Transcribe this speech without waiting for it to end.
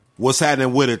What's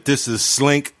happening with it? This is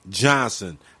Slink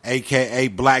Johnson, a.k.a.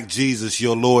 Black Jesus,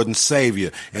 your Lord and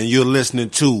Savior, and you're listening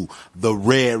to the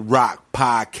Red Rock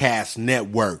Podcast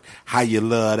Network. How you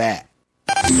love that?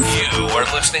 You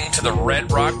are listening to the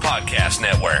Red Rock Podcast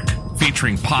Network,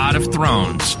 featuring Pod of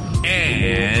Thrones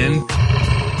and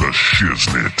the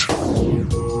Shiznit.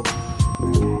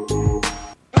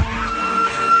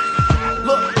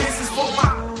 Look, this is for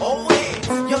my old heads,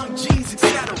 young G's,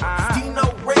 etc.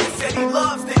 Dino Red said he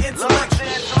loves the intellectual.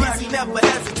 Dizzy never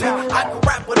hesitate. I can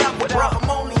rap whatever, bro. I'm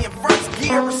only in first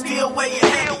gear, but still way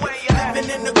ahead. Living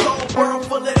in the cold world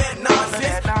full of that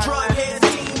nonsense. Drug heads,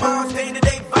 teen moms,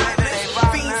 day-to-day violence.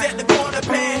 Fiends at the corner,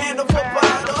 panhandle for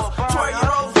bottles.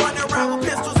 12-year-olds running around with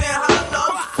pistols and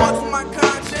hollows. Fuck with my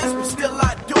conscience, but still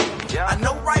I do. I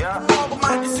know right from wrong, but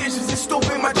my decisions is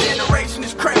stupid. My generation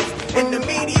is crazy, and the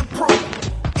media proof.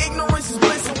 Ignorance is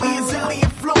bliss, and we is illy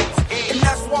influenced. And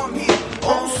that's why I'm here.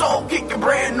 Old soul kicking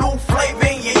brand new flavor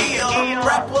in your ear.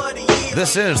 Rapper of the year.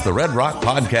 This is the Red Rock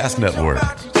Podcast Network.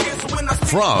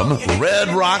 From Red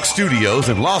Rock Studios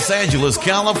in Los Angeles,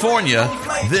 California,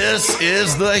 this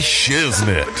is the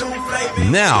Shiznit.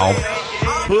 Now,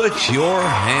 put your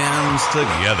hands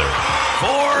together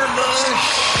for the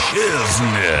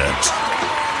Shiznit.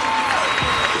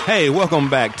 Hey, welcome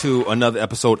back to another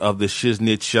episode of the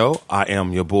Shiznit Show. I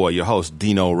am your boy, your host,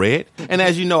 Dino Red. And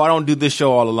as you know, I don't do this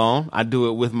show all alone. I do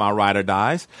it with my ride or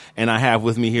dies. And I have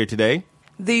with me here today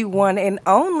the one and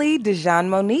only Dejan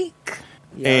Monique.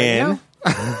 And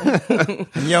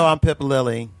yo, I'm Pip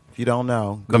Lily. If you don't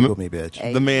know, Google me, bitch.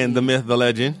 Hey. the man, the myth, the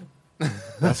legend.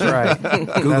 That's right.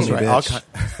 Google That's me, right. bitch.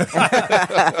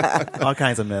 All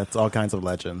kinds of myths, all kinds of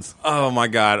legends. Oh my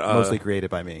God! Mostly created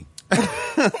by me. Those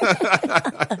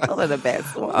are the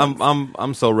best ones.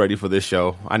 I'm so ready for this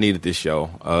show. I needed this show.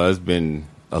 It's been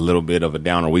a little bit of a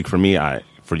downer week for me.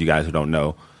 For you guys who don't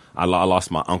know, I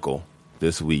lost my uncle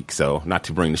this week, so not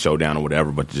to bring the show down or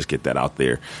whatever, but to just get that out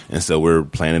there. And so we're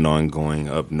planning on going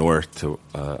up north to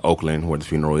Oakland, where the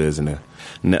funeral is, and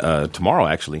tomorrow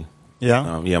actually.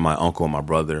 Yeah, my uncle and my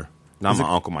brother. Not my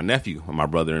uncle, my nephew, and my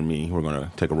brother and me. We're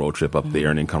gonna take a road trip up there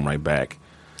and then come right back.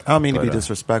 I don't mean to be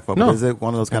disrespectful, but is it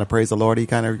one of those kind of praise the Lordy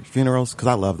kind of funerals? Because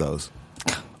I love those.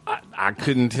 I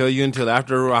couldn't tell you until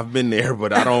after I've been there,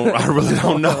 but I really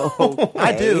don't know.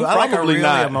 I do. I like a Probably really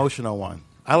not. emotional one.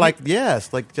 I like,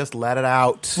 just let it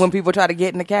out. When people try to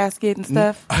get in the casket and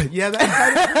stuff. Yeah,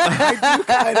 I do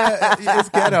kind of. It's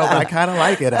ghetto, but I kind of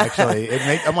like it actually.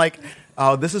 I'm like,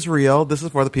 oh, this is real. This is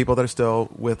for the people that are still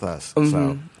with us. Mm-hmm.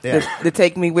 So, yeah. The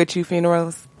Take Me With You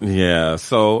funerals. Yeah.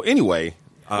 So anyway,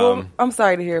 well, I'm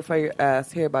sorry to hear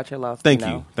about your loss. Thank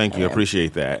you. I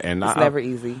appreciate that. And it's never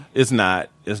easy. It's not.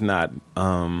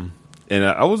 And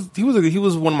he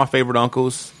was one of my favorite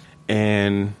uncles.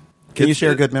 And can you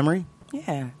share a good memory?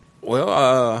 Yeah.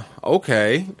 Well,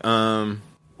 okay.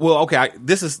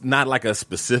 This is not like a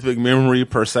specific memory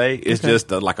per se. It's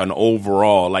just like an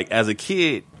overall. Like as a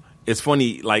kid, it's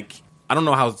funny. Like I don't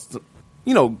know how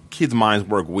kids' minds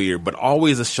work weird, but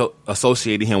always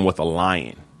associated him with a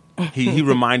lion. He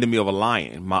reminded me of a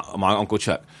lion, my Uncle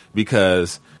Chuck,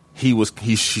 because he was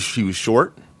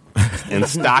short and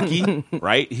stocky,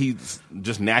 right? He's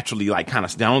just naturally like kind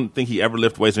of. I don't think he ever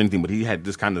lifted weights or anything, but he had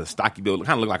this kind of stocky build,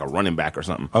 kind of looked like a running back or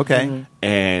something. Okay,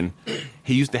 and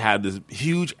he used to have this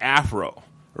huge afro,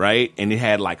 right? And it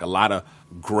had like a lot of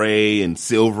gray and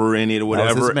silver in it or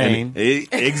whatever. That was his mane.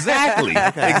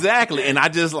 Exactly. And I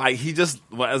just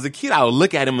as a kid, I would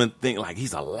look at him and think like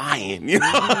he's a lion, Yeah,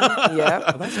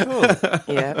 that's cool.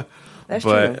 Yeah, that's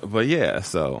true. But yeah,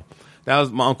 so. That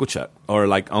was my Uncle Chuck, or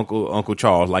like Uncle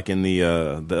Charles, like in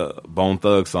the Bone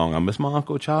Thug song. I miss my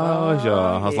Uncle Charles,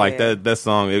 y'all. I was like that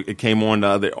song. It came on the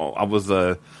other. I was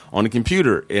on the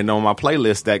computer, and on my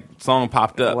playlist, that song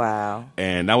popped up. Wow!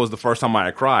 And that was the first time I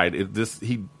had cried.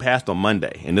 He passed on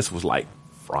Monday, and this was like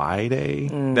Friday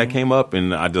that came up,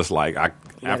 and I just like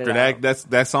after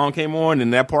that song came on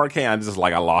and that part came, I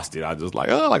lost it. I just like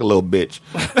a little bitch.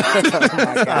 Oh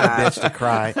my God, a bitch to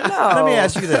cry. No. Let me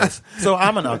ask you this. So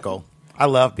I'm an uncle. I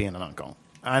love being an uncle,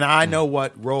 and I know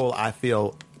what role I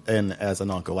feel in as an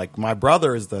uncle. Like my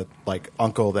brother is the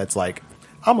uncle that's like,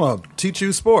 I'm gonna teach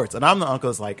you sports, and I'm the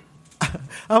uncle that's like, I'm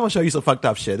gonna show you some fucked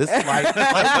up shit. This is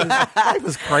life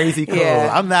is crazy cool. Yeah.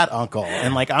 I'm that uncle,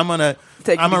 and I'm gonna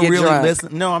really drunk.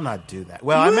 Listen. No, I'm not do that.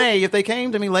 Well, I may if they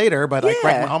came to me later, but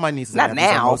all my nieces and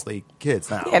nephews are mostly kids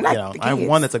now. Yeah, not I have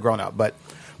one that's a grown up, but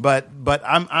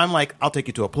I'm like, I'll take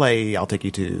you to a play. I'll take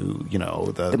you to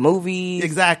the movies.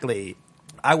 Exactly.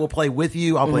 I will play with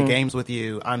you. I'll play games with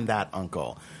you. I'm that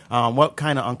uncle. What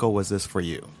kind of uncle was this for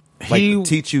you? Like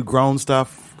teach you grown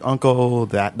stuff, uncle,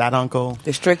 that uncle?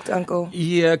 The strict uncle?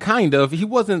 Yeah, kind of. He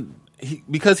wasn't,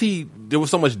 because there was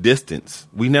so much distance.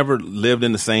 We never lived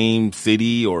in the same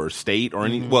city or state or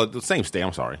any, well, the same state,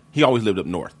 I'm sorry. He always lived up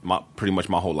north. Pretty much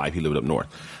my whole life, he lived up north.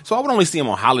 So I would only see him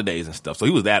on holidays and stuff. So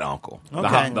he was that uncle.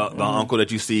 Okay. The uncle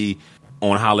that you see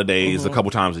on holidays a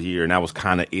couple times a year, and that was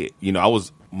kind of it. You know, I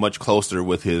was much closer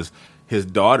with his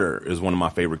daughter is one of my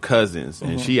favorite cousins,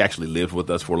 and she actually lived with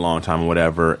us for a long time or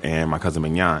whatever, and my cousin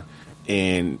Mignon.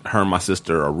 And her and my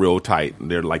sister are real tight.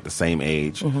 They're like the same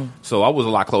age. So I was a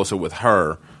lot closer with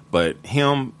her, but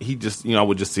him, he just, I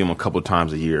would just see him a couple of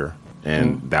times a year,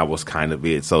 and that was kind of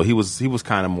it. So he was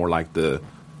kind of more like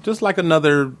just like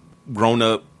another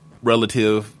grown-up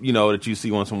relative, that you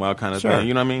see once in a while kind of thing.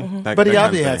 You know what I mean? But he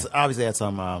obviously had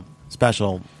some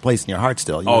special place in your heart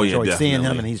still. You enjoyed seeing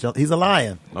him, and he's a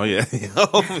lion. Oh, yeah.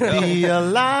 Be a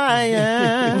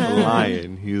lion.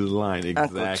 He's a lion,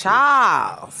 exactly. Uncle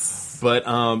Charles. But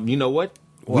you know what?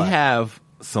 We have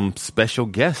some special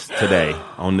guests today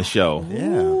on the show.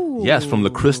 Yeah. Yes, from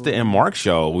the Krista and Mark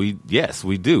show. We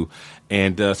do.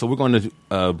 And so we're going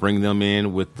to bring them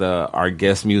in with our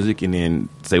guest music and then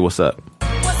say what's up.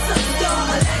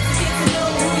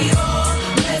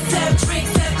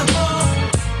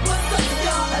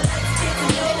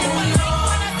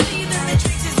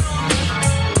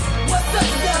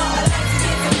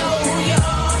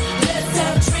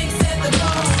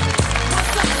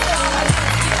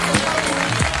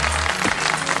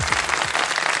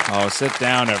 Oh, sit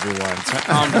down, everyone.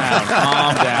 Calm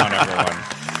down, everyone.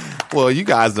 Well, you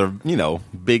guys are,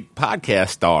 big podcast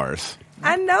stars.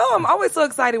 I know. I'm always so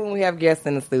excited when we have guests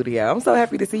in the studio. I'm so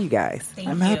happy to see you guys.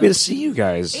 I'm happy to see you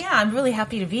guys. Yeah, I'm really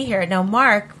happy to be here. Now,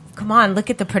 Mark, come on, look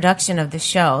at the production of the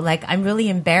show. Like, I'm really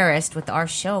embarrassed with our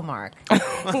show, Mark.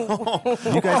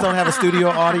 You guys don't have a studio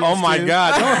audience? Oh my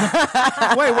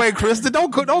God! Wait, Krista,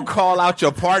 don't call out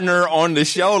your partner on the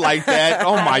show like that.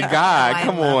 Oh my God!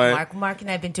 Come on. Mark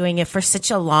and I've been doing it for such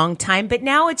a long time, but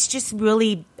now it's just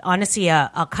really, honestly,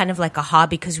 a kind of like a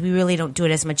hobby because we really don't do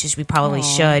it as much as we probably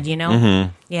should.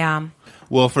 Yeah.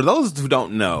 Well, for those who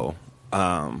don't know,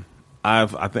 I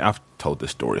think I've told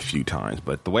this story a few times,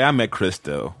 but the way I met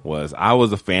Krista was I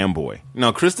was a fanboy.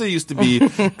 Krista used to be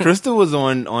Krista was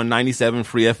on 97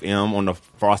 Free FM on the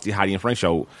Frosty, Heidi, and Frank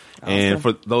show. Awesome. And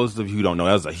for those of you who don't know,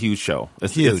 that was a huge show.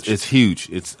 It's huge. It's huge.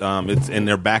 It's and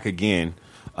they're back again.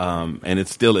 And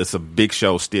it's a big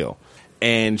show still.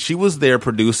 And she was their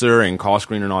producer and call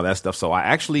screener and all that stuff. So I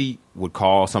actually would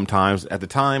call sometimes. At the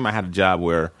time, I had a job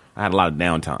where I had a lot of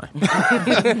downtime.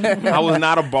 I was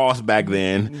not a boss back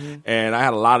then, and I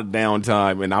had a lot of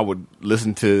downtime, and I would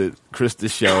listen to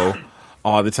Krista's show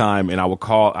all the time, and I would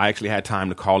call. I actually had time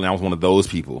to call in. I was one of those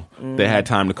people that had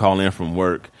time to call in from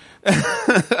work. And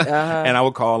I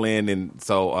would call in, and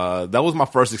so that was my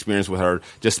first experience with her,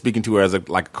 just speaking to her as a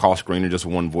call screener, just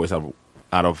one voice out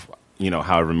of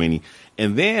however many.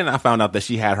 And then I found out that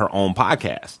she had her own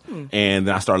podcast, and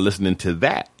then I started listening to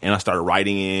that, and I started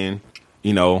writing in,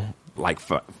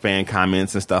 fan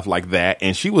comments and stuff like that.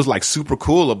 And she was super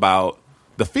cool about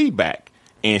the feedback,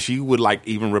 and she would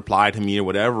even reply to me or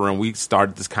whatever. And we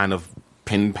started this kind of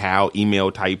pen pal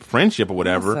email type friendship or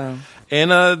whatever. Awesome.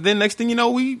 And then next thing you know,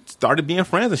 we started being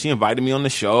friends, and she invited me on the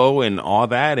show and all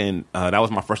that. And that was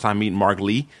my first time meeting Mark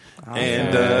Lee.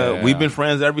 And we've been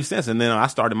friends ever since. And then I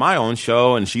started my own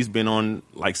show, and she's been on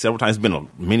several times. It's been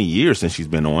many years since she's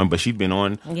been on, but she's been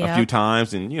on a few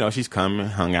times. And, she's come and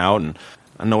hung out. And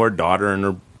I know her daughter and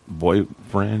her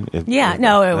boyfriend.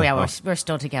 We're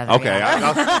still together. Okay.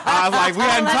 Yeah. I was like, we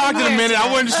hadn't talked in a minute.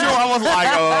 I wasn't sure. I was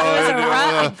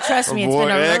like, trust me, it's been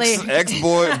a really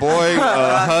ex-boy,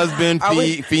 husband,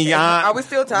 fiance. Are we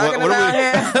still talking about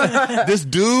him? This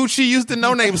dude she used to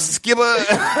know named Skipper.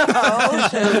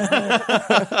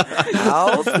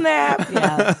 Oh, snap.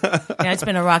 Yeah, it's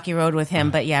been a rocky road with him,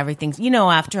 but everything's,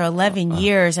 after 11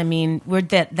 years, we're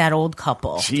that old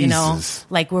couple, Jesus.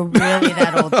 We're really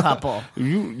that old couple.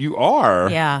 You are.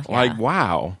 Yeah.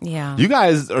 Wow. Yeah. You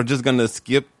guys are just going to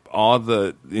skip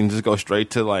and just go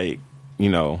straight to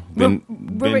been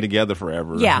together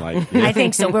forever. Yeah. I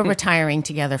think so. We're retiring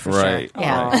together for sure.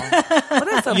 Yeah. Well,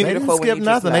 that's so beautiful. Skip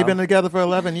nothing. They've been together for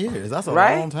 11 years. That's a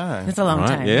long time. It's a long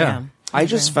time. Yeah. I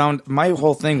just found my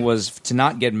whole thing was to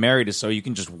not get married is so you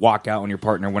can just walk out on your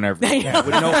partner whenever you can.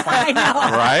 With no fight.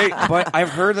 Right? But I've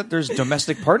heard that there's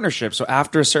domestic partnerships. So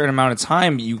after a certain amount of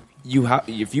time,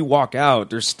 if you walk out,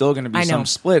 there's still going to be some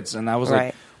splits. And I was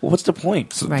like, well, what's the point?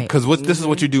 Because this is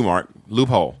what you do, Mark.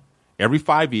 Loophole. Every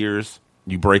 5 years,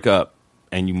 you break up,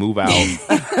 and you move out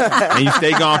and you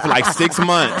stay gone for like 6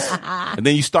 months, and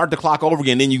then you start the clock over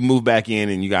again. Then you move back in,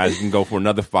 and you guys can go for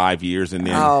another 5 years, and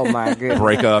then my goodness,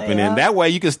 break up, and then that way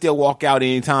you can still walk out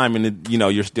anytime, and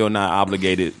you're still not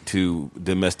obligated to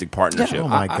domestic partnership. Oh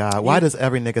my God! Why does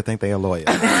every nigga think they a lawyer?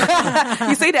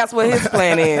 You see, that's what his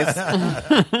plan is.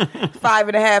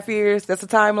 5.5 years. That's the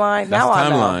timeline. That's the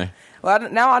timeline.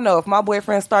 Well, now I know if my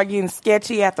boyfriend start getting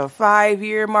sketchy at the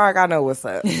 5-year mark, I know what's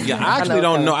up. Yeah, I actually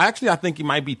don't know. Actually, I think it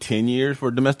might be 10 years for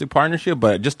domestic partnership,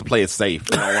 but just to play it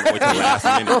safe, I don't want to wait till the last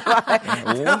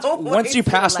minute. Once you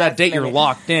pass that date, you're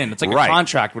locked in. It's like a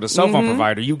contract with a cell phone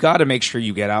provider. You got to make sure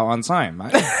you get out on time.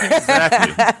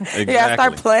 Exactly. Yeah,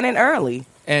 start planning early.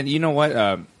 And you know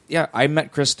what? Yeah, I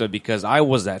met Krista because I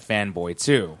was that fanboy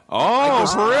too. Oh,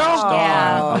 for real?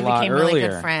 Yeah, we became really earlier.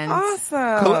 good friends.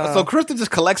 Awesome. So Krista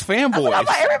just collects fanboys.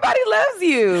 Everybody loves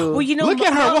you. Well, Look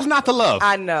at her. What's not to love?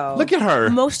 I know. Look at her.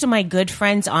 Most of my good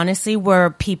friends, honestly,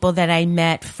 were people that I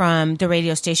met from the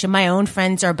radio station. My own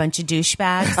friends are a bunch of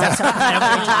douchebags. That's why I don't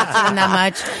really talk to them that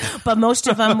much. But most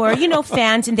of them were,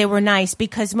 fans, and they were nice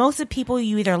because most of the people,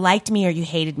 you either liked me or you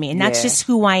hated me. And that's just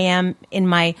who I am in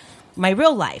my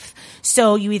real life.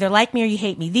 So you either like me or you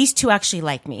hate me. These two actually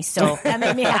like me, so that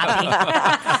made me happy.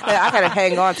 I gotta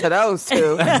hang on to those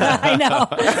two. I know.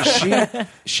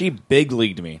 She big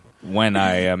leagued me when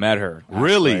I met her.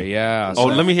 Really? Actually. Yeah. Oh,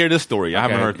 let me hear this story. I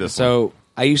haven't heard this. So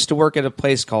I used to work at a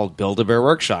place called Build-A-Bear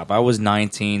Workshop. I was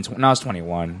 19, when I was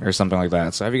 21 or something like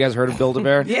that. So have you guys heard of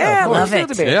Build-A-Bear? Yeah, love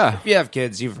it. Yeah. If you have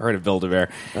kids, you've heard of Build-A-Bear.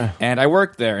 And I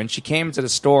worked there, and she came to the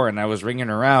store, and I was ringing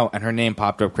her out, and her name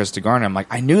popped up, Krista Garner. I'm like,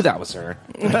 I knew that was her.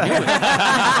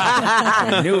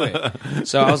 I knew it.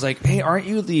 So I was like, hey, aren't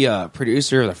you the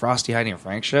producer of the Frosty, Heidi, and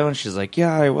Frank show? And she's like,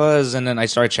 yeah, I was. And then I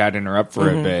started chatting her up for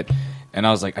a bit. And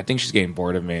I was like, I think she's getting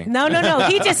bored of me. No.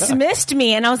 He dismissed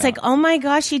me. And I was like, oh my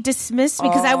gosh, he dismissed me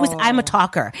because I'm a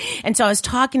talker. And so I was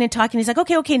talking and talking. He's like,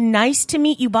 okay, nice to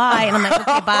meet you. Bye. And I'm like,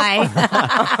 okay, bye.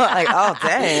 Like, oh,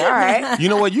 dang. All right. You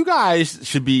know what? You guys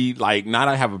should be like, not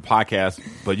I have a podcast,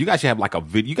 but you guys should have like a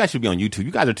video. You guys should be on YouTube.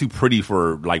 You guys are too pretty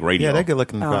for like radio. Yeah, they're good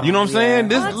looking. You know what I'm saying?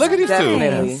 Look at these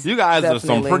Definitely. two. You guys are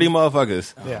some pretty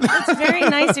motherfuckers. Yeah. It's very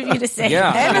nice of you to say.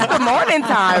 Yeah. And it's the morning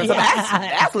time, so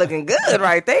that's looking good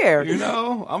right there. You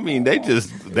know, I mean, they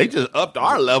just upped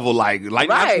our level. Like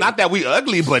Right. not that we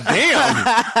ugly, but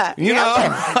damn, you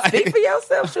know. Speak for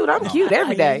yourself. Shoot, I'm cute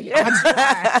every day.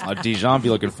 Dijon be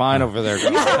looking fine over there.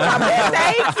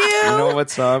 Thank you. You know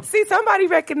what's up? See, somebody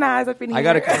recognize up in here. I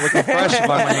got to come looking fresh if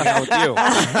I'm hanging out with you.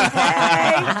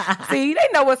 Hey. See, they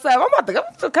know what's up. I'm about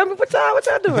to come with y'all. What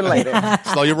y'all doing later?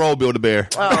 Slow your roll, Build-A-Bear.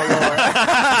 Oh,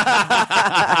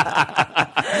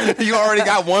 Lord. You already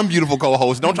got one beautiful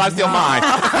co-host. Don't try to steal mine.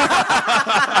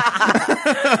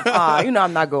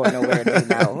 I'm not going nowhere. They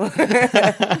know.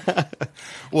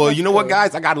 Well, you know what,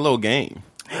 guys? I got a little game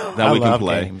that we can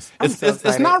play. Games.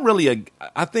 It's not really a.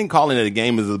 I think calling it a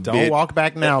game is a bit. Don't walk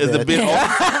back now. Is a bit. It's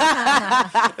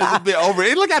a bit over.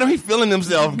 Hey, look at him. He's feeling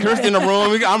himself. Kirsten in the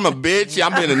room. I'm a bitch.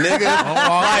 I'm being a nigga.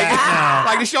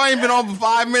 Like the show ain't been on for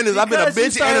 5 minutes. I've been a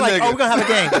bitch and a nigga. Oh, we're gonna have a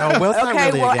game. No, well, it's not Okay,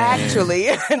 really a well, game. actually,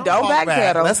 don't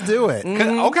backpedal. Let's do it.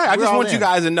 Okay, I just all want in. you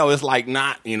guys to know it's like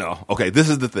not, okay, this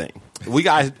is the thing. We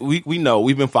know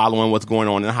we've been following what's going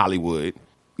on in Hollywood,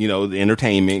 the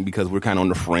entertainment, because we're kind of on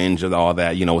the fringe of all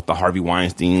that, with the Harvey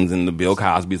Weinsteins and the Bill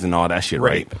Cosbys and all that shit,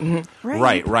 right? Mm-hmm.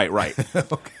 Right.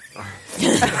 Okay.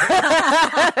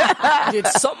 Did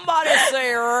somebody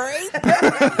say rape?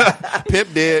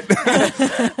 Pip did.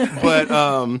 But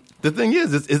the thing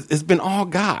is, it's been all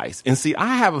guys. And see,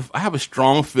 I have a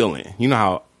strong feeling. You know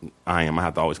how I am. I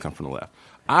have to always come from the left.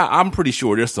 I'm pretty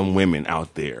sure there's some women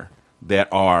out there that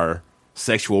are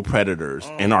sexual predators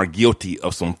and are guilty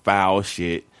of some foul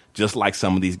shit, just like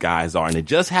some of these guys are. And they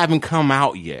just haven't come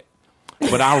out yet.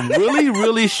 But I'm really,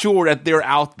 really sure that they're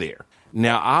out there.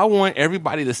 Now, I want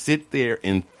everybody to sit there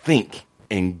and think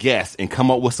and guess and come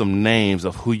up with some names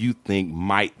of who you think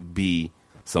might be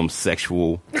some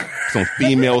female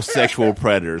sexual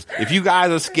predators. If you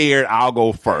guys are scared, I'll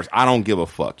go first. I don't give a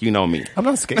fuck. You know me. I'm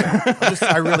not scared.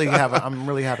 I'm really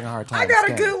having a hard time. I got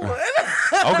a good one.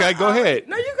 Okay, go ahead.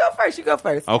 No, you go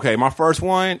first. Okay, my first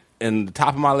one, and the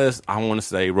top of my list, I want to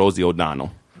say Rosie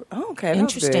O'Donnell. Okay,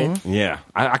 Interesting. Yeah,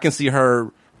 I can see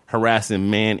her harassing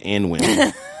men and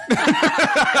women.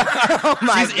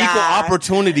 She's equal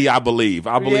opportunity, I believe.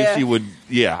 I believe she would.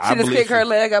 Yeah, She just kick her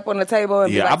leg up on the table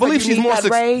and be like, I believe so you need that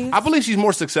raise? I believe she's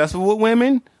more successful with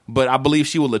women, but I believe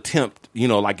she will attempt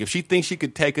like if she thinks she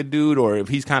could take a dude, or if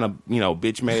he's kind of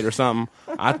bitch made or something,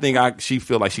 I think she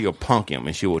feel like she'll punk him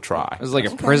and she will try. It's like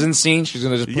a prison scene. She's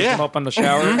gonna just put him up on the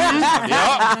shower.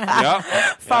 Yep.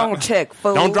 Phone check,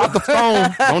 fool. Don't drop the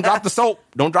phone. Don't drop the soap.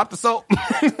 Don't drop the soap.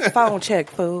 Phone check,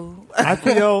 fool. I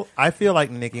feel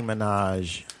like Nicki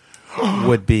Minaj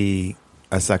would be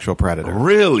a sexual predator.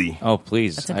 Really? Oh,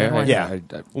 please. That's a good one. Yeah.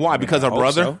 Why? Because her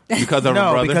brother? So. Because of her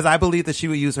No, brother? because I believe that she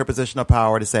would use her position of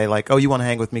power to say, like, oh, you want to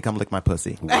hang with me? Come lick my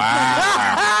pussy.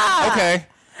 Wow. Okay.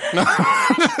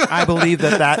 I believe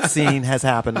that scene has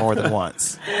happened more than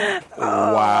once.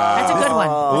 Wow. That's a good one.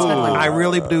 That's a good one. I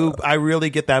really do. I really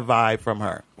get that vibe from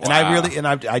her. And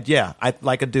I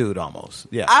like a dude almost.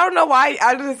 Yeah. I don't know why.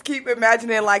 I just keep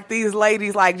imagining like these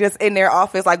ladies, like just in their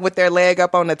office, like with their leg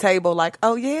up on the table, like,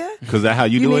 oh yeah, Because that's how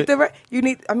you do need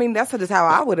it? I mean, that's just how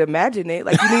I would imagine it.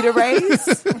 Like, you need a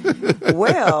raise?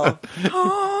 Well,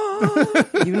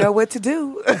 you know what to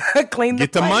do. Clean the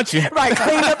Get to plate. munching. Right,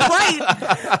 clean the plate.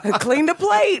 Clean the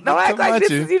plate. Don't act like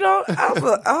this is,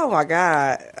 oh my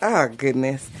God. Oh,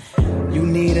 goodness. You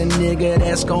need a nigga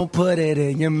that's gonna put it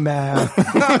in your mouth.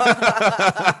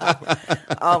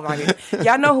 Oh my God.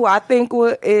 Y'all know who I think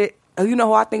you know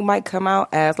who I think might come out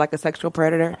as like a sexual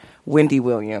predator? Wendy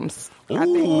Williams. I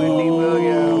think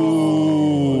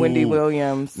Wendy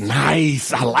Williams.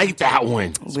 Nice. I like that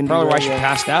one. Wendy Probably why she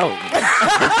Williams. passed out.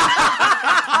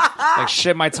 Like,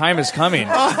 shit, my time is coming.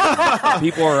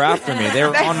 People are after me.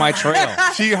 They're on my trail.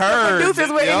 She heard. Producers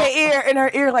were in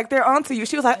her ear, like they're onto you.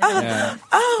 She was like,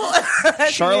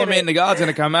 Charlamagne the God's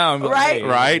gonna come out and be like, Right. hey,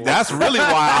 Right? That's really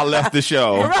why I left the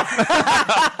show.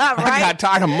 I got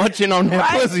tired of munching on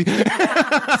that pussy.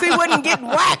 She wouldn't get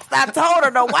waxed. I told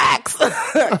her to wax.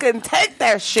 Couldn't take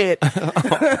that shit.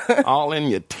 All in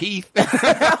your teeth.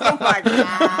 Oh my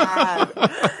God.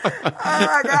 Oh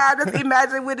my God. Just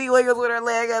imagine Wendy Williams with her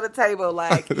leg on the table.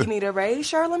 Like, you need a raise,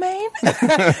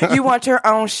 Charlamagne? You want your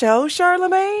own show,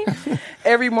 Charlamagne?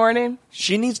 Every morning.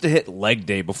 She needs to hit leg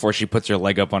day before she puts her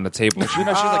leg up on the table. She's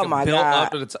Oh, like my built God.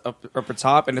 up to the upper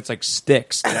top, and it's like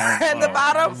sticks down At the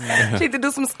bottom. She had to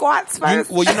do some squats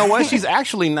first. Well, you know what? She's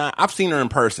actually not. I've seen her in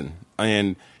person,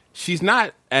 and she's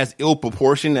not as ill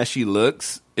proportioned as she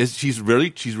looks. She's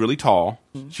really tall.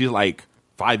 She's like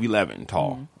 5'11"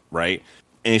 tall, right?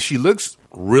 And she looks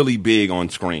really big on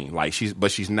screen.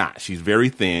 But she's not. She's very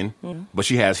thin, but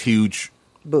she has huge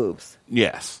boobs.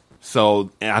 Yes. So,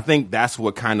 and I think that's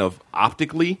what kind of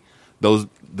optically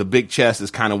the big chest is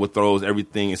kind of what throws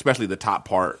everything, especially the top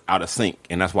part, out of sync,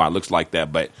 and that's why it looks like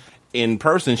that. But in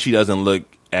person, she doesn't look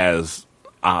as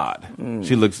odd.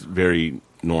 She looks very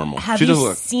normal. Have she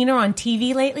you seen her on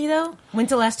TV lately, though? When's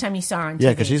the last time you saw her on TV? Yeah,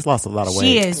 because she's lost a lot of weight.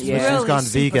 She is Yeah. really She's gone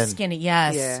super vegan. skinny.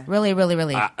 Yes. Yeah. Really, really,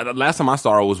 really. The last time I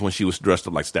saw her was when she was dressed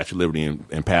up like Statue of Liberty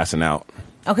and passing out.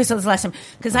 Okay, so it was the last time.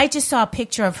 Because I just saw a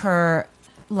picture of her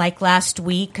like last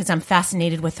week because I'm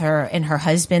fascinated with her and her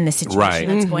husband, the situation Right.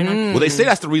 that's going on. Well, they say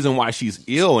that's the reason why she's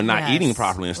ill and not Yes, eating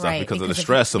properly and stuff, right, because of the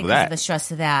stress of that. the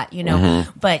stress of that, you know.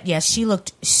 But yes, she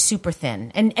looked super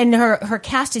thin, and her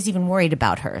cast is even worried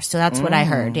about her. So that's what I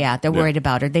heard. Yeah, they're worried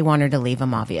about her. They want her to leave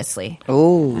him, obviously.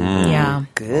 Oh, Yeah.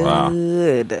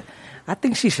 good. I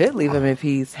think she should leave him if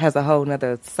he has a whole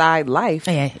nother side life.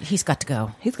 Yeah, he's got to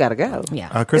go. He's got to go. Yeah,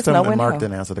 Krista It's no and Mark win-no.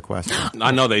 didn't answer the question.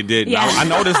 I know they did. Yeah. I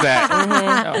noticed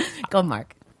that. Go,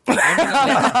 Mark.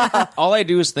 All I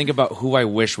do is think about who I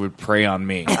wish would prey on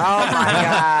me. Oh my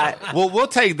God. Well, we'll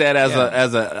take that as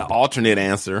a alternate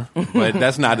answer, but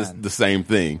that's not the same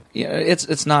thing. Yeah,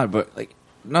 it's not, but like,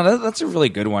 no, that's a really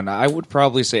good one. I would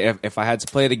probably say if I had to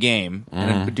play the game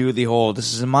and do the whole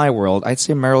 "this is in my world," I'd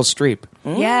say Meryl Streep.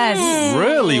 Yes.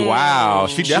 Really? Wow.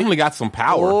 She definitely got some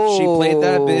power. She played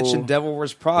that bitch in Devil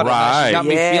Wears Prada. Right. She got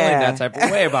me Yeah. feeling that type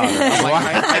of way about her. I'm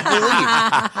like,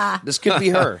 I believe this could be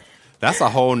her. That's a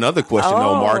whole nother question,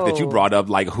 though, Mark, that you brought up.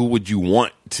 Like, who would you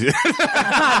want to?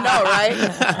 I know,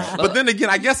 right? But then again,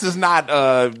 I guess it's not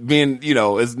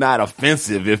it's not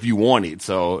offensive if you want it.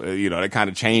 So, that kind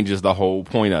of changes the whole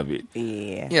point of it.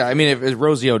 Yeah. Yeah, I mean, if it's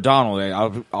Rosie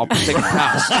O'Donnell, I'll take the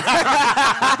house.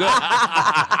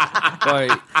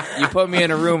 But you put me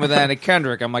in a room with Anna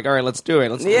Kendrick, I'm like, all right, let's do it.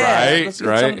 Let's Yeah. let's get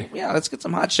Right. let's get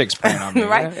some hot chicks playing on me.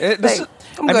 Right? Yeah.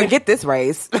 I'm going to get this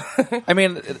raise. I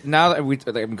mean, now that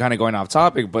I'm kind of going off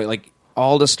topic, but like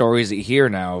all the stories that you hear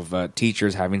now of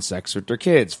teachers having sex with their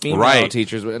kids, female Right.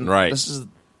 teachers, and Right. This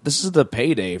is the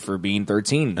payday for being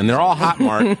 13, And they're all hot,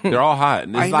 Mark. They're all hot.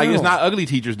 And it's I know. it's not ugly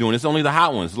teachers doing it. It's only the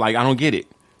hot ones. Like, I don't get it.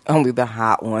 Only the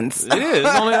hot ones. It is.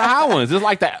 It's only the hot ones. It's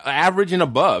like the average and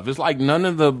above. It's like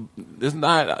it's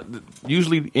not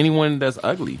usually anyone that's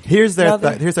ugly. Here's their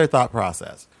thought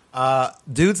process.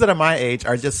 Dudes that are my age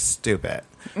are just stupid.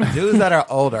 Dudes that are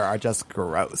older are just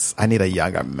gross. I need a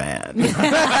younger man.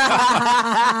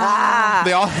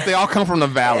 They all come from the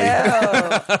valley.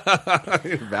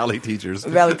 Valley teachers.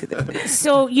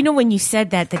 So, when you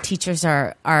said that the teachers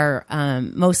are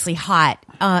mostly hot,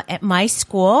 at my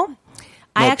school,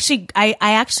 I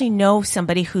actually know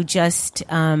somebody who just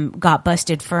got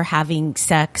busted for having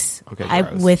sex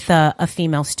with a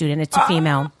female student. It's a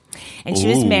female. And she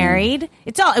was married.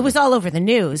 It was all over the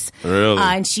news. Really?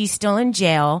 And she's still in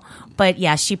jail. But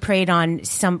yeah, she preyed on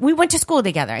we went to school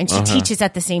together, and she teaches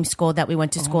at the same school that we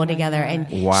went to school together, and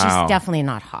she's definitely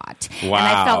not hot. Wow. And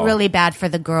I felt really bad for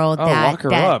the girl lock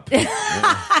her up.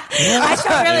 I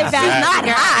felt really bad. Not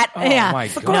hot. Oh, Yeah. my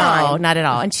God. No, not at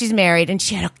all. And she's married, and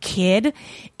she had a kid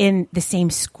in the same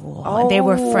school. And they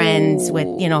were friends with,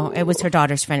 it was her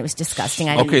daughter's friend. It was disgusting.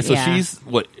 She's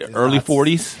what, early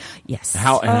 40s? Yes.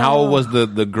 How old was the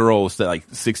girl? Was that like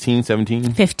 16,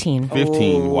 17? 15.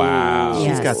 15. Wow.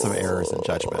 Yes. She's got some errors in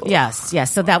judgment. Yes.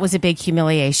 So that was a big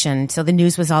humiliation. So the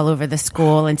news was all over the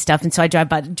school and stuff. And so I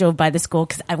drove by the school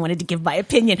because I wanted to give my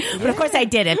opinion. But of course I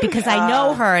didn't, because I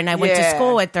know her and I went to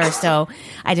school with her. So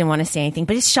I didn't want to say anything.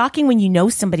 But it's shocking when you know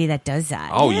somebody that does that.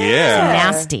 Oh, yeah.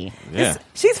 It's nasty. Yeah.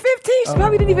 She's 15. She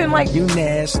probably didn't even You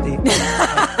nasty. You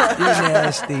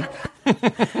nasty.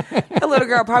 The little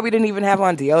girl probably didn't even have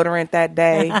on deodorant that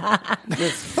day.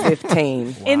 Just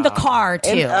 15. In the car,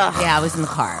 too. Yeah, I was in the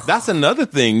car. That's another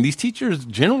thing. These teachers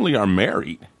generally are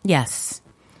married. Yes.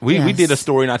 We did a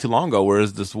story not too long ago where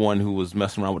there's this one who was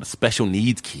messing around with a special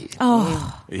needs kid.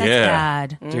 Oh, that's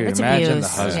bad. Dude, That's imagine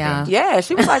abuse. the husband. Yeah.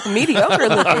 She was like mediocre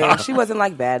looking. She wasn't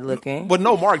like bad looking. But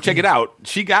no, Mark, check it out.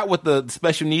 She got with the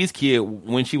special needs kid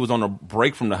when she was on a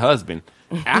break from the husband.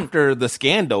 After the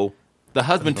scandal, the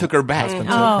husband took her back. Took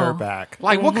her back.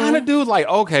 Like, what kind of dude? Like,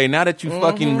 okay, now that you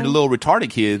fucking little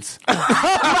retarded kids, Oh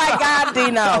my God,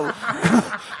 Dino.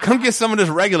 come get some of this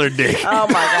regular dick. Oh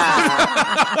my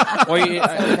God. Well,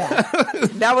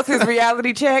 That was his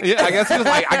reality check. Yeah, I guess he was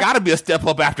like, I got to be a step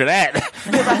up after that.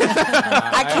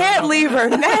 I can't leave her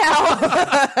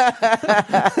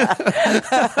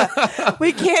now.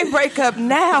 We can't break up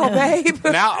now, babe.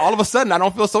 Now, all of a sudden, I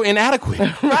don't feel so inadequate.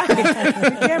 Right. We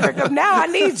can't break up now. I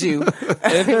need you.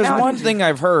 if there's one thing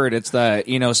I've heard, it's that,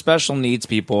 special needs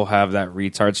people have that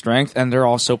retard strength, and they're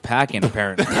also packing,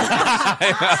 apparently.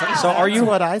 So are you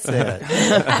what I said?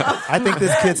 I think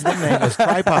this kid's nickname was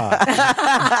Tripod.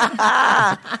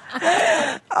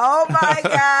 Oh my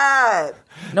God.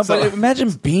 No, but imagine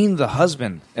being the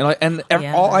husband, and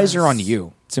all eyes are on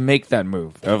you to make that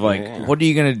move. Of what are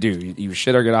you gonna do? You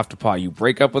shit or get off the pot. You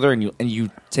break up with her, and you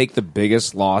take the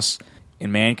biggest loss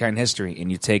in mankind history,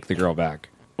 and you take the girl back.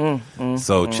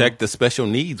 So check the special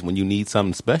needs when you need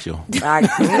something special.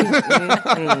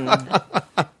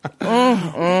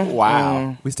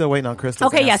 Wow. We still waiting on Crystal.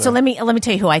 Okay, yeah. So let me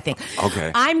tell you who I think.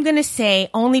 Okay. I'm gonna say,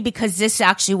 only because this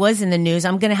actually was in the news,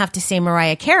 I'm gonna have to say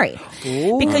Mariah Carey.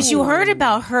 Because you heard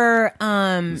about her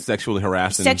Sexually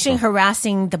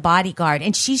harassing the bodyguard,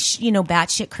 and she's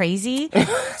batshit crazy.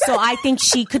 So I think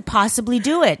she could possibly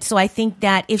do it. So I think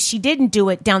that if she didn't do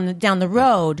it down the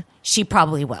road, she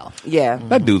probably will. Yeah.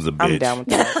 That dude's a bitch. I'm down with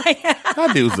that.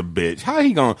 That dude's a bitch. How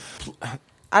he gonna?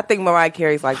 I think Mariah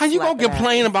Carey's like. How you gonna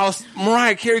complain about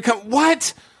Mariah Carey?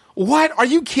 What? Are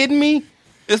you kidding me?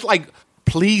 It's like,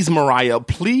 please, Mariah,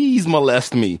 please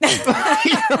molest me.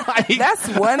 That's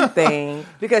one thing,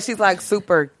 because she's like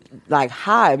super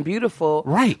hot and beautiful,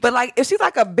 right? But if she's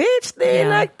like a bitch, then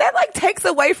that takes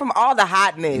away from all the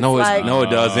hotness. No, it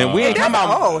doesn't. We ain't talking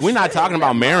about. We're not talking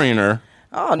about marrying her.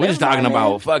 Oh, we're just talking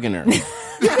about fucking her. Even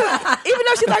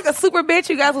though she's like a super bitch,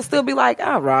 you guys will still be like,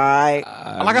 all right.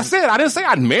 Like I said, I didn't say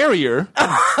I'd marry her.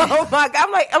 Oh my God!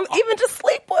 I'm even just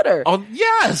sleep with her. Oh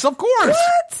yes, of course.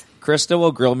 What? Krista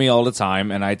will grill me all the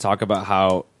time, and I talk about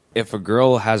how if a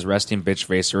girl has resting bitch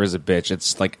face or is a bitch,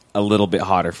 it's like a little bit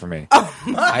hotter for me. Oh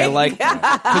my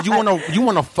God. Because you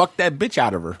wanna fuck that bitch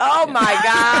out of her. Oh my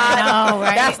God! No,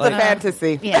 right? That's the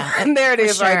fantasy. Yeah, and there it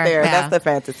is, sure. right there. Yeah. That's the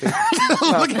fantasy.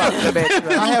 Fuck the bitch.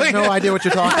 I have no idea what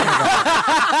you're talking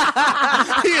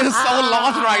about. He is so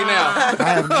lost right now. I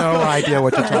have no idea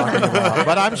what you're talking about,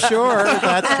 but I'm sure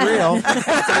that's real.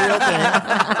 It's a real thing.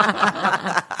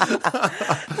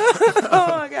 Oh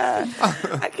my God!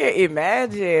 I can't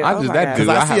imagine. I just- that Because dude,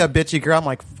 I see a bitchy girl, I'm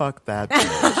like, fuck that bitch.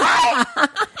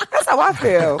 That's how I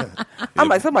feel. I'm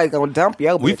like, somebody's gonna dump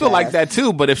your bitch We feel like ass. that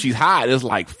too, but if she's hot, it's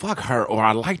like fuck her, or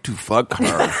I like to fuck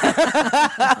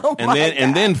her,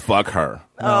 and then fuck her.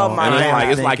 Oh my And God!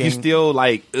 it's like you still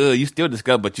you still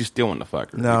disgust, but you still want to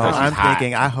fuck her. No, because she's I'm hot.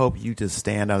 thinking, I hope you just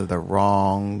stand under the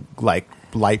wrong,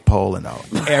 light pole and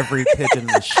every pigeon in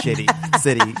the city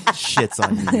shits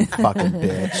on you fucking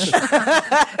bitch.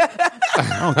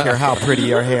 I don't care how pretty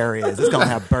your hair is. It's going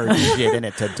to have bird shit in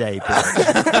it today, bitch.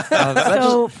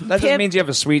 That just means you have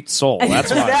a sweet soul.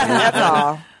 That's why. That's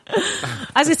all.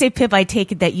 I was gonna say, Pip, I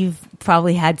take it that you've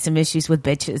probably had some issues with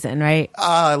bitches, then, right?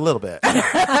 A little bit.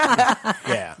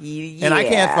 Yeah. And I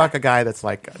can't fuck a guy that's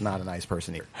like not a nice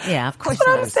person either. Yeah, of course. That's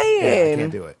what I'm saying. Yeah, I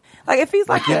can't do it. Like if he's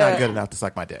like You're not good enough to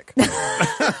suck my dick.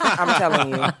 I'm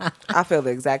telling you, I feel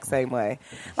the exact same way.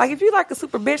 Like if you like a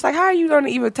super bitch, like how are you going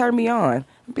to even turn me on?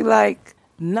 Be like,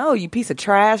 no, you piece of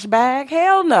trash bag.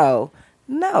 Hell no,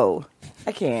 no,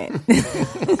 I can't.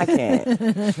 I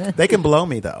can't. They can blow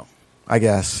me though. I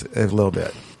guess a little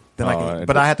bit. Then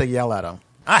but I have to yell at them.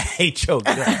 I hate your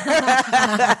dick.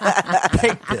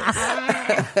 Take this.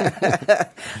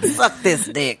 Suck this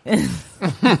dick.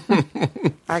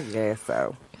 I guess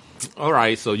so. All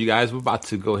right, so you guys, we're about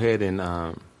to go ahead and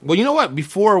well, you know what?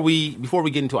 Before we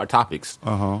get into our topics,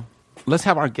 let's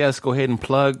have our guests go ahead and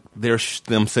plug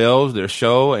themselves, their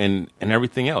show, and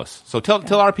everything else. So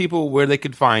tell our people where they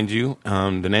could find you,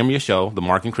 the name of your show, the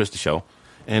Mark and Krista Show.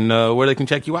 And where they can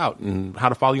check you out and how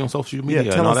to follow you on social media. Yeah,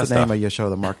 tell and all us that the name stuff. of your show,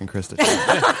 The Mark and Krista Show.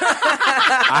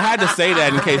 I had to say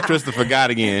that in case Krista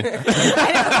forgot again.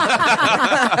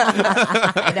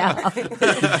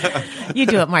 You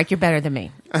do it, Mark. You're better than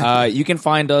me. You can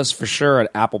find us for sure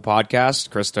at Apple Podcast,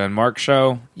 Krista and Mark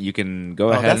Show. You can go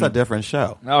ahead. That's a different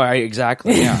show. Oh,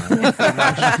 exactly. Yeah.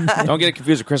 Don't get it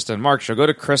confused with Krista and Mark Show. Go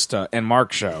to Krista and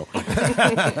Mark Show.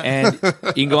 And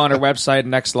you can go on our website,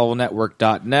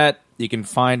 nextlevelnetwork.net. You can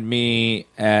find me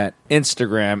at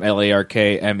Instagram,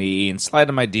 LARKMEE, and slide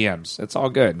in my DMs. It's all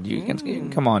good. You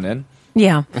can come on in.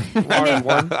 Yeah.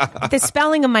 The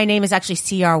spelling of my name is actually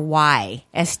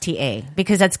Crysta,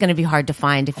 because that's going to be hard to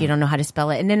find if you don't know how to spell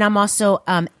it. And then I'm also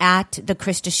at The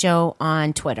Krista Show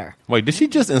on Twitter. Wait, did she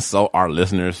just insult our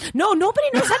listeners? No, nobody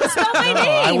knows how to spell my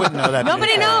name. I wouldn't know that.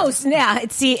 Nobody knows. Yeah,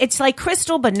 it's like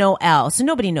Crystal, but no L. So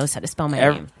nobody knows how to spell my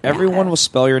name. Everyone will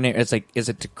spell your name. It's like, is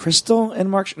it Crystal and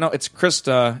Mark? No, it's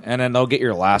Krista, and then they'll get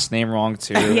your last name wrong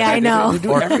too. Yeah, I know.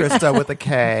 Or Krista with a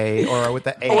K, or with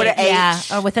the A. Or with an H. Yeah,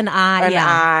 or with an I. An yeah.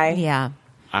 I. Yeah.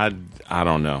 I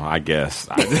don't know. I guess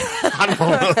I don't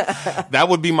know. That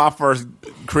would be my first.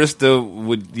 Krista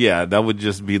would. Yeah, that would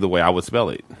just be the way I would spell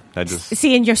it. I just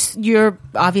see, and you're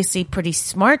obviously pretty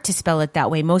smart to spell it that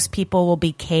way. Most people will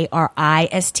be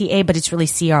Krista, but it's really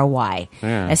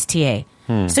Crysta.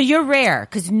 So you're rare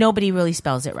because nobody really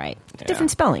spells it right. Yeah. Different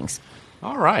spellings.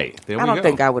 all right. There we I go. don't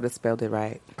think I would have spelled it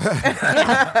right.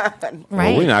 Right?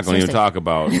 Well, we're not going to even Seriously. talk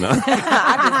about. No.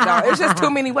 I just don't. It's just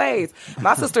too many ways.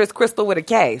 My sister is Crystal with a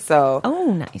K, so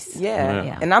Oh, nice. yeah.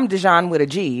 Yeah. And I'm Dijon with a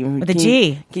G. With a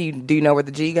G. Do you know where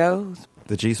the G goes?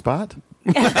 The G spot?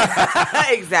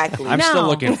 Exactly. I'm still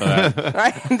looking for that.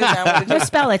 right? Dijon with a Just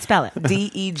spell it. Spell it.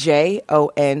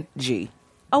 Dejon.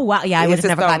 Oh, wow. Yeah, I would It's have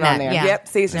just never thrown gotten on that. there. Yeah. Yep.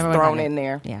 See, it's just Never would've thrown gotten in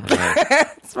it. there. Yeah.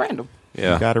 It's random.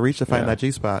 Yeah. Got to reach to find that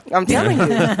G spot. I'm telling you,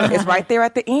 it's right there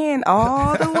at the end,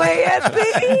 all the way at the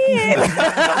end,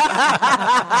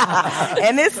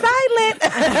 and it's silent.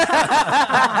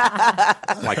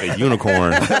 Like a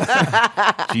unicorn.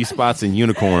 G-spots and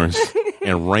unicorns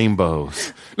and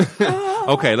rainbows.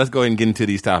 Okay, let's go ahead and get into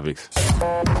these topics.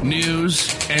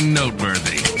 News and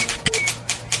noteworthy.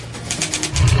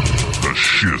 The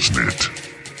Shiznit.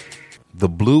 The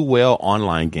Blue Whale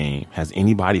online game. Has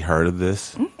anybody heard of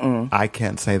this? I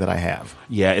can't say that I have.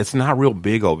 Yeah, it's not real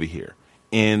big over here.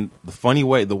 And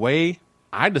the way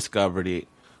I discovered it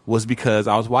was because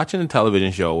I was watching a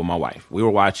television show with my wife. We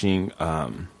were watching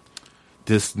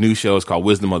this new show. It's called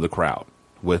Wisdom of the Crowd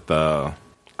with, I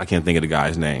can't think of the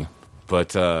guy's name,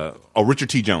 but,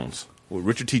 Richard T. Jones. Well,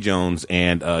 Richard T. Jones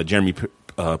and Jeremy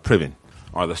Piven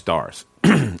are the stars.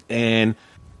 And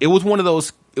it was one of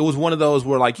those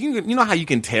where, like, you know how you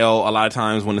can tell a lot of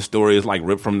times when the story is like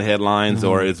ripped from the headlines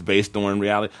or it's based on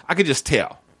reality. I could just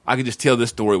tell this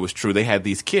story was true. They had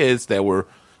these kids that were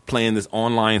playing this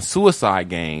online suicide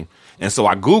game, and so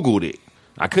I Googled it.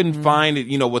 I couldn't find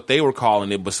it, what they were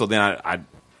calling it, but so then I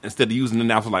instead of using the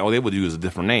name, I was like, oh, they would use a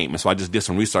different name, and so I just did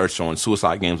some research on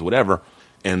suicide games, whatever,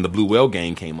 and the Blue Whale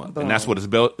game came up, and that's what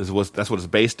it's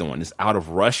based on. It's out of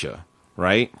Russia,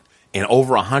 right? And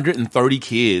over 130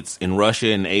 kids in Russia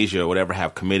and Asia or whatever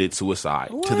have committed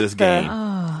suicide to this game.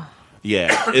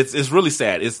 Yeah, it's really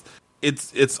sad.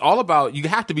 It's all about, you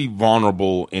have to be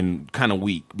vulnerable and kind of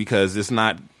weak because it's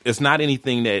not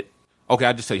anything that. Okay,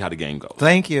 I'll just tell you how the game goes.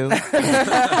 Thank you. You know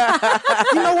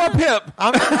what, Pip?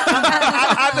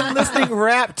 I've been listening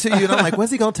rap to you, and I'm like,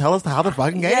 when's he going to tell us how the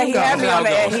fucking game Yeah, he goes? had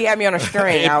me on a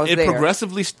string. I was It there.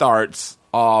 progressively starts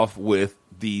off with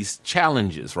these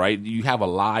challenges, right? You have a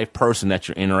live person that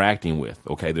you're interacting with.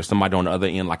 Okay, there's somebody on the other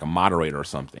end, like a moderator or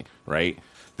something, right?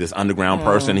 This underground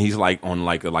person, he's like on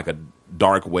like a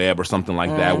dark web or something like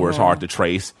that, where it's hard to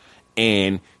trace.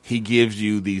 And he gives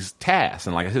you these tasks,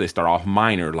 and like I said, they start off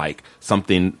minor. Like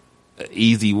something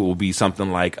easy will be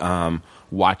something like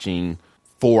watching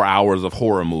 4 hours of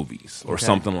horror movies or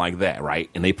something like that, right?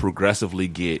 And they progressively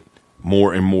get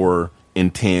more and more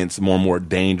intense, more and more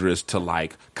dangerous, to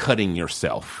like cutting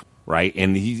yourself, right?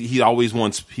 And he always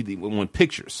wants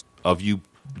pictures of you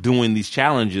doing these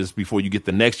challenges before you get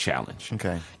the next challenge.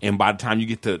 Okay. And by the time you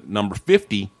get to number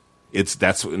 50, it's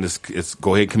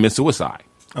go ahead and commit suicide.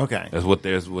 Okay. That's what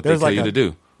they tell you to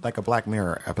do. Like a Black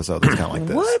Mirror episode that's kind of like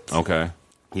this. What? Okay.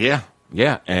 Yeah.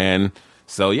 And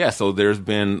so there's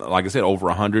been, like I said, over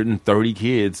 130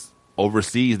 kids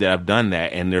overseas that have done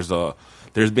that, and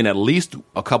there's been at least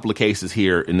a couple of cases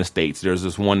here in the States. There's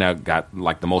this one that got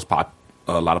like the most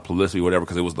a lot of publicity or whatever,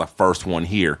 because it was the first one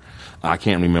here. I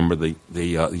can't remember the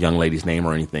young lady's name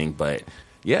or anything, but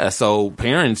yeah. So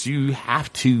parents, you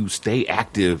have to stay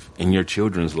active in your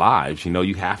children's lives. You know,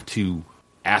 you have to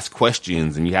ask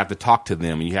questions, and you have to talk to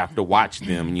them, and you have to watch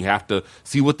them, and you have to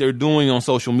see what they're doing on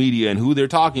social media and who they're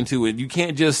talking to. And you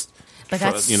can't just. But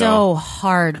that's so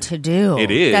hard to do.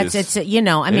 It is. It's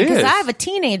because I have a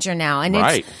teenager now,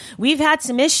 and we've had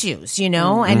some issues,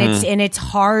 and it's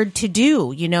hard to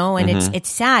do, and it's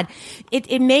sad.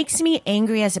 It makes me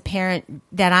angry as a parent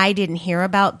that I didn't hear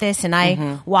about this, and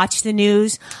I watch the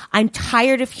news. I'm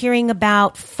tired of hearing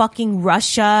about fucking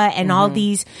Russia and all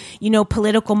these,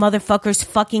 political motherfuckers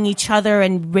fucking each other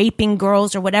and raping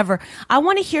girls or whatever. I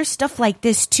want to hear stuff like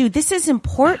this too. This is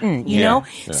important, you know?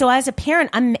 Yeah. So as a parent,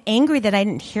 I'm angry that I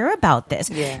didn't hear about this,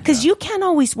 because you can't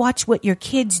always watch what your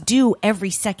kids do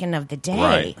every second of the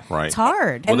day. Right. It's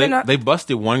hard. Well, they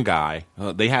busted one guy.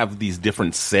 They have these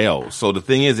different cells. So the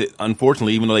thing is,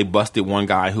 unfortunately, even though they busted one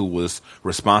guy who was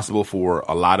responsible for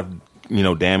a lot of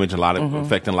damage, a lot of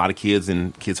affecting a lot of kids,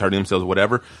 and kids hurting themselves, or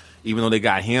whatever. Even though they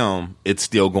got him, it's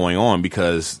still going on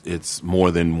because it's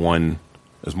more than one.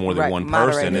 There's more than one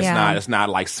person. It's not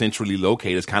like centrally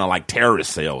located. It's kind of like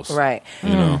terrorist cells, right?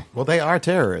 Well, they are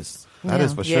terrorists. That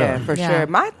is for sure. Yeah, for sure.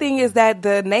 My thing is that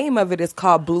the name of it is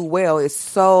called Blue Whale. It's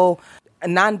so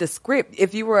nondescript.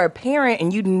 If you were a parent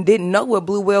and you didn't know what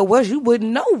Blue Whale was, you wouldn't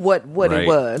know what it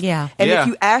was. Yeah. And if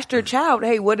you asked your child,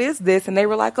 "Hey, what is this?" and they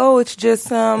were like, "Oh, it's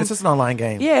just it's just an online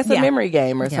game. Yeah, it's a memory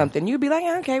game or something." You'd be like,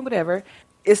 "Okay, whatever."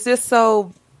 It's just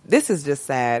so. This is just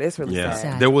sad. It's really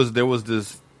sad. There was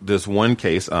this one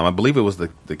case. I believe it was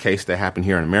the case that happened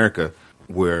here in America,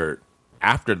 where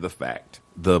after the fact,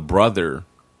 the brother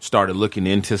started looking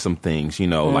into some things,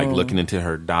 like looking into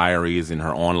her diaries and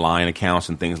her online accounts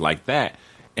and things like that.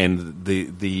 And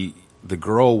the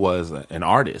girl was an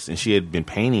artist, and she had been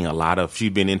painting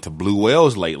she'd been into blue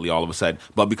whales lately all of a sudden.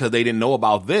 But because they didn't know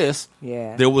about this,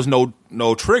 there was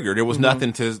no trigger. There was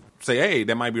nothing to say, hey,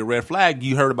 that might be a red flag.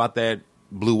 You heard about that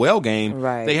blue whale game.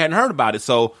 Right. They hadn't heard about it.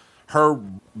 So her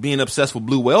being obsessed with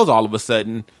blue whales all of a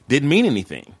sudden didn't mean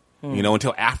anything.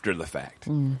 Until after the fact.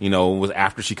 It was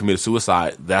after she committed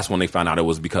suicide. That's when they found out it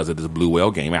was because of this blue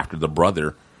whale game. After the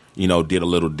brother, did a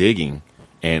little digging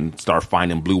and started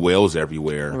finding blue whales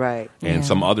everywhere, right? And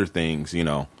some other things,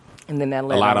 And then that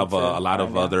led a lot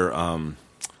of other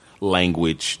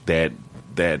language that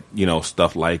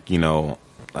stuff like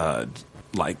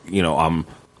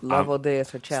level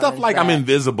this or challenge stuff like that. I'm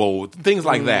invisible, things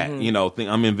like that.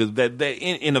 I'm invisible. That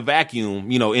in a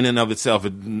vacuum, in and of itself,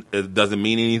 it doesn't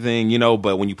mean anything.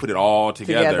 But when you put it all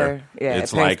together,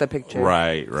 it's it like the picture.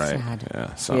 Right. Sad.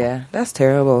 Yeah, that's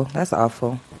terrible. That's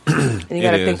awful. And you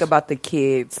got to think about the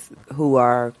kids who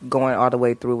are going all the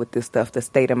way through with this stuff. The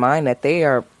state of mind that they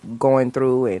are going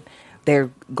through, and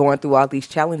they're going through all these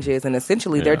challenges, and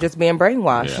essentially they're just being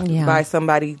brainwashed by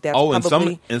somebody that's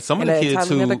probably some of the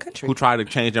kids who try to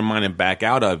change their mind and back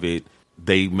out of it,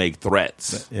 they make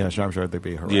threats. Yeah, sure, I'm sure they'd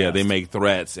be harassed. Yeah, they make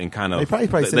threats and kind of they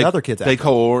probably send other kids. They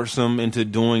coerce them into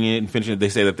doing it and finishing it. They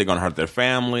say that they're going to hurt their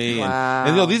family. Wow.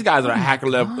 And these guys are hacker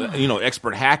level,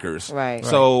 expert hackers. Right.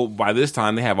 So by this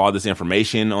time, they have all this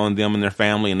information on them and their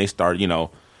family, and they start,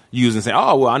 using saying,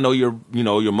 "Oh, well, I know your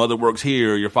mother works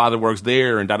here, your father works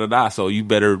there, and da da da. So you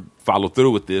better follow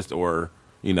through with this, or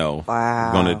you're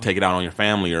going to take it out on your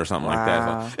family or something like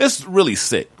that." So it's really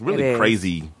sick, really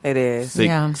crazy. It is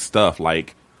sick stuff.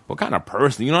 Like, what kind of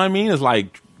person? You know what I mean? It's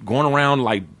like going around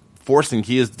like forcing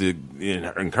kids to,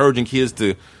 encouraging kids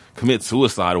to commit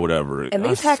suicide or whatever. And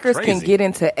these hackers can get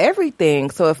into everything.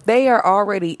 So if they are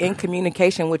already in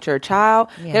communication with your child,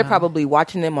 they're probably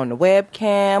watching them on the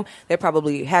webcam. They're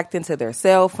probably hacked into their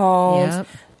cell phones.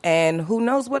 And who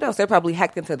knows what else? They're probably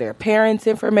hacked into their parents'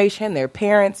 information, their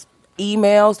parents'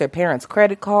 emails, their parents'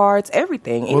 credit cards,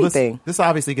 everything, anything. This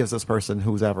obviously gives this person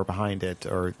who's ever behind it,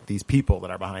 or these people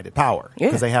that are behind it, power.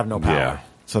 Because they have no power. Yeah.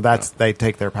 So they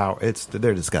take their power.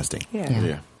 They're disgusing.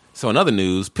 Yeah. So in other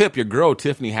news, Pip, your girl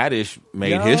Tiffany Haddish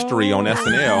made history on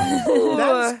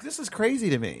SNL. This is crazy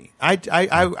to me. I've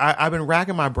been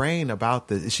racking my brain about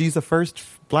this. She's the first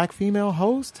black female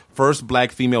host? First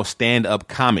black female stand-up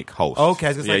comic host. Okay,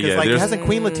 hasn't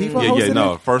Queen Latifah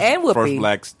hosted it? First, and Whoopi. first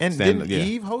black And stand-up. didn't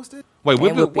Eve host it? Wait,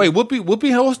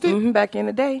 Whoopi hosted? Back in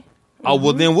the day. Oh,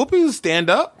 well, then Whoopi's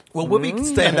stand-up. Well, Whoopi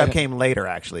stand-up came later,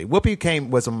 actually. Whoopi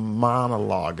was a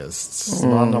monologuist,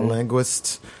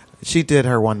 monolinguist. She did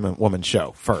her one-woman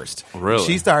show first.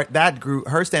 Really?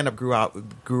 Her stand-up grew up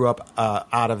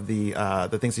out of the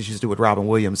things that she used to do with Robin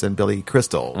Williams and Billy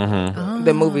Crystal.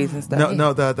 The movies and stuff.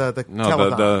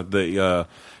 The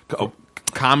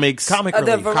comics. Comic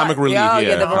relief. Comic relief,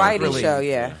 the variety Relief. show,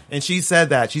 yeah. And she said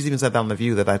that. She's even said that on The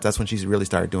View that's when she really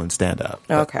started doing stand-up.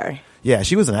 Okay. Yeah,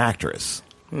 she was an actress.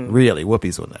 Really,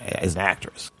 Whoopi's is an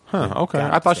actress. Huh, okay.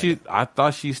 I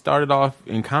thought she started off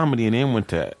in comedy and then went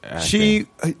to acting.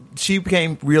 She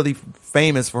became really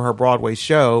famous for her Broadway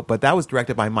show, but that was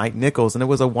directed by Mike Nichols, and it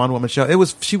was a one-woman show.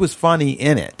 She was funny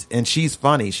in it, and she's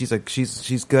funny. She's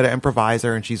good at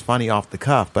improviser, and she's funny off the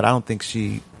cuff. But I don't think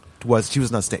she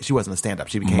wasn't a stand-up.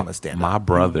 She became a stand-up. My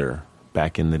brother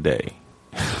back in the day,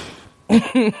 This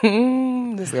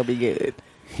is gonna be good.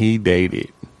 he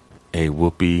dated a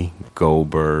Whoopi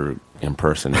Goldberg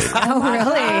impersonator. Oh,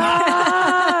 really?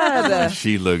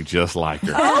 She looked just like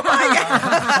her. Oh my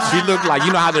god! She looked like,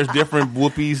 you know how there's different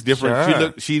Whoopies,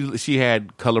 different. Sure. She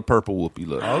had color purple Whoopi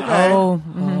look. Okay. Oh,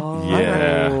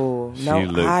 Yeah. Oh, She no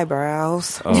looked-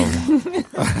 eyebrows.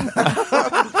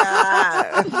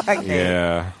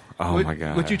 Yeah. Oh my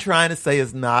god. What you trying to say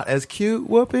is not as cute,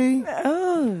 Whoopi?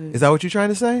 Is that what you're trying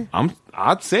to say?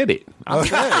 I said it. I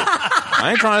said it.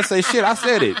 I ain't trying to say shit. I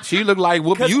said it. She looked like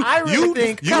Whoopi. 'Cause I really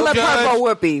think color purple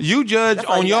Whoopi. You judge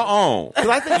on your own.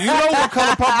 I think You know what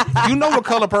color purple. You know what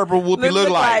color purple Whoopi look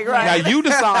like. right. Now you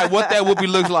decide what that Whoopi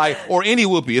looks like, or any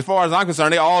Whoopi. As far as I'm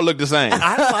concerned, they all look the same.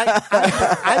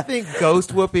 I think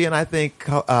Ghost Whoopi and I think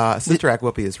Sister Act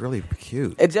Whoopi is really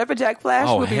cute. And Jeff and Jack Flash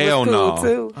Oh Whoopi hell was cool no!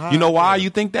 too. You know why you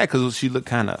think that? Because she looked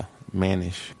kind of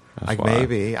mannish. That's why.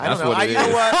 Maybe. I don't That's know. what it You know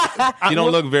is. what? She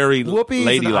don't look very Whoopi is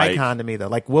an ladylike. icon to me, though.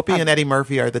 Like Whoopi and Eddie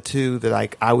Murphy are the two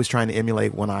that I was trying to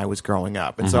emulate when I was growing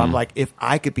up, and so I'm like, if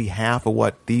I could be half of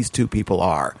what these two people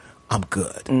are, I'm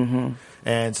good.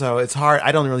 And so it's hard.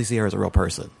 I don't really see her as a real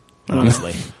person,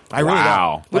 honestly. I really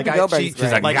Wow. don't. Whoopi Goldberg's she's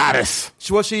great. a goddess.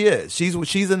 Well, she is.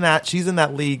 She's in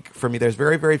that league for me. There's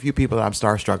very, very few people that I'm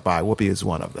starstruck by. Whoopi is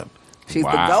one of them. She's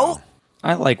Wow. the GOAT.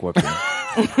 I like Whoopi.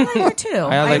 her too.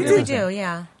 I like really her. do,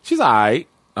 yeah. She's alright.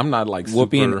 I'm not like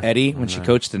Whoopi super, and Eddie when she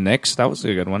coached the Knicks. That was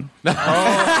a good one. I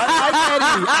like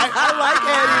Eddie. I like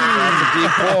Eddie.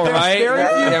 Deep pull, right?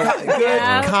 Very few good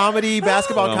comedy,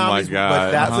 basketball Oh, my comedies, God.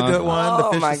 but that's a good one. Oh, The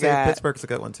Fish my That Saved God. Pittsburgh's a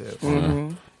good one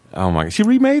too. Oh my! She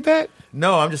remade that.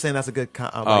 No, I'm just saying that's a good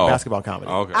basketball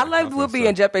comedy. Okay. I loved Whoopi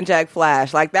and Jumpin' Jack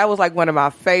Flash. Like that was like one of my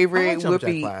favorite I like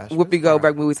Jumpin' Jack Flash. Whoopi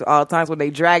Goldberg movies of all times when they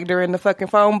dragged her in the fucking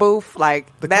phone booth. Like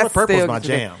The Color that's Purple is still my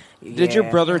jam. Did your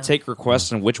Yeah. brother take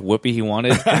requests on which Whoopi he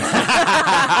wanted?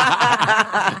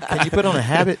 Can you put on a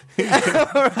habit?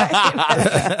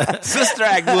 Sister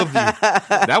Act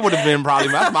Whoopi. That would have been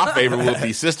that's my favorite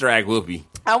Whoopi. Sister Act Whoopi.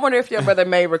 I wonder if your brother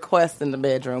made requests in the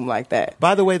bedroom like that.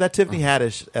 By the way, that Tiffany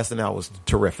Haddish SNL was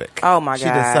terrific. Oh, my She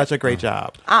did God. such a great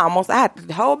job. I had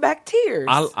to hold back tears.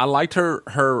 I liked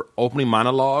her opening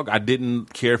monologue. I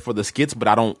didn't care for the skits, but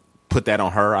I don't put that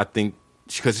on her. I think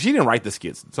because she didn't write the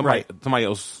skits. Somebody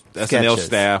else, SNL Sketches.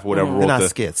 staff, whatever. They're wrote not the,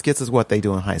 skits. Skits is what they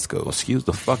do in high school. Excuse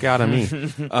the fuck out of me.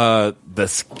 The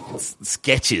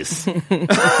sketches.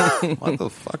 What the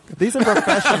fuck? These are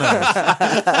professionals.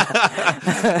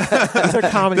 These are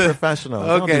comedy professionals. They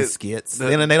don't Okay. do skits.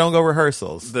 And they don't go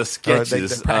rehearsals. The sketches. They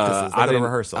practices. They go to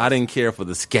rehearsals. I didn't care for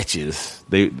the sketches.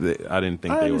 I didn't think I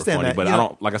they were understand funny, that. but You I know-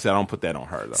 don't. Like I said, I don't put that on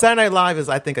her though. Saturday Night Live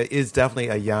is definitely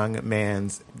a young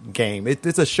man's game.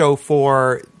 It's a show for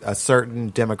a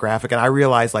certain demographic, and I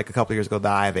realized like a couple of years ago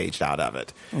that I've aged out of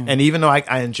it. And even though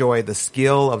I enjoy the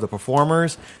skill of the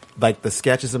performers, like the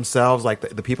sketches themselves, like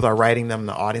the people that are writing them,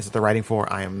 the audience that they're writing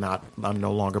for, I'm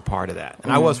no longer part of that.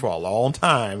 And I was for a long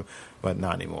time, but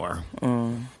not anymore.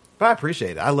 But I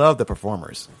appreciate it. I love the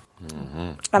performers.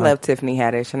 I love Tiffany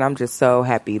Haddish, and I'm just so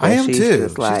happy that I am she's too.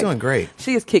 just like She's doing great.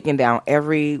 She is kicking down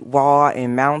every wall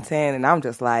and mountain, and I'm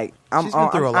just like, She's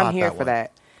been through a lot, I'm here that for one.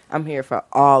 that. I'm here for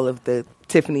all of the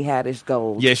Tiffany Haddish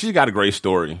gold. Yeah, she's got a great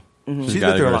story. She's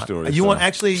been through a lot. Story, you want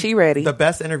actually She ready. The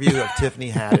best interview of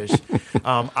Tiffany Haddish.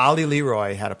 Ali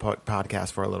Leroy had a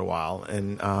podcast for a little while,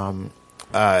 and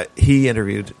he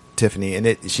interviewed Tiffany,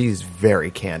 and she's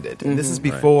very candid. And this is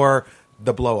before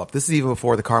the blow up. This is even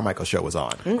before the Carmichael show was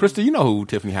on. Krista, you know who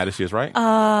Tiffany Haddish is, right?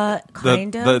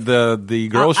 Kind of. The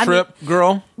girl strip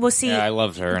girl. Well, see, Yeah, I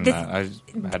loved her, and I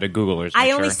had to Google her. to I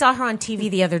make only sure. saw her on TV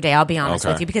the other day. I'll be honest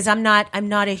Okay. with you, because I'm not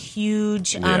a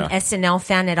huge Yeah. SNL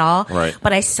fan at all. Right.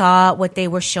 But I saw what they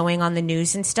were showing on the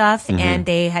news and stuff, and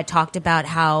they had talked about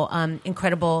how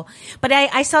incredible. But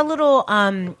I saw little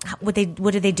what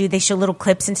do they do? They show little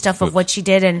clips and stuff of what she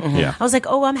did, and Yeah. I was like,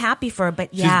 oh, I'm happy for her. But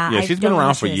She's been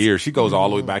around for years. years. She goes all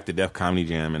the way back to Def Comedy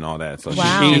Jam and all that. So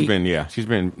Wow. she's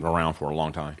been around for a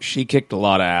long time. She kicked a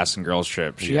lot of ass in Girls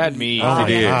Trip. She had me Oh my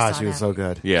did. God, she was so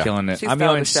good. Yeah. killing it. She I'm stole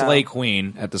yelling the show. Slay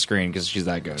Queen at the screen because she's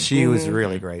that good. She was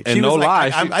really great. And She no was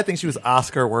lie, I think she was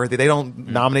Oscar worthy. They don't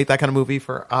nominate that kind of movie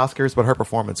for Oscars, but her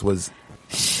performance was.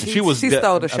 She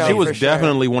stole the show She was for sure.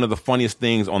 definitely one of the funniest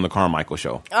things on the Carmichael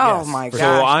show. Oh Yes, my for god!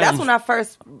 sure. So That's when I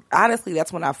first, honestly,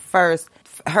 that's when I first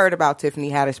heard about Tiffany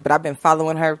Haddish. But I've been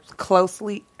following her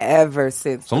closely ever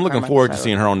since. So I'm the looking Carmichael forward to show.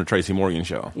 seeing her on the Tracy Morgan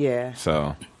show. Yeah.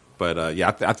 So, but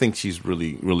I think she's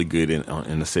really, really good in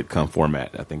the sitcom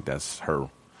format. I think that's her.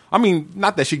 I mean,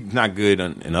 not that she's not good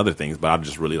in other things, but I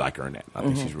just really like her in that. I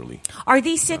think she's really Are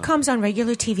these sitcoms on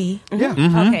regular TV? Yeah.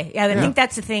 Okay, yeah, I think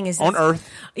that's the thing. Is on Earth.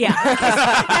 Yeah.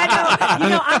 Yeah,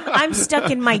 no, I'm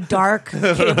stuck in my dark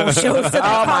cable shows, so that's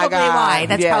probably God. why.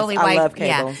 That's Yes, probably I why. love cable.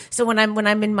 Yeah. So when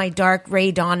I'm in my dark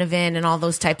Ray Donovan and all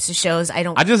those types of shows, I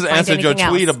don't. I just find answered your anything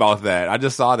tweet else. about that. I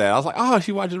just saw that. I was like, oh,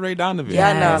 she watches Ray Donovan. Yeah,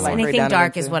 I know, I Yes, like Ray anything Donovan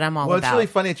dark too. is what I'm all Well, it's about. really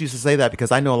funny that you should say that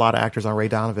because I know a lot of actors on Ray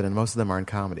Donovan, and most of them are in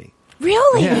comedy.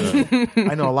 Really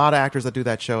I know a lot of actors that do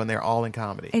that show, and they're all in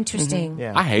comedy. interesting.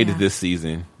 Yeah. I hated this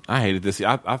season.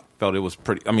 I felt it was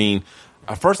pretty. I mean,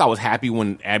 at first I was happy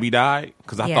when Abby died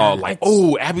because I Yeah, thought like, it's-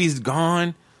 oh, Abby's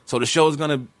gone, so the show's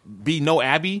gonna be no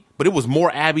Abby. But it was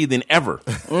more Abby than ever.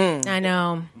 I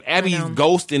know. Abby's I know.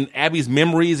 ghost and Abby's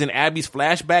memories and Abby's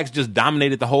flashbacks just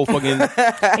dominated the whole fucking.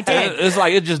 It did. It's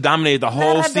like it just dominated the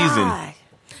whole Let her season. die.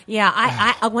 Yeah,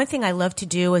 I one thing I love to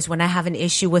do is when I have an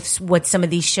issue with what some of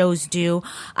these shows do,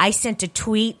 I sent a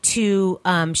tweet to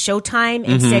Showtime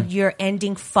and said your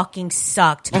ending fucking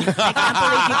sucked. I can't believe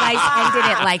you guys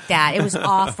ended it like that. It was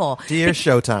awful. Dear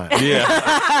Showtime. Yeah,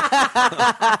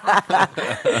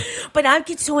 But I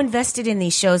get so invested in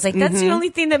these shows. Like that's the only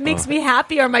thing that makes me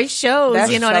happy are my shows.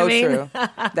 That's you know so what I mean? true.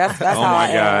 That's oh how my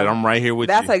I god, am. I'm right here with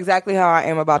That's you. exactly how I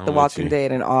am about The with Walking you.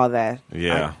 Dead and all that.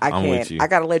 Yeah, I I'm can't. with you. I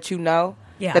gotta let you know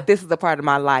Yeah. that this is a part of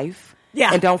my life.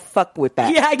 Yeah. And don't fuck with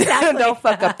that. Yeah, exactly. Don't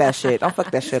fuck up that shit. Don't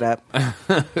fuck that shit up.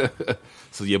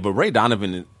 So yeah, but Ray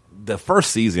Donovan, the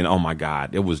first season, oh my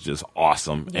god, it was just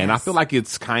awesome, and I Yes. feel like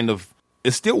it's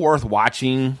still worth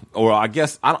watching, or I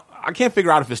guess I can't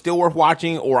figure out if it's still worth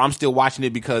watching, or I'm still watching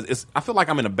it because I feel like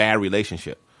I'm in a bad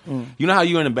relationship. You know how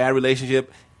you're in a bad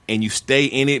relationship and you stay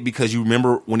in it because you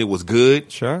remember when it was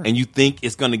good, Sure. and you think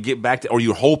it's going to get back to, or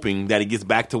you're hoping that it gets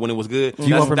back to when it was good. Do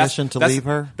you want permission to leave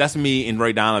her? That's me and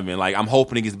Ray Donovan. Like I'm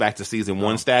hoping it gets back to season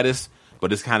 1 status.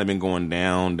 But it's kind of been going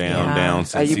down Are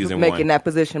since you season making 1. that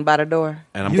position by the door?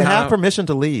 And I'm You have kinda- permission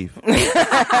to leave.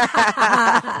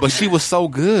 but she was so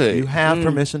good. You have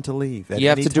permission to leave. At You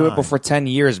have any to do it time. before 10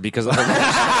 years because of the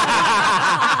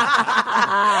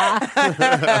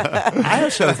I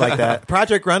have shows like that.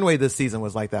 Project Runway this season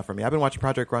was like that for me. I've been watching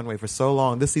Project Runway for so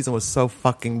long. This season was so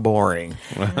fucking boring.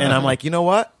 And I'm like, you know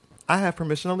what? I have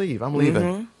permission to leave. I'm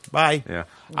leaving. Bye. Yeah,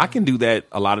 I can do that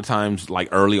a lot of times. Like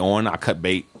early on, I cut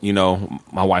bait. You know,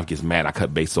 my wife gets mad. I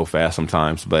cut bait so fast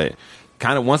sometimes, but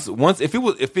kind of once if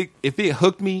it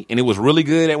hooked me and it was really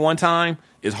good at one time,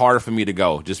 it's harder for me to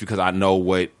go just because I know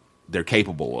what they're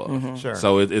capable of. Sure.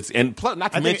 So it's and plus,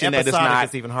 not to I think mention that it's episodic not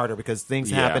is even harder because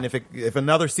things Yeah. happen. If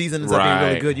another season ends up being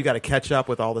really Right. good, you got to catch up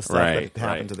with all the stuff Right, that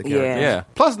happened right. to the Yeah. characters. Yeah.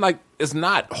 Plus, like it's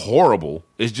not horrible.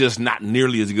 It's just not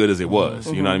nearly as good as it was.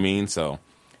 You know what I mean? So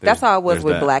That's how it was there's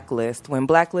with that. Blacklist. When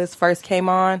Blacklist first came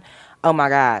on, oh my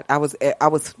God, I was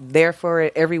there for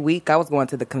it every week. I was going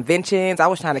to the conventions. I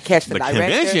was trying to catch the director.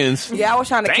 Conventions? Yeah, I was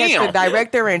trying to catch Damn. the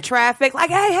director in traffic. Like,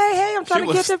 hey, I'm trying She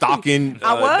to was catch stalking,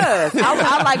 I was.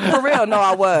 I like for real. No,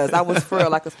 I was for real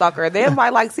like a stalker. Then by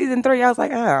like season 3, I was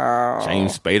like, oh.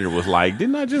 James Spader was like,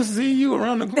 "Didn't I just see you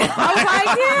around the corner?" I was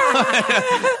like,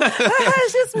 yeah,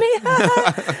 it's just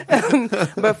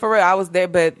me. But for real, I was there.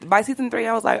 But by season 3,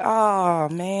 I was like, oh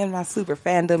man, my super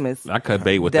fandom is. I cut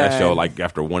bait with that Done. show like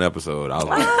after one episode. I was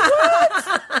like,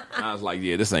 I was like,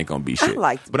 yeah, this ain't gonna be shit.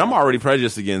 liked but I'm already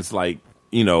prejudiced against like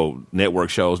network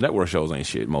shows. Network shows ain't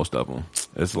shit. Most of them.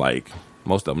 It's like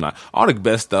Most of them not. All the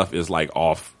best stuff is like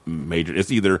off major.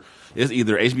 It's either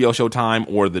HBO Showtime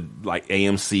or the like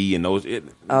AMC and those.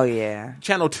 Oh yeah,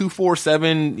 channel 2, 4,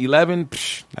 7, 11.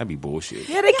 That'd be bullshit.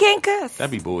 Yeah, they can't cuss.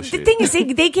 That'd be bullshit. The thing is,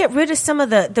 they get rid of some of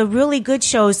the really good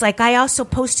shows. Like I also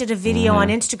posted a video on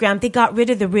Instagram. They got rid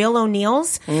of the Real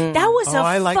O'Neills. That was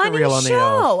I like funny the Real O'Neills.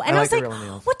 show, and I was like,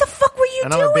 "What the fuck were you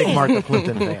and doing?" I'm a big Martha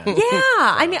Plimpton fan. Yeah,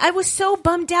 I mean, I was so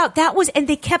bummed out. That was, and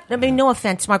they kept. I mean, no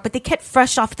offense, Mark, but they kept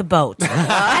Fresh off the boat, and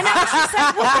I was just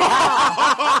like, "What the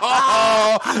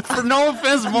hell?" For no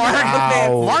offense, Mark.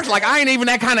 Wow. Mark's like, I ain't even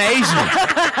that kind of Asian.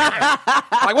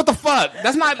 Like, what the fuck?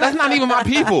 That's not even my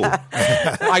people.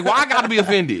 Like, why I got to be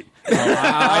offended?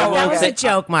 That was a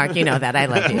joke, Mark. You know that. I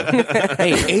love you.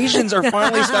 Hey, Asians are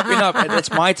finally stepping up, and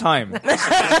it's my time. This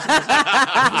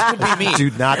could be me. Do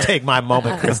not take my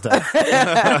moment, Krista.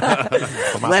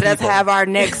 Let us have our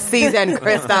next season,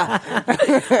 Krista.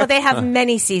 Well, they have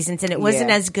many seasons, and it wasn't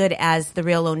Yeah. as good as the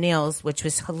Real O'Neills, which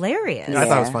was hilarious. I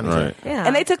thought it was funny. Right. Too. Yeah.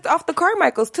 And they took off the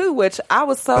Carmichaels too, which I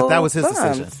was so. But that was his bummed.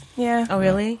 decision. Yeah. Oh,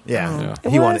 really? Yeah,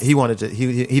 It he was? wanted to.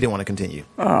 He didn't want to continue.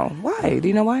 Oh, why? Do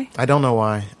you know why? I don't know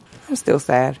why. I'm still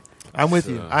sad. I'm with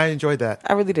you. I enjoyed that.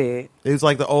 I really did. It was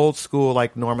like the old school,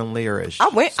 like Norman Lear-ish. I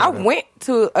went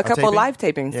to a couple taping? live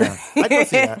tapings. Yeah. I can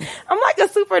see that. I'm like a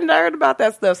super nerd about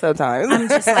that stuff sometimes. I'm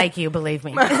just like you, believe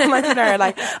me. I'm like a nerd.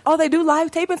 Like, oh, they do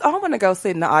live tapings. Oh, I want to go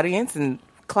sit in the audience and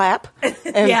clap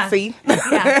and Yeah. see.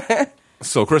 Yeah.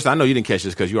 So, Chris, I know you didn't catch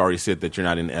this because you already said that you're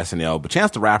not in SNL, but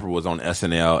Chance the Rapper was on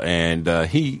SNL, and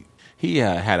he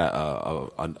had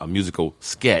a musical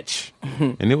sketch,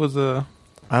 and it was I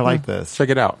like this. check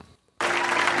it out.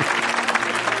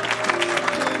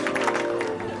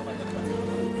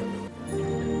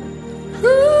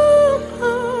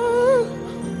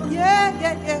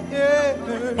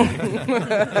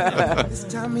 This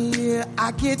time of year,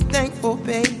 I get thankful,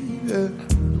 baby.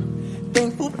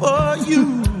 Thankful for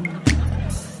you.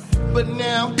 But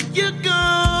now you're gone,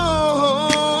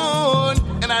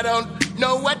 and I don't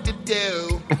know what to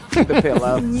do. The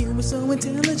pillow. You were so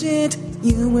intelligent,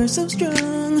 you were so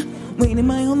strong. Waiting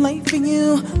my whole life for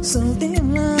you, so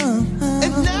damn long.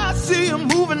 And now I see you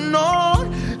moving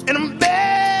on, and I'm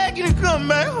begging to come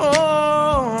back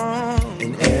home.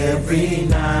 And every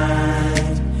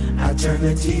night, I turn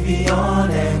the TV on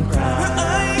and cry.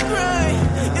 I cry.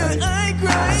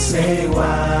 I say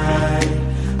why,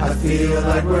 I feel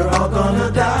like we're all gonna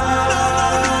die.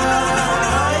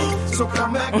 So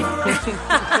come back around.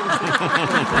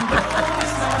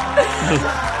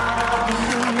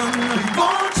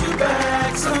 Want you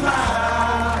back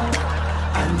somehow.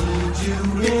 I need you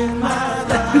in my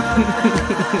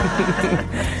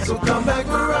life. So come back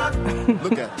around.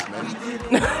 Look at it, man.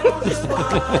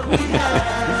 We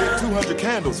lit 200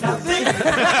 candles for it.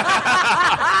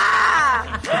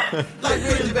 Like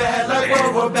really bad,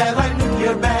 like war bad, like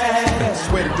nuclear bad.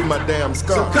 Sweating through my damn So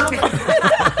scarf. come back.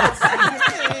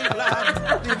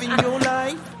 Living your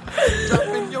life.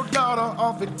 Dropping your daughter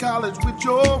off at college with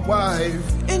your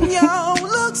wife. And y'all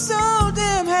look so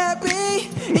damn happy.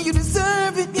 And you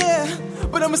deserve it, yeah.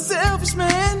 But I'm a selfish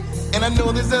man. And I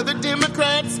know there's other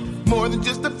Democrats, more than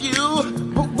just a few.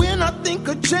 But when I think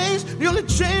of change, the only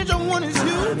change I want is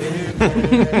you.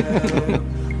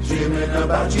 Dreaming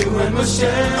about you and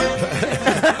Michelle.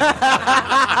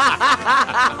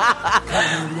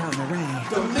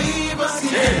 Don't leave us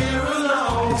here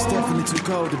alone. It's definitely too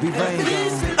cold to be rained on.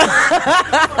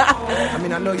 I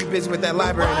mean, I know you're busy with that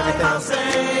library and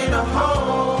everything.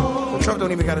 Well, Trump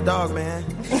don't even got a dog, man.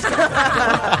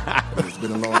 It's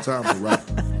been a long time, though, right?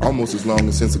 Almost as long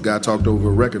as since a guy talked over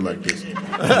a record like this.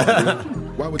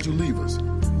 Why would you leave us?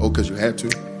 Oh, because you had to?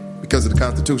 Because of the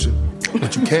Constitution?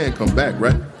 But you can come back,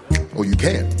 right? Or you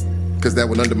can't? Because that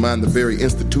would undermine the very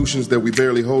institutions that we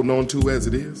barely hold on to as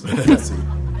it is? I see.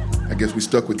 I guess we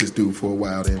stuck with this dude for a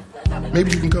while then.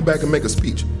 Maybe you can come back and make a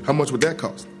speech. How much would that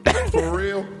cost? For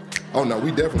real? Oh, no,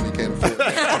 we definitely can't afford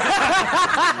that.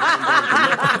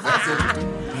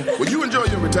 Well, you enjoy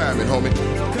your retirement, homie.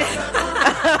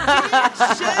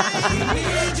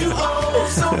 Need you oh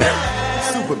so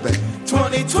bad. Super bad.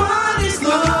 2020's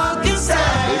looking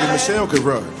sad. Maybe Michelle could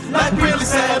run. Like really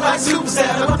sad, like super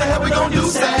sad. What the hell we gonna do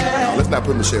sad? Let's not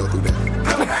put Michelle through that.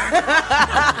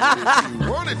 If you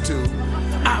wanted to.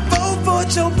 I vote for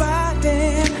Joe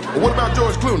Biden. Well, what about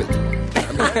George Clooney?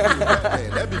 I mean,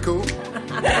 that'd be cool.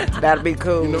 That'd be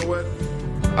cool. You know what?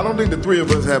 I don't think the three of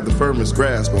us have the firmest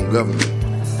grasp on government.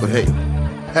 But hey,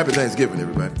 happy Thanksgiving,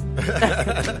 everybody.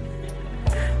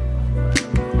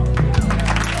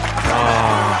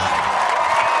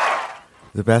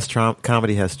 The best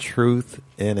comedy has truth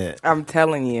in it. I'm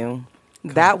telling you.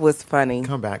 That was funny.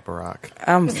 Come back, Barack.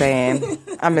 I'm saying,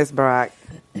 I miss Barack.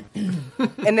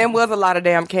 And then was a lot of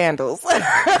damn candles.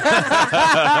 I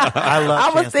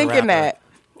was thinking that.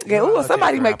 Yeah, ooh,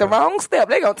 somebody make the wrong step.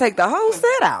 They're going to take the whole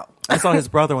set out. I saw his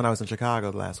brother when I was in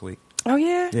Chicago last week. Oh,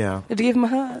 yeah? Yeah. Did you give him a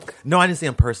hug? No, I didn't see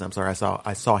him in person. I'm sorry.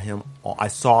 I saw him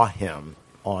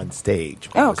on stage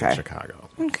when I was in Chicago.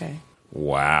 Okay.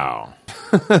 Wow.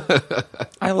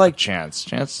 I like Chance.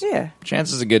 Chance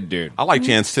is a good dude. I like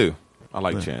Chance too. I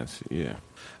like Chance. Yeah.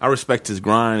 I respect his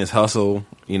grind, his hustle.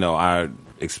 You know, I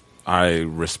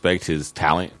respect his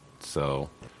talent.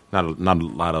 So not a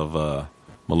lot of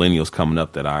millennials coming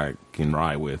up that I can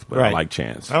ride with, but I like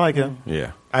Chance. I like him.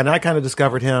 Yeah. And I kind of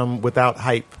discovered him without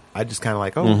hype. I just kind of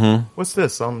like, what's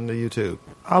this on the YouTube?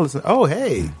 I'll listen. Oh,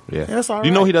 hey. Yeah. That's all right. Do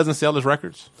you know he doesn't sell his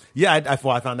records? Yeah, I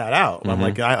found that out. I'm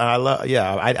like, I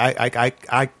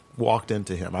walked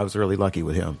into him. I was really lucky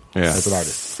with him as an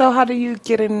artist. So how do you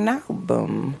get an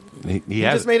album? He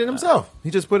just made it himself.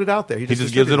 He just put it out there. He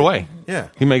just gives it away. Yeah.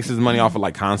 He makes his money off of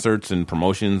like concerts and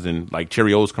promotions and like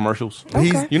Cheerios commercials.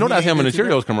 Okay. You know that's him in the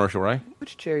Cheerios commercial, right?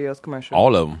 Which Cheerios commercial?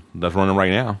 All of them. That's running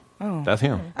right now. Oh. That's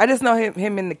him. I just know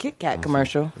him in the Kit Kat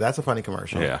commercial. That's a funny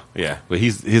commercial. Yeah. But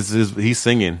he's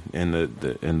singing in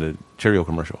the Cheerio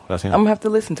commercial. That's him. I'm gonna have to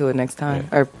listen to it next time.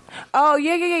 Yeah. Yeah. I'm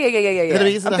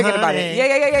thinking about it. Yeah.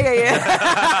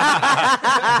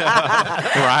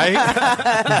 Right?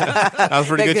 That was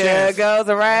pretty good chance. Goes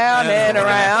around and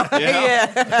around. Yeah.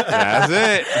 That's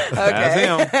it. Okay.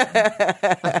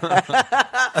 That's him.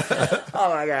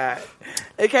 Oh my God.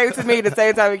 It came to me the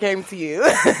same time it came to you.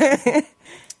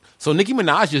 So Nicki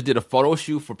Minaj just did a photo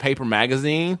shoot for Paper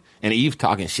Magazine, and Eve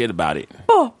talking shit about it.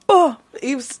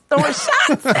 Eve's throwing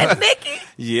shots at Nicki.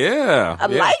 Yeah. I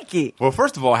like it. Well,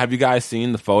 first of all, have you guys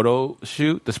seen the photo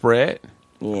shoot, the spread?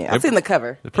 Yeah, I've seen the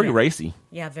cover. It's pretty racy.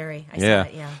 Yeah, very. I saw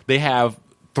it, yeah. They have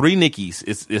 3 Nickis.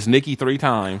 It's Nicki 3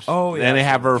 times. Oh, yeah. And they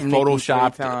have her Nicki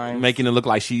photoshopped, making it look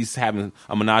like she's having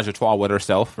a menage a trois with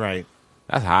herself. Right.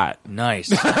 That's hot. Nice.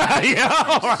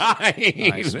 Yeah, right.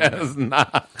 Nice, That's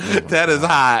not. That is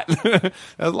hot.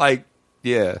 That's like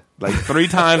 3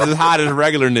 times as hot as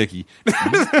regular Nicki.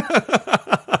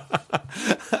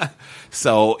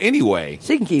 So anyway,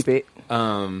 she can keep it.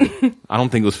 I don't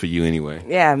think it was for you anyway.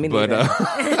 Yeah, me neither.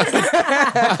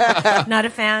 Not a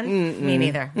fan? Me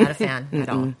neither. Not a fan at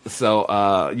all.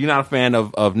 So you're not a fan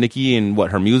of Nicki and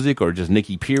what, her music, or just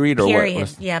Nicki period? Or period.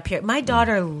 What? Yeah, period. My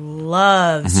daughter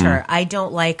loves her. I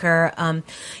don't like her.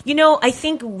 I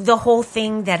think the whole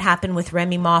thing that happened with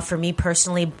Remy Ma for me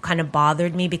personally kind of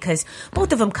bothered me because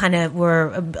both of them kind of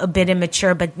were a bit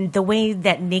immature, but the way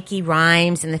that Nicki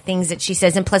rhymes and the things that she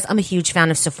says, and plus I'm a huge fan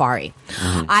of Safari.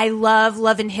 I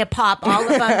love and hip hop, all of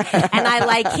them, and I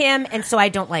like him, and so I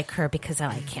don't like her because I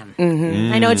like him.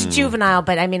 I know it's juvenile,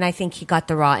 but I mean, I think he got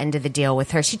the raw end of the deal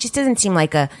with her. She just doesn't seem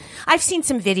like I've seen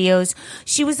some videos.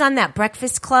 She was on that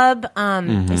Breakfast Club.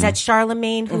 Is that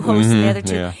Charlemagne who hosts the other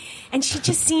two? Yeah. And she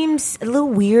just seems a little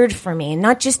weird for me,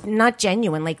 not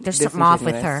genuine. Like there's something off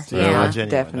with her. Yeah,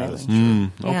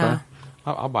 definitely. Okay,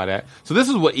 I'll buy that. So this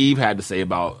is what Eve had to say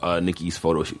about Nicki's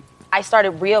photo shoot. I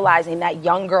started realizing that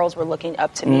young girls were looking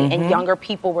up to me and younger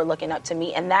people were looking up to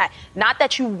me, and that not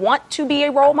that you want to be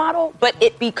a role model, but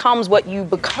it becomes what you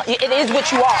become. It is what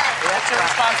you are. That's a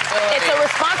responsibility. It's a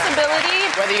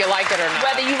responsibility. Whether you like it or not.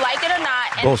 Whether you like it or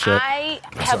not. And Bullshit. I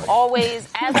have always,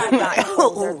 as I've gotten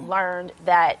older, learned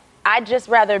that I'd just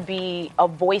rather be a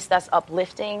voice that's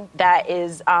uplifting, that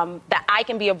is that I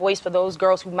can be a voice for those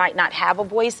girls who might not have a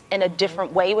voice in a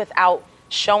different way without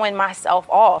showing myself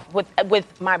off with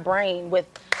my brain, and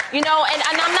I'm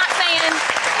not saying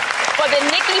for the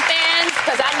Nicki fans,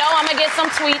 because I know I'm going to get some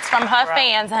tweets from her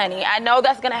fans, honey. I know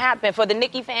that's going to happen. For the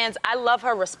Nicki fans, I love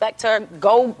her, respect her,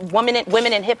 go women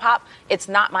in hip-hop. It's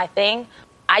not my thing.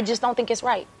 I just don't think it's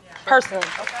right, personally.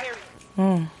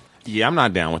 Yeah, I'm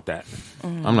not down with that.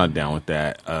 I'm not down with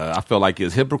that. I feel like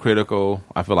it's hypocritical.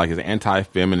 I feel like it's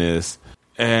anti-feminist.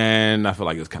 And I feel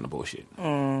like it's kind of bullshit.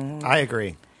 I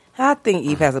agree. I think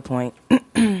Eve has a point.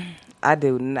 I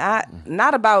do not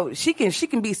about she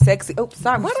can be sexy. Oh,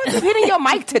 sorry. Why do I keep hitting your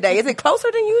mic today? Is it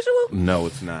closer than usual? No,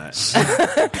 it's not.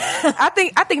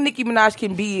 I think Nicki Minaj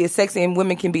can be as sexy and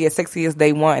women can be as sexy as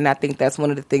they want, and I think that's one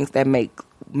of the things that make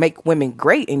women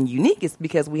great and unique is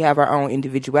because we have our own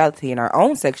individuality and our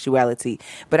own sexuality.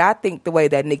 But I think the way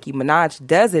that Nicki Minaj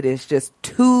does it is just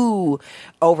too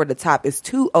over the top. It's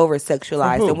too over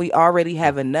sexualized, and we already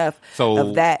have enough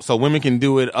of that. So women can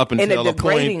do it up until a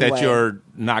point that way. You're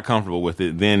not comfortable with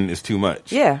it. Then it's too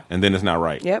much. Yeah, and then it's not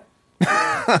right. Yep.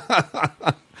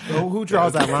 So who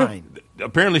draws that line?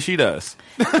 Apparently she does.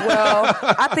 Well,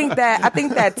 I think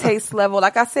that taste level,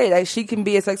 like I said, like she can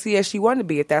be as sexy as she want to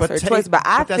be if that's her choice. But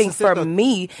I think for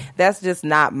me, that's just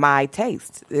not my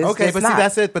taste. Okay, but see,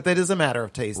 that's it. But that is a matter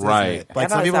of taste, right? Isn't it? Like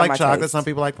some people like chocolate, some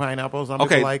people like pineapple, some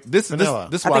people like vanilla.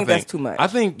 This I think that's too much. I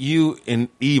think you and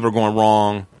Eve are going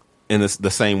wrong in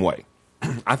the same way.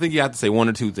 I think you have to say one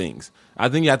or two things. I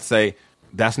think you have to say,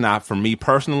 that's not for me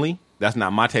personally. That's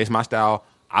not my taste, my style.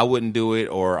 I wouldn't do it,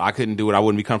 or I couldn't do it. I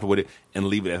wouldn't be comfortable with it, and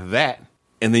leave it at that.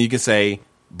 And then you can say,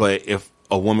 but if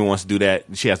a woman wants to do that,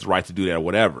 she has the right to do that or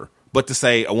whatever. But to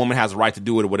say a woman has the right to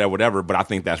do it or whatever, but I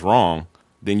think that's wrong,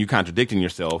 then you're contradicting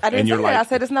yourself. I didn't and you're say like, that. I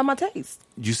said it's not my taste.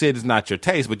 You said it's not your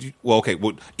taste, but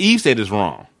Eve said it's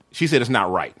wrong. She said it's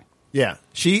not right. Yeah.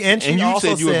 She you also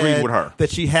said you agreed with her. That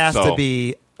she has to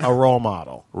be a role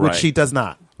model, which she does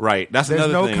not. Right. That's There's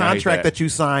another no thing. contract that you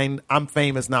sign. I'm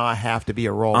famous now. I have to be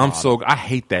a role model. I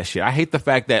hate that shit. I hate the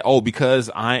fact that,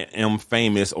 because I am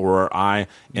famous or I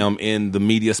am in the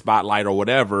media spotlight or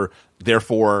whatever,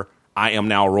 therefore I am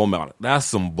now a role model. That's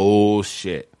some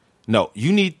bullshit. No,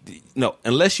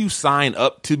 unless you sign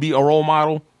up to be a role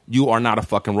model, you are not a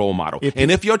fucking role model.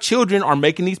 If your children are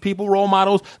making these people role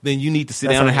models, then you need to sit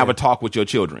down and have a talk with your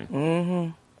children. Mm-hmm.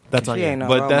 That's on you.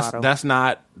 But that's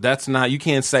not. You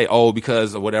can't say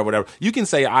because of whatever. You can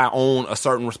say I own a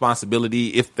certain responsibility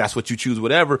if that's what you choose,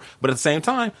 whatever. But at the same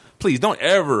time, please don't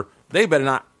ever. They better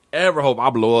not ever hope I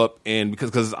blow up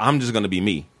because I'm just gonna be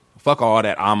me. Fuck all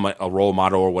that. I'm a role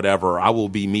model or whatever. I will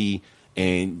be me,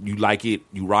 and you like it,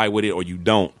 you ride with it, or you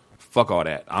don't. Fuck all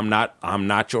that. I'm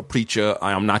not your preacher.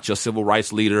 I'm not your civil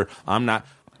rights leader. I'm not.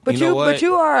 But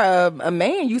you are a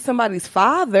man. You somebody's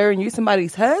father and you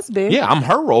somebody's husband. Yeah, I'm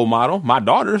her role model. My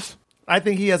daughters. I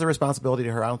think he has a responsibility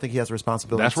to her. I don't think he has a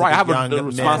responsibility. That's to right. I the have a young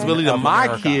responsibility to my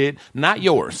America. kid, not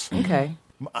yours. Okay.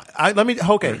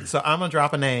 So I'm gonna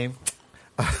drop a name.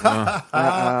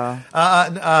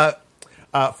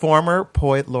 Former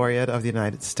poet laureate of the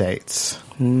United States,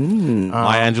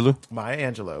 Maya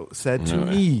Angelou said to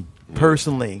me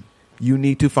personally, you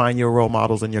need to find your role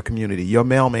models in your community. Your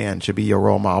mailman should be your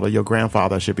role model. Your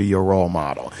grandfather should be your role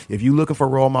model. If you're looking for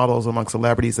role models among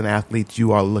celebrities and athletes,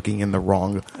 you are looking in the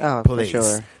wrong place. For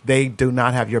sure. They do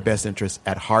not have your best interests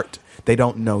at heart. They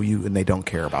don't know you and they don't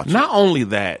care about you. Not only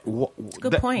that.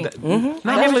 Good point. Mm-hmm.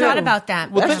 I never thought about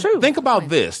that. Well, That's true. Think about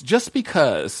this. Just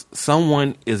because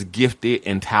someone is gifted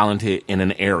and talented in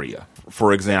an area,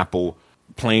 for example,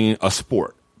 playing a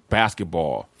sport,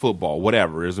 basketball, football,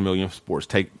 whatever. There's a million sports.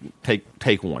 Take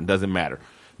one. Doesn't matter.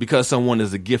 Because someone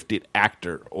is a gifted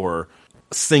actor or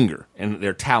singer and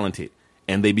they're talented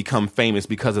and they become famous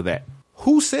because of that.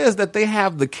 Who says that they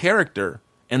have the character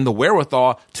and the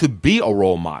wherewithal to be a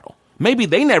role model? Maybe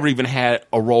they never even had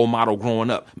a role model growing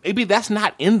up. Maybe that's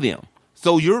not in them.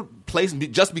 So you're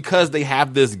placing just because they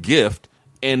have this gift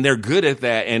and they're good at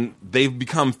that and they've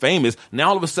become famous.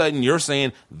 Now all of a sudden you're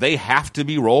saying they have to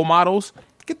be role models.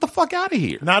 Get the fuck out of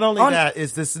here. Not only that,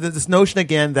 is this notion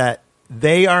again that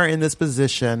they are in this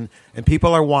position and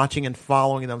people are watching and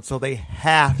following them, so they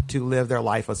have to live their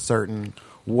life a certain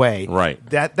way. Right.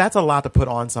 That's a lot to put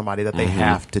on somebody that they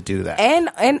have to do that.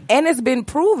 And it's been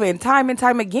proven time and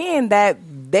time again that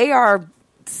they are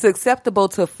susceptible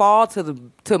to fall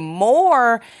to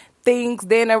more things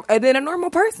than a normal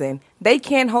person. They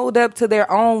can't hold up to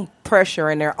their own pressure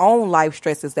and their own life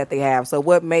stresses that they have. So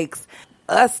what makes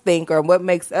us think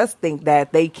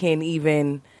that they can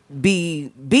even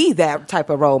be that type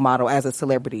of role model as a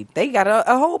celebrity? They got a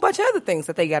whole bunch of other things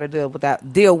that they got to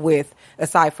deal with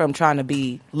aside from trying to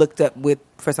be looked up with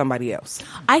for somebody else.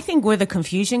 I think where the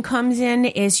confusion comes in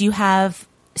is you have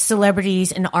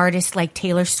celebrities and artists like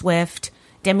Taylor Swift,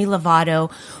 Demi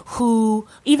Lovato, who,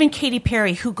 even Katy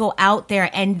Perry, who go out there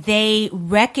and they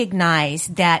recognize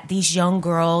that these young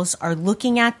girls are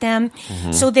looking at them.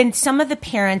 Mm-hmm. So then some of the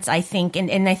parents, I think,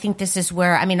 and I think this is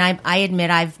where, I admit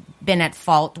I've been at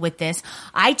fault with this.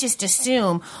 I just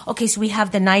assume, okay, so we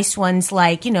have the nice ones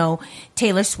like,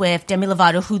 Taylor Swift, Demi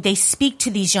Lovato, who they speak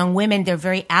to these young women. They're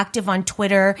very active on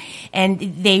Twitter and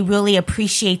they really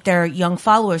appreciate their young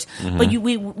followers. Mm-hmm. But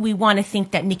we want to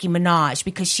think that Nicki Minaj,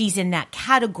 because she's in that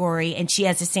category and she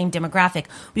has the same demographic,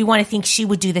 we want to think she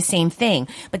would do the same thing.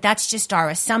 But that's just our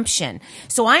assumption.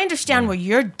 So I understand where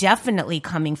you're definitely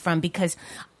coming from, because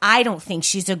I don't think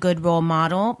she's a good role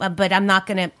model, but I'm not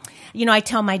going to, I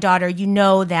tell my daughter,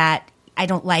 that I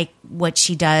don't like what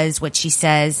she does, what she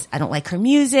says. I don't like her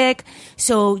music.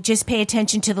 So just pay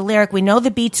attention to the lyric. We know the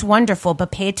beat's wonderful,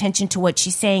 but pay attention to what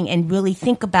she's saying and really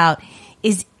think about,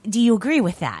 do you agree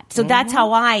with that? So that's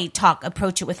how I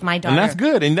approach it with my daughter. And that's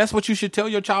good. And that's what you should tell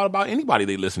your child about anybody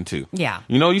they listen to. Yeah.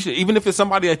 You know, you should, even if it's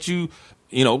somebody that you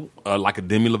know, like a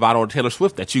Demi Lovato or Taylor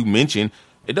Swift that you mention,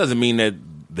 it doesn't mean that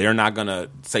they're not going to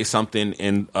say something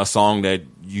in a song that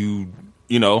you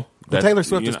know. Well, Taylor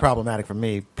Swift is problematic for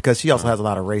me because she also has a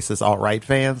lot of racist alt-right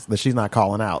fans that she's not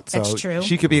calling out. So That's true.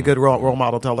 She could be a good role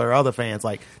model to her other fans,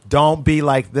 like, don't be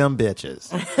like them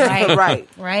bitches.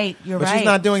 Right. You're but right. she's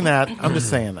not doing that. I'm just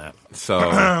saying that. So,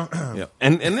 yeah.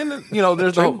 And then, you know,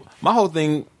 there's my whole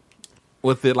thing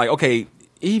with it, like, okay,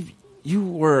 Eve, you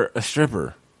were a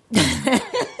stripper.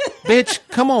 Bitch,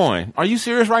 come on. Are you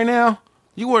serious right now?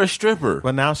 You were a stripper.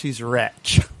 Well, now she's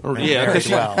rich. Yeah,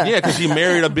 because she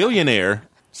married a billionaire.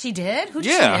 She did? Who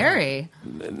did she marry?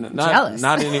 Jealous.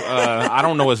 Not any. I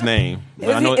don't know his name.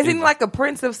 Is he like a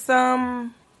prince of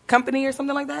some company or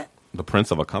something like that? The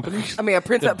prince of a company? I mean, a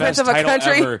prince of a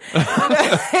country.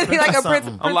 Is he like a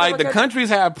prince? I'm like, the countries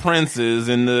have princes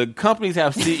and the companies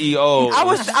have CEOs.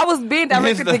 I was being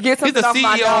directed to get something off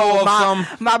my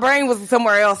nose. My brain was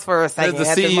somewhere else for a second.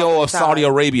 He's the CEO of Saudi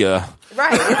Arabia.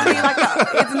 Right.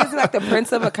 Isn't he like the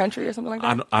prince of a country or something like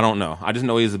that? I don't know. I just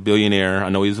know he's a billionaire. I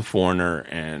know he's a foreigner,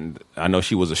 and I know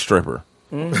she was a stripper.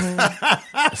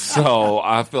 Mm-hmm. So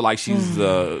I feel like she's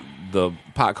the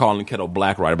pot calling kettle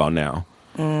black right about now.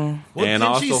 Well,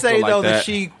 didn't she say though that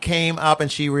she came up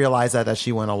and she realized that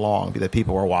she went along, that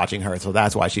people were watching her, so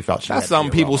that's why she felt she. That's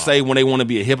something people say when they want to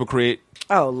be a hypocrite.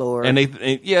 Oh Lord! And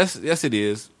yes, it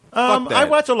is. I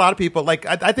watch a lot of people. Like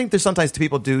I think there's sometimes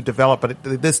people do develop, but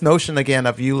this notion again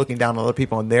of you looking down on other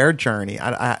people on their journey,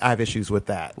 I have issues with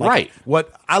that. Like, right.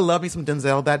 What I love me some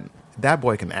Denzel. That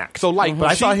boy can act. So like, but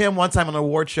I saw him one time on an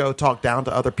award show talk down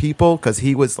to other people because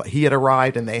he had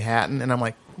arrived and they hadn't, and I'm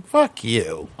like, fuck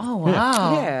you. Oh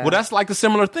wow. Yeah. Well, that's like a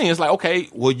similar thing. It's like, okay,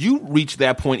 well, you reach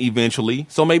that point eventually,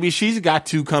 so maybe she's got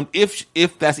to come.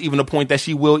 If that's even a point that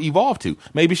she will evolve to,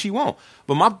 maybe she won't.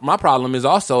 But my problem is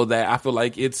also that I feel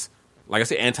like it's, like I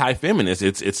said, anti-feminist.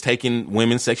 It's taking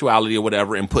women's sexuality or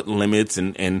whatever and putting limits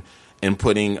and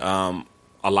putting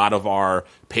a lot of our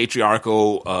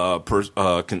patriarchal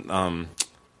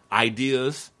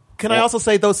ideas. Can I also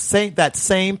say that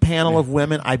same panel of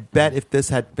women, I bet if this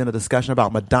had been a discussion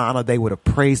about Madonna, they would have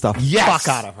praised the fuck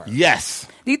out of her. Yes.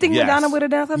 Do you think Madonna would have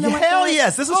done something like that? Hell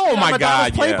yes. This is my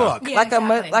God, playbook.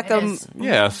 Yeah.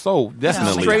 Yeah, so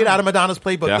definitely. Straight out of Madonna's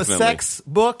playbook. Definitely. The sex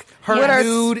book, her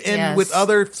nude and with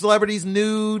other celebrities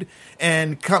nude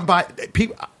and come by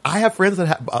people. I have friends that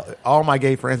have all my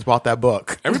gay friends bought that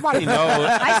book. Everybody knows.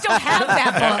 I still have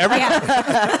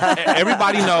that book.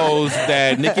 Everybody knows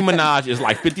that Nicki Minaj is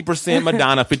like 50%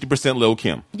 Madonna, 50% Lil'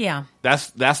 Kim. Yeah.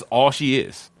 That's all she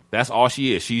is. That's all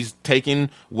she is. She's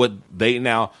taking what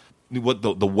the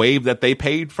wave that they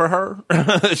paid for her.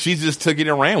 She just took it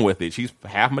and ran with it. She's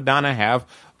half Madonna, half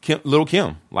Lil'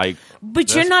 Kim. Like,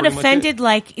 but you're not offended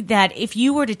like that if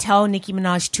you were to tell Nicki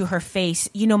Minaj to her face,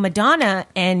 you know, Madonna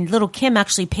and Lil' Kim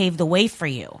actually paved the way for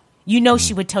you. You know,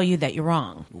 she would tell you that you're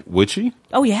wrong. Would she?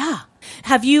 Oh yeah.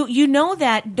 Have you know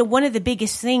that one of the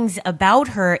biggest things about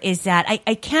her is that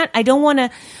I don't want to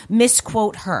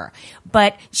misquote her,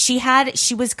 but she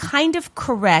was kind of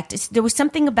correct. There was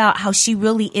something about how she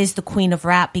really is the queen of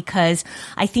rap because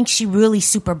I think she really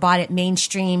super bought it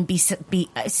mainstream.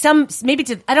 I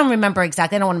don't remember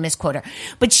exactly. I don't want to misquote her,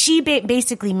 but she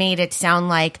basically made it sound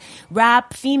like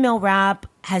female rap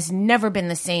has never been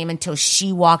the same until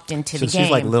she walked into the game.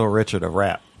 She's like Little Richard of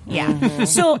rap. Yeah.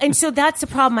 Mm-hmm. So that's the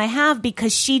problem I have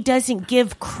because she doesn't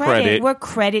give credit where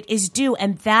credit is due,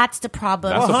 and that's the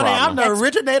problem. Well, honey, I'm the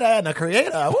originator and the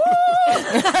creator.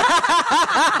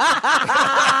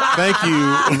 Thank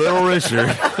you, Little Richard.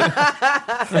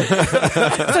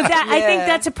 I think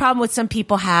that's a problem with some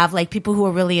people have, like people who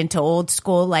are really into old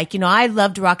school. Like, you know, I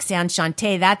loved Roxanne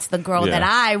Shante. That's the girl that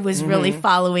I was really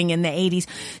following in the 80s.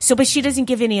 So, but she doesn't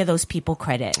give any of those people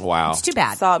credit. Wow. It's too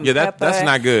bad. That's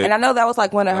not good. And I know that was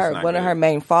like one of her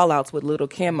main fallouts with Lil'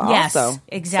 Kim yes, also.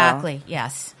 Exactly. So.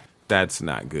 Yes. That's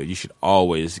not good. You should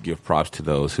always give props to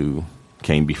those who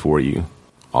came before you.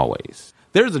 Always.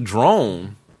 There's a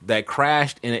drone that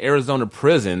crashed in an Arizona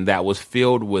prison that was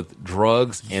filled with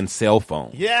drugs and cell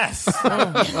phones. Yes.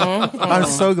 I'm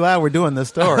so glad we're doing this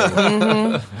story.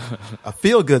 A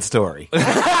feel-good story.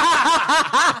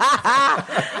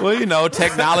 Well, you know,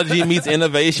 technology meets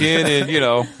innovation and, you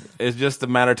know, It's just a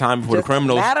matter of time before the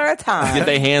criminals matter of time. get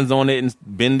their hands on it and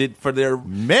bend it for their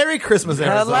Merry Christmas,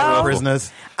 Arizona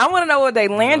prisoners. I want to know, were they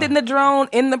landing the drone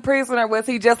in the prison, or was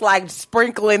he just like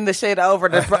sprinkling the shit over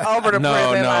the prison? No.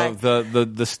 Like,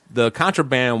 The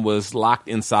contraband was locked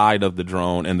inside of the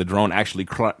drone, and the drone actually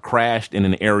crashed in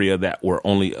an area that were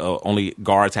only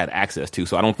guards had access to.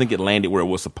 So I don't think it landed where it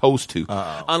was supposed to,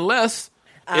 unless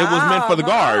it was meant for the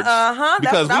guards.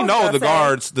 Because we know the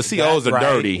guards, the COs are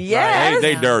dirty. Yeah,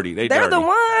 they dirty. They're the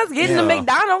ones getting the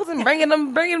McDonald's and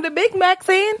bringing the Big Macs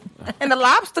in and the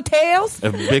lobster tails.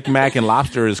 If Big Mac and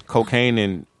lobster is cocaine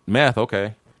and meth,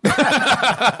 okay.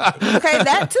 Okay,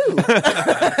 that too.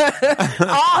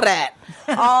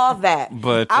 all that.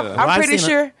 But I'm pretty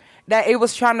sure that it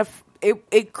was trying to.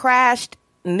 It crashed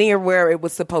near where it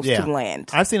was supposed to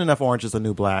land. I've seen enough Orange Is the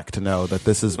New Black to know that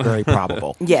this is very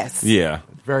probable. Yes. Yeah.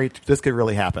 This could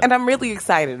really happen. And I'm really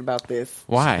excited about this.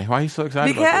 Why? Why are you so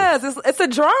excited because about this? it's a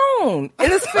drone.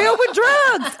 And it's filled with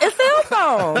drugs and cell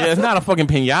phones. Yeah, it's not a fucking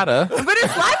pinata. But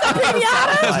it's like a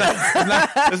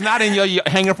pinata. It's not in your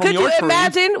hanging from your tree.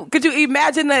 Could you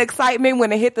imagine the excitement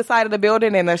when it hit the side of the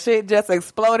building and the shit just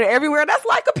exploded everywhere? That's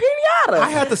like a pinata.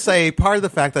 I have to say, part of the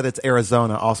fact that it's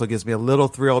Arizona also gives me a little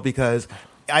thrill because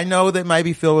I know that it might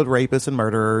be filled with rapists and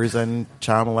murderers and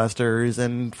child molesters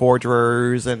and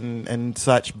forgerers and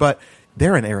such, but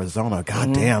they're in Arizona.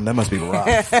 God damn, that must be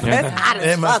rough.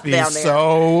 It must be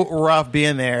so rough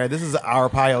being there. This is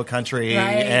Arpaio country,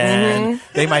 and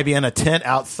they might be in a tent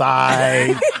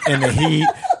outside in the heat.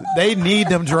 They need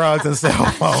them drugs and cell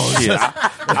phones. Yeah,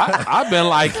 I've been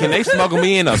like, can they smuggle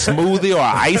me in a smoothie or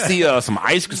icy or some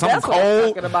ice cream, something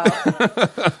cold?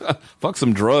 Fuck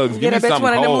some drugs. Get a bitch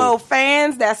one of them little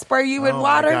fans that spray you with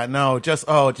water. My God, no, just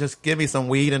give me some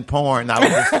weed and porn. I would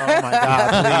just, oh my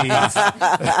God,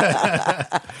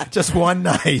 please. Just one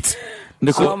night.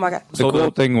 Oh my God. The cool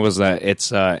thing was that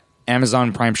it's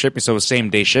Amazon Prime shipping, so it's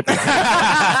same day shipping.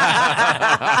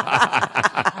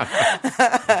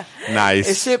 Nice.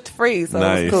 It shipped free, so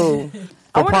it was cool.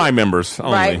 For Prime members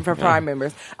only. Right, for Prime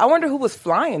members. I wonder who was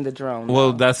flying the drone.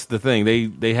 Well, that's the thing.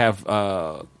 They have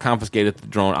confiscated the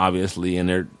drone, obviously,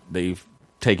 and they've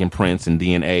taken prints and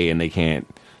DNA, and they can't.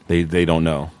 They don't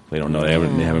know. They don't know.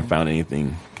 They haven't found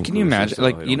anything. Can you imagine? So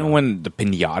like, you know when the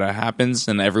pinata happens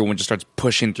and everyone just starts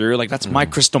pushing through? Like, that's my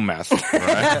crystal meth.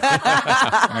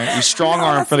 Right? You strong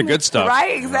arm for the good stuff.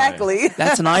 Right, exactly. Right.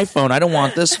 That's an iPhone. I don't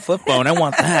want this flip phone. I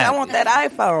want that. I want that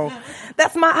iPhone.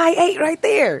 That's my i8 right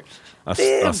there.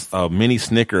 A mini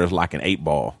Snicker is like an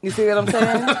 8-ball. You see what I'm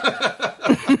saying?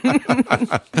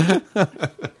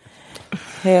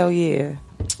 Hell yeah.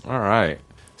 All right.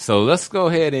 So let's go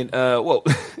ahead and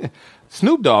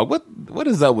Snoop Dogg. What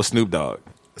is up with Snoop Dogg?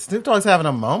 Snoop Dogg's having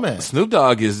a moment. Snoop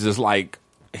Dogg is just like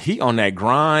he on that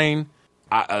grind.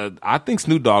 I think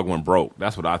Snoop Dogg went broke.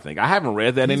 That's what I think. I haven't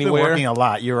read that anywhere. He's been working a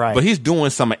lot. You're right, but he's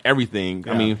doing some of everything.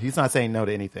 Yeah, I mean, he's not saying no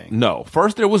to anything. No.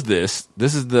 First, there was this.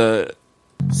 This is the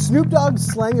Snoop Dogg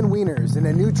slanging wieners in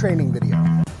a new training video.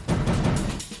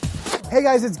 Hey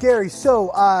guys, it's Gary.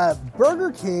 So,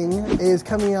 Burger King is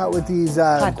coming out with these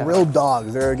grilled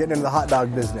dogs. They're getting into the hot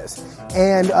dog business.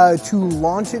 And to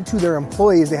launch it to their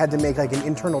employees, they had to make like an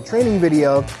internal training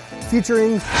video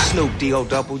featuring Snoop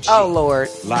D-O-double-G. Oh, Lord.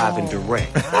 Live and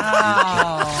direct.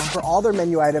 For all their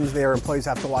menu items, their employees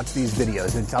have to watch these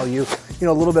videos and tell you,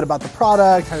 a little bit about the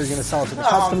product, how you're going to sell it to the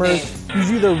customers.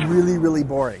 Usually they're really, really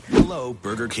boring. Hello,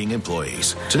 Burger King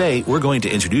employees. Today, we're going to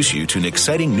introduce you to an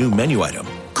exciting new menu item,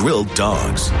 grilled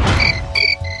dogs.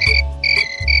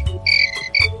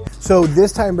 So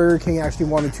this time Burger King actually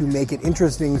wanted to make it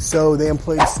interesting, so they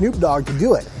employed Snoop Dogg to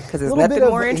do it. Because there's nothing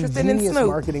more interesting than Snoop.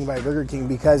 Marketing by Burger King,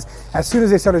 because as soon as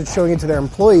they started showing it to their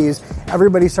employees,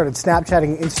 everybody started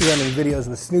Snapchatting and Instagramming videos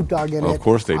with Snoop Dogg in it. Of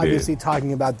course they did. Obviously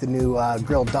talking about the new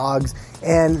grilled dogs.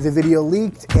 And the video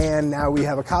leaked, and now we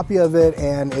have a copy of it,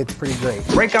 and it's pretty great.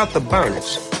 Break out the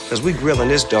burners, because we grilling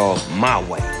this dog my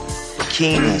way.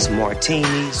 Bikinis,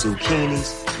 martinis,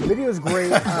 zucchinis. The video is great.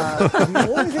 The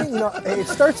only thing, it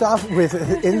starts off with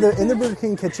in the Burger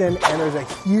King kitchen, and there's a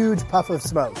huge puff of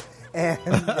smoke. And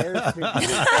there's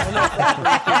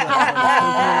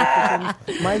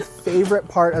my favorite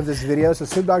part of this video. So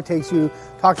Snoop Dogg talks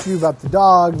to you about the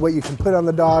dog, what you can put on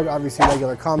the dog. Obviously,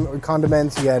 regular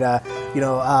condiments. You had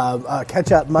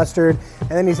ketchup, mustard, and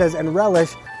then he says, and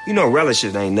relish.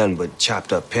 Relishes ain't nothing but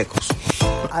chopped up pickles.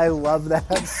 I love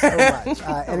that so much.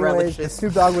 Anyways, if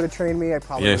Snoop Dogg would have trained me, I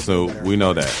probably would have so been better. we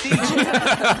know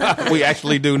that. We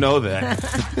actually do know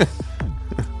that.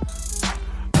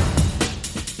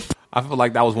 I feel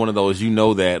like that was one of those,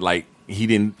 that, like, he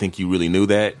didn't think you really knew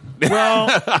that. Well,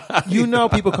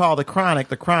 people call the chronic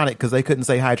because they couldn't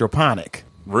say hydroponic.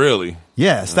 Really?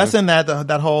 Yes, that's in that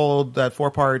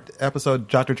 4-part episode.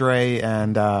 Dr. Dre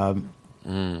and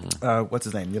what's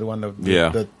his name? The other one,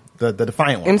 the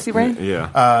Defiant one, MC Ren.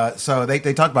 Yeah. So they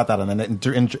talk about that on it,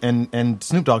 and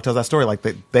Snoop Dogg tells that story. Like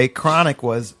they Chronic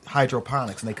was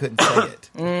hydroponics, and they couldn't say it,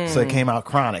 so it came out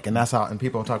Chronic, and that's how. And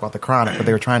people talk about the Chronic, but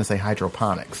they were trying to say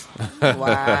hydroponics.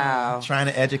 Wow. Trying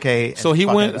to educate. So he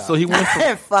went.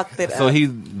 Fucked it up. So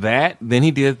then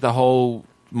he did the whole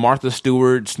Martha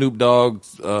Stewart, Snoop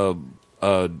Dogg's, what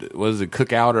is it,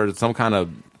 cookout or some kind of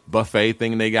buffet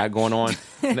thing they got going on.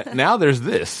 Now there's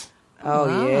this.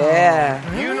 Oh,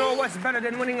 yeah. You know what's better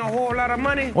than winning a whole lot of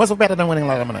money? What's better than winning a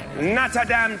lot of money? Not a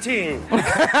damn thing. But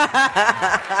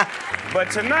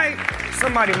tonight,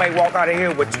 somebody might walk out of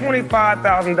here with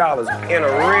 $25,000 in a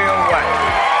real way.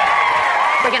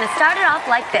 We're going to start it off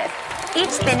like this. Each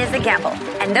spin is a gamble,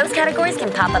 and those categories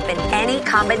can pop up in any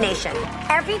combination.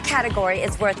 Every category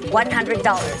is worth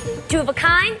 $100. 2 of a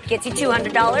kind gets you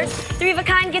 $200. 3 of a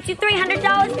kind gets you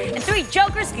 $300, and 3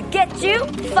 jokers could get you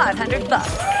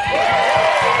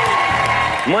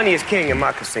 $500. Money is king in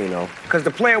my casino, because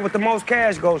the player with the most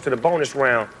cash goes to the bonus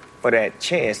round for that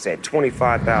chance at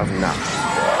 $25,000.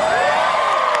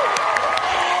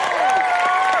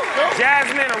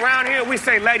 Jasmine, around here we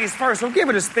say ladies first, so give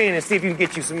it a spin and see if you can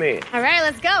get you some in. All right,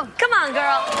 let's go. Come on,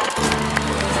 girl.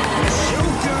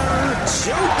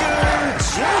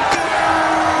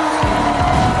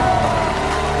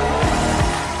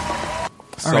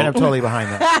 All right, I'm totally behind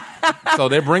that. So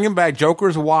they're bringing back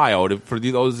Joker's Wild. For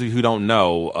those of you who don't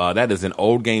know, that is an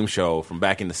old game show from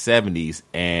back in the 70s,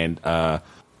 and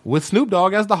with Snoop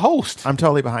Dogg as the host. I'm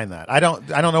totally behind that. I don't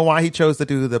know why he chose to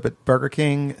do the Burger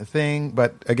King thing,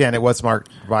 but again, it was smart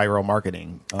viral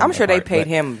marketing. I'm sure they paid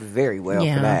him very well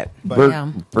for that.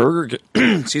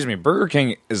 Burger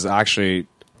King is actually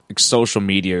like social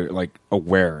media like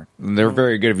aware. And they're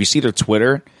very good. If you see their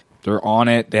Twitter, they're on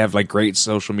it. They have like great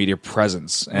social media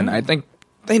presence, and I think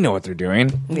they know what they're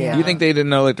doing. Yeah. You think they didn't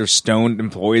know like their stoned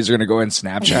employees are going to go and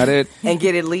Snapchat it and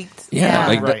get it leaked? Yeah,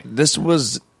 like this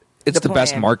was. It's the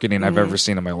best marketing I've Mm-hmm. ever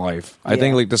seen in my life. I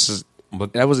think like this is,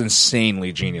 but that was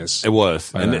insanely genius. It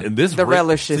was, and this the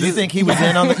relish. So you think he was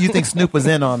in on it? You think Snoop was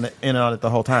in on it the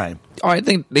whole time? Oh, I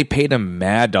think they paid him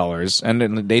mad dollars, and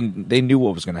then they knew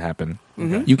what was going to happen.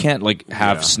 Mm-hmm. You can't like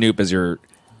have Snoop as your.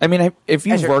 I mean, if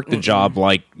you've worked a job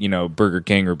like Burger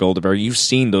King or Build-A-Bear, you've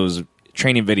seen those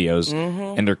training videos,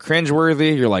 and they're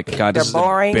cringeworthy. You're like, God, this is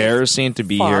embarrassing to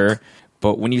be here.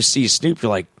 But when you see Snoop,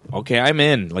 you're like, okay, I'm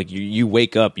in. Like you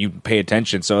wake up, you pay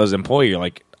attention. So as an employee, you're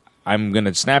like, I'm gonna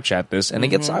Snapchat this, and it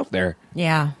gets out there.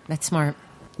 Yeah, that's smart.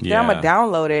 Yeah, I'm gonna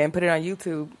download it and put it on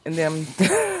YouTube, and then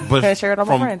share it on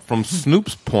my friends. From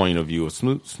Snoop's point of view,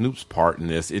 Snoop's part in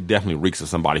this, it definitely reeks of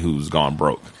somebody who's gone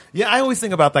broke. Yeah, I always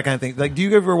think about that kind of thing. Like, do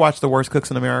you ever watch The Worst Cooks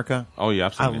in America? Oh, yeah,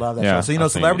 I've seen I love that show. So,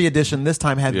 Celebrity Edition this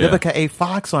time had Vivica A.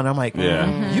 Fox on. I'm like, you're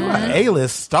an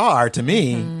A-list star to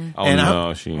me. Oh, and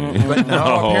no, but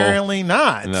no, apparently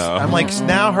not. No. I'm like,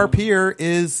 now her peer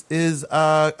is Perez.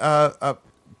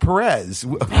 Perez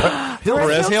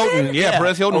Hilton. Yeah,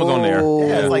 Perez Hilton was on there.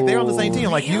 Yeah, it's like they're on the same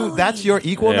team. Like that's your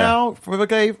equal now,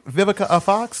 Vivica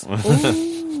Fox.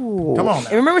 Come on.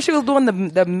 And remember, she was doing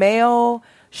the male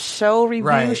show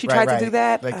review. She tried to do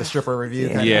that, like the stripper review.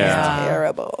 Yeah,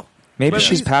 terrible. Maybe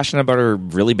she's passionate about her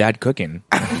really bad cooking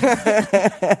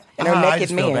and her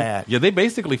naked men. Bad. Yeah, they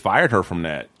basically fired her from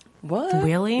that. What?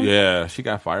 Really? Yeah, she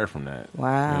got fired from that.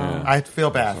 Wow. Yeah. I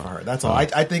feel bad for her. That's all. I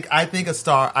think a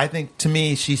star. I think to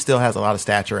me, she still has a lot of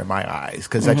stature in my eyes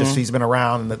because she's been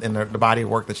around and the body of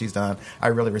work that she's done. I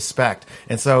really respect.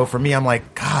 And so for me, I'm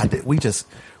like, God,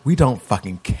 we don't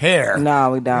fucking care. No,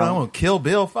 we don't. I want to kill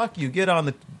Bill. Fuck you. Get on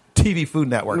the TV Food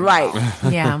Network. Right.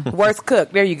 Yeah. Worst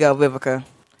cook. There you go, Vivica.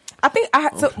 I think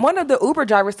one of the Uber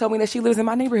drivers told me that she lives in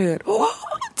my neighborhood.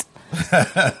 What?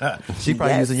 She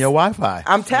probably using your Wi-Fi.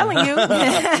 I'm telling you.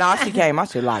 No, she came. I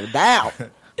should lock down.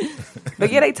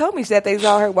 But yeah, they told me that they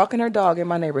saw her walking her dog in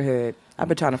my neighborhood. I've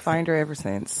been trying to find her ever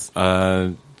since.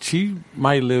 She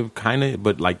might live kind of,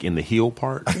 but like in the hill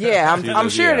part. Yeah, I'm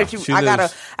sure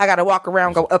that I gotta walk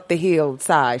around, go up the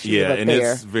hillside. She lives up and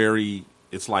there.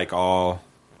 it's like all,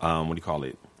 what do you call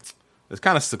it? It's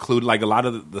kind of secluded. Like a lot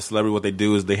of the celebrity, what they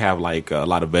do is they have like a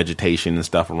lot of vegetation and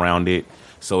stuff around it.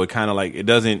 So it kind of like,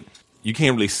 you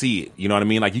can't really see it. You know what I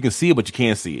mean? Like you can see it, but you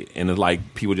can't see it. And it's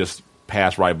like people just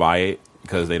pass right by it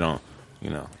because they don't,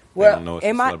 Well, don't know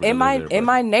in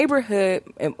my neighborhood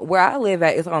where I live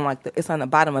at, it's on the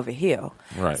bottom of a hill.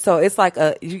 Right. So it's like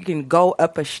you can go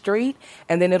up a street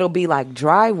and then it'll be like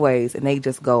driveways and they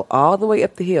just go all the way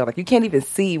up the hill. Like you can't even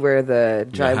see where the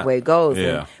driveway goes.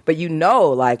 Yeah. But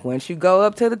like once you go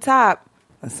up to the top,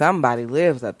 Somebody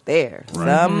lives up there. Right.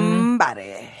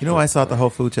 Somebody. You know who I saw at the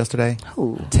Whole Foods yesterday?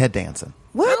 Who? Ted Danson.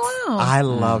 What? I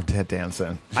love Ted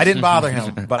Danson. I didn't bother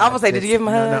him, but I was say, did you give him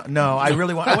a hug? No. I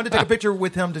wanted to take a picture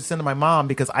with him to send to my mom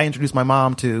because I introduced my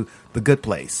mom to The Good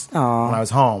Place when I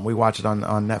was home. We watched it on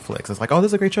Netflix. It's like, oh, this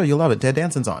is a great show. You'll love it. Ted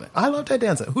Danson's on it. I love Ted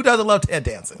Danson. Who doesn't love Ted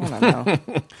Danson? I don't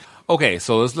know. Okay,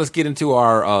 so let's get into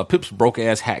our Pips broke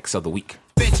ass hacks of the week.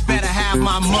 Bitch better have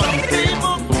my money.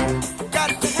 People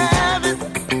got to have it.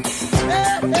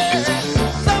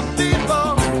 Some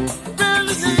people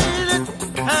really need it.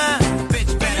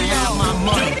 Bitch better have my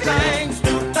money.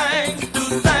 Do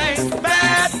things,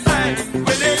 bad things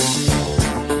with it.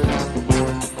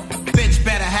 Bitch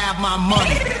better have my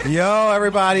money. Yo,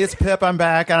 everybody, it's Pip. I'm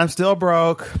back, and I'm still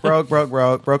broke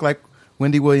like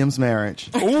Wendy Williams' marriage.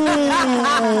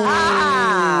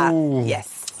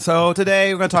 Yes. So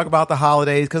today we're going to talk about the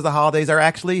holidays because the holidays are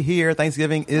actually here.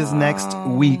 Thanksgiving is next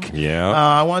week. Yeah.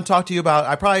 I want to talk to you about,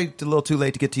 I probably did a little too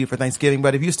late to get to you for Thanksgiving,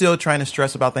 but if you're still trying to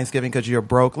stress about Thanksgiving because you're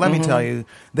broke, let me tell you,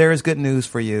 there is good news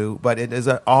for you, but it is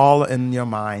all in your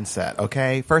mindset,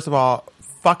 okay? First of all,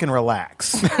 fucking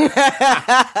relax.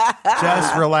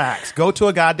 Just relax. Go to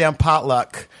a goddamn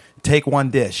potluck. Take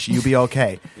one dish. You'll be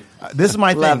okay. This is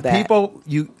my thing. That. People,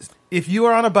 if you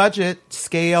are on a budget,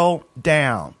 scale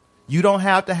down. You don't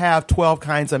have to have 12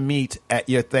 kinds of meat at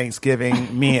your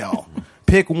Thanksgiving meal.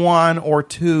 Pick one or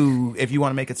two if you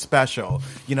want to make it special.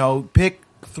 Pick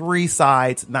 3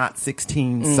 sides, not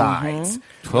 16 sides.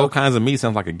 12 kinds of meat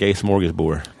sounds like a gay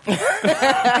smorgasbord.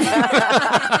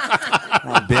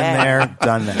 I've been there,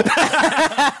 done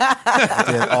that.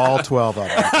 Did all 12 of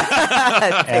them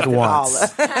at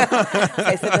once.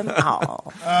 Tasted them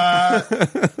all.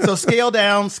 So scale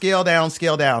down.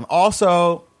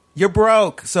 Also, you're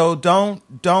broke, so don't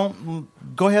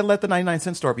go ahead and let the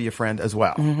 99-cent store be your friend as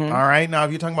well. All right? Now,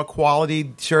 if you're talking about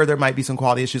quality, sure, there might be some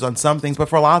quality issues on some things, but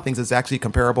for a lot of things, it's actually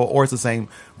comparable or it's the same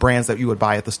brands that you would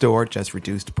buy at the store, just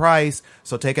reduced price.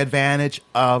 So take advantage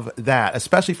of that,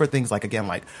 especially for things like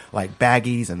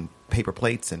baggies and paper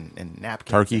plates and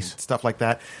napkins. Turkeys. And stuff like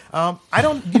that.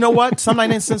 You know what? Some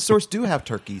 99-cent stores do have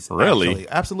turkeys. Really? Actually.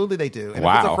 Absolutely they do. And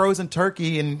Wow. if it's a frozen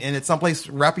turkey and it's someplace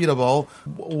reputable,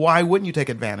 why wouldn't you take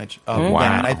advantage of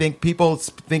that? I think people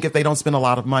think if they don't spend a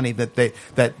lot of money that they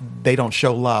don't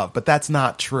show love, but that's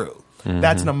not true.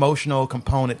 That's an emotional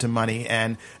component to money,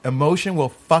 and emotion will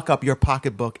fuck up your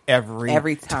pocketbook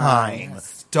every time.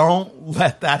 Don't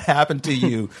let that happen to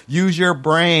you. Use your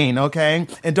brain, okay?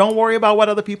 And don't worry about what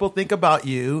other people think about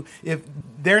you if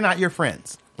they're not your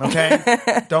friends,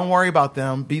 okay? Don't worry about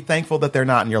them. Be thankful that they're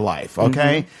not in your life,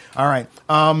 okay? All right.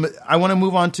 I want to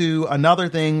move on to another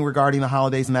thing regarding the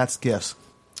holidays, and that's gifts.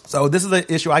 So this is an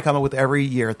issue I come up with every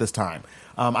year at this time.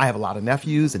 I have a lot of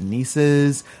nephews and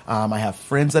nieces. I have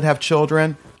friends that have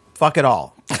children. Fuck it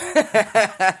all.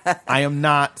 I am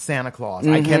not Santa Claus.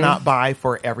 I cannot buy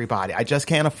for everybody. I just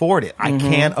can't afford it. I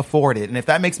can't afford it. And if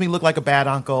that makes me look like a bad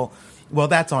uncle, well,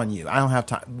 that's on you. I don't have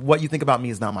time. What you think about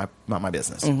me is not my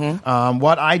business.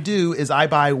 What I do is I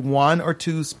buy 1 or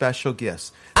 2 special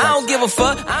gifts. I don't give a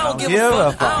fuck. I don't give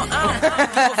a fuck.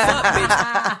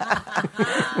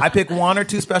 I pick 1 or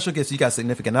 2 special gifts. You got a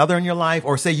significant other in your life,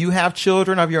 or say you have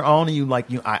children of your own,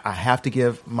 and I have to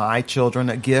give my children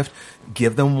a gift.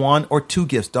 Give them 1 or 2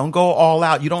 gifts. Don't go all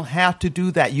out. You don't have to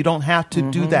do that. You don't have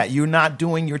to do that. You're not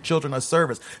doing your children a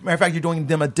service. Matter of fact, you're doing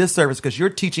them a disservice because you're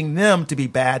teaching them to be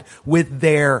bad with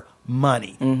their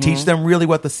money. Teach them really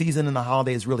what the season and the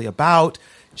holiday is really about.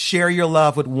 Share your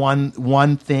love with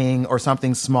one thing or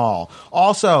something small.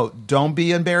 Also, don't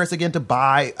be embarrassed again to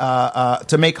buy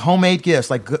to make homemade gifts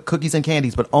like cookies and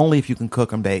candies, but only if you can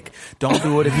cook and bake. Don't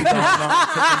do it if you don't know how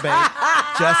to cook and bake.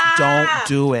 Just don't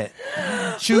do it.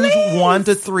 Choose 1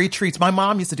 to 3 treats. My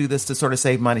mom used to do this to sort of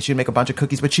save money. She'd make a bunch of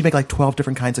cookies, but she'd make like 12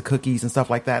 different kinds of cookies and stuff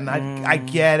like that. And I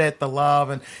get it, the love,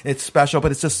 and it's special,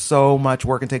 but it's just so much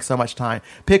work and takes so much time.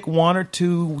 Pick 1 or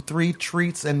 2, 3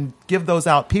 treats and give those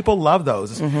out. People love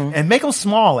those. And make them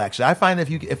small, actually. I find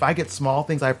if I get small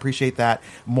things, I appreciate that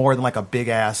more than like a big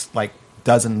ass, like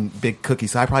dozen big cookies.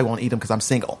 So I probably won't eat them because I'm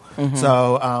single.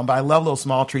 So, but I love little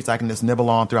small treats I can just nibble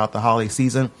on throughout the holiday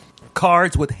season.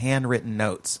 Cards with handwritten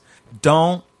notes.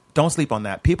 Don't sleep on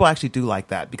that. People actually do like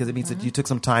that because it means that you took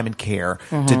some time and care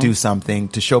to do something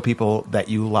to show people that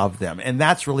you love them. And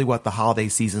that's really what the holiday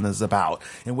season is about.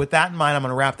 And with that in mind, I'm going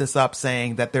to wrap this up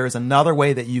saying that there is another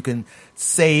way that you can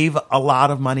save a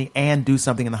lot of money and do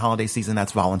something in the holiday season.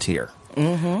 That's volunteer.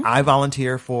 I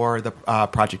volunteer for the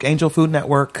Project Angel Food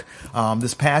Network.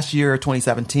 This past year,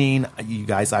 2017, you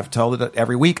guys, I've told it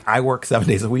every week, I work 7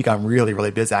 days a week. I'm really,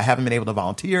 really busy. I haven't been able to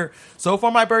volunteer. So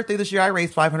for my birthday this year, I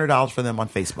raised $500 for them on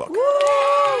Facebook.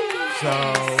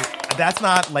 So that's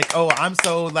not like, oh, I'm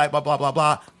so like blah, blah, blah,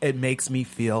 blah. It makes me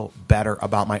feel better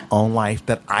about my own life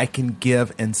that I can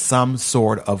give in some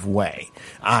sort of way.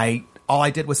 All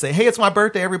I did was say, hey, it's my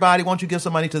birthday, everybody. Won't you give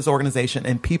some money to this organization?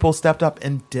 And people stepped up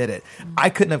and did it. I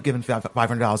couldn't have given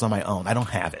 $500 on my own. I don't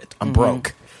have it. I'm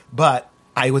broke. But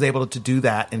I was able to do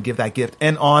that and give that gift.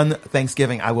 And on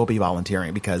Thanksgiving, I will be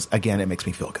volunteering because, again, it makes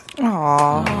me feel good.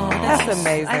 Aww, that's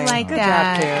amazing. I like Good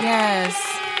that. job, Kim.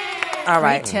 Yes. All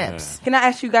right. Great tips. Can I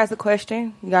ask you guys a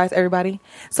question? You guys, everybody?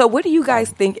 So what do you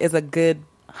guys think is a good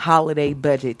holiday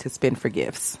budget to spend for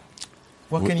gifts?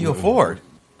 What can you afford?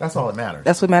 That's all that matters.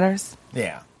 That's what matters?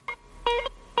 Yeah.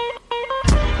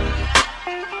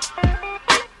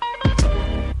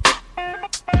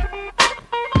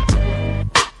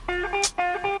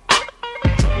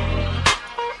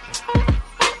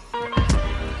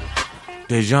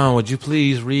 Dejan, would you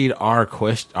please read our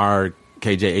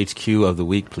KJHQ of the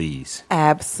week, please?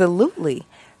 Absolutely.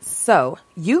 So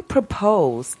you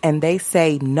propose and they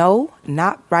say, no,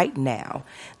 not right now.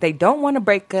 They don't want to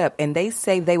break up and they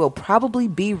say they will probably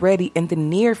be ready in the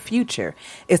near future.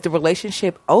 Is the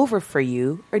relationship over for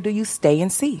you or do you stay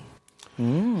and see?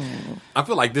 I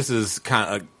feel like this is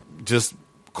kind of just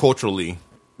culturally,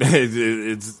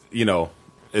 it's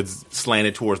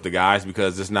slanted towards the guys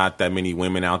because there's not that many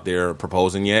women out there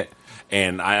proposing yet.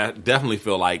 And I definitely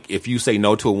feel like if you say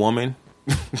no to a woman,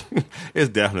 it's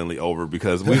definitely over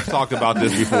because we've talked about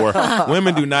this before.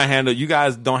 Women do not handle, you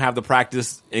guys don't have the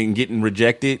practice in getting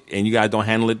rejected and you guys don't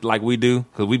handle it like we do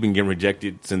because we've been getting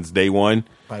rejected since day one.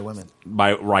 By women.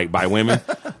 By women.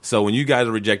 So when you guys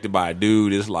are rejected by a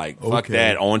dude, it's like, fuck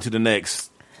that, on to the next.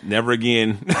 Never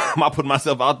again. I'm not putting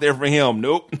myself out there for him.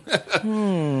 Nope.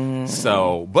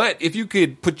 So, but if you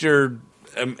could put your,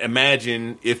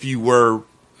 imagine if you were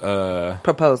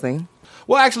proposing.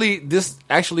 Well,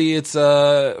 it's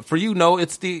for you. No,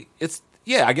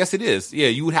 yeah, I guess it is. Yeah,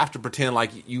 you would have to pretend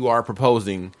like you are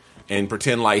proposing and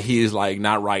pretend like he is like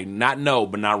not right, not no,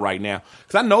 but not right now.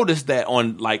 Because I noticed that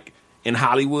on like in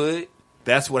Hollywood,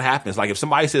 that's what happens. Like if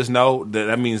somebody says no,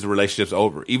 that means the relationship's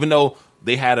over, even though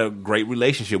they had a great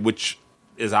relationship, which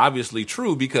is obviously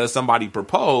true because somebody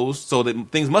proposed, so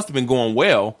that things must have been going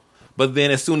well. But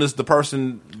then as soon as the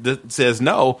person says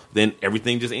no, then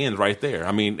everything just ends right there.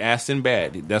 I mean, ask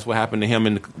Sinbad. That's what happened to him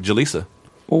and Jalisa.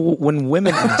 Well, when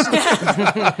women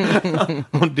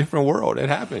on Different World, it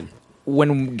happened.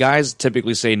 When guys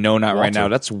typically say no, not right now,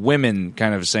 that's women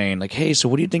kind of saying like, hey, so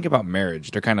what do you think about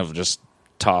marriage? They're kind of just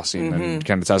tossing and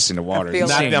kind of tossing the water. It's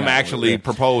not them actually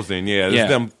proposing. Yeah, it's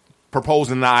them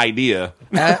proposing the idea.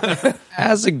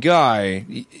 As a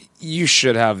guy, you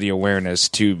should have the awareness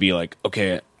to be like,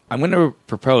 okay, I'm going to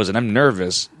propose and I'm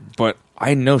nervous, but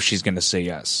I know she's going to say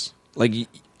yes. Like,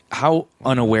 how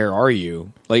unaware are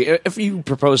you? Like, if you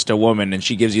propose to a woman and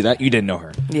she gives you that, you didn't know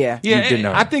her. Yeah. You didn't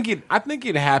know her. I think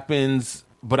it happens,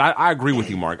 but I agree with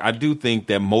you, Mark. I do think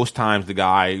that most times the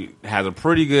guy has a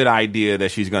pretty good idea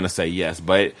that she's going to say yes,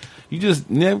 but you just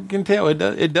never can tell.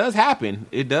 It does happen.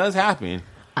 It does happen.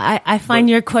 I find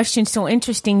your question so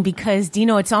interesting because,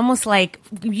 Dino, it's almost like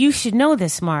you should know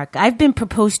this, Mark. I've been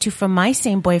proposed to from my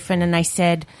same boyfriend, and I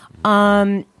said,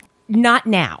 not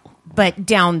now, but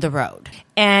down the road.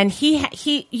 And he,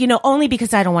 only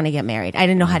because I don't want to get married. I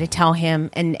didn't know how to tell him,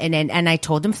 and I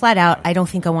told him flat out, I don't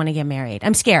think I want to get married.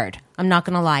 I'm scared. I'm not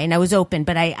going to lie. And I was open,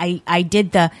 but I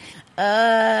did the,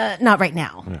 not right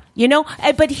now,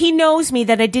 but he knows me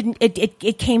that I didn't,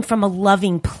 it came from a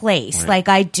loving place. Right. Like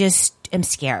I just am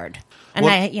scared. And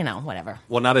whatever.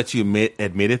 Well, now that you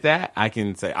admitted that, I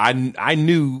can say I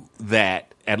knew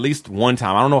that at least one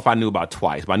time. I don't know if I knew about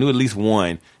twice, but I knew at least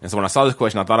one. And so when I saw this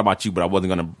question, I thought about you, but I wasn't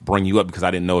going to bring you up because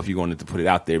I didn't know if you wanted to put it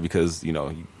out there because, we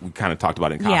kind of talked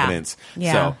about it in confidence.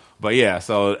 Yeah. So, but yeah,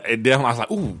 so it definitely, I was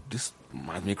like, ooh, this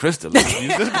reminds me of Krista. Let's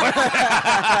use this one.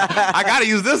 I got to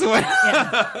use this one.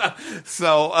 Yeah.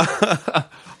 So,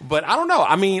 but I don't know.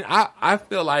 I mean, I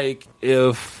feel like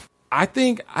it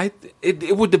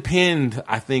would depend,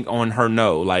 I think, on her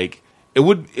no. Like it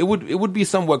would be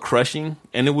somewhat crushing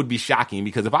and it would be shocking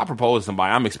because if I propose to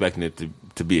somebody, I'm expecting it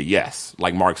to be a yes.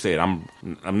 Like Mark said,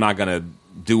 I'm not gonna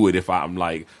do it if I'm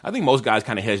like, I think most guys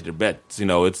kind of hedge their bets.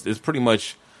 It's pretty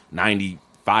much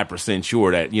 95%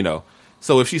 sure that,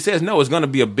 so if she says no, it's gonna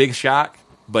be a big shock,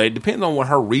 but it depends on what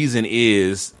her reason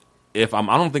is. I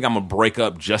don't think I'm gonna break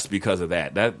up just because of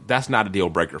that. That's not a deal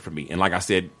breaker for me. And like I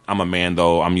said, I'm a man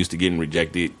though. I'm used to getting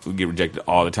rejected. We get rejected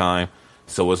all the time,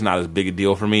 so it's not as big a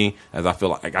deal for me as I feel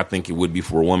like I think it would be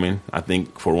for a woman. I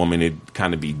think for a woman it'd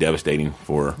kind of be devastating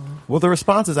for her. Well, the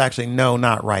response is actually no,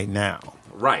 not right now.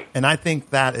 Right. And I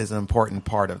think that is an important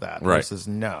part of that right. versus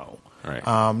no.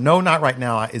 Right. No, not right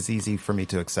now is easy for me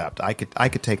to accept. I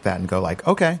could take that and go like,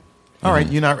 okay, all right,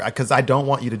 you're not, because I don't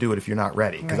want you to do it if you're not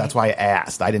ready. Because that's why I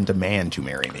asked. I didn't demand you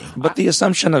marry me. But the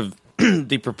assumption of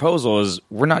the proposal is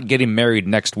we're not getting married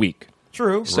next week.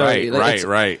 True. So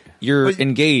right. You're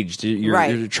engaged.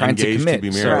 You're trying to commit. To be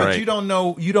married, so, right. You don't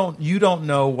know. You don't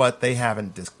know what they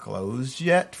haven't disclosed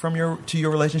yet from your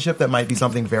relationship. That might be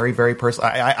something very, very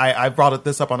personal. I brought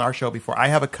this up on our show before. I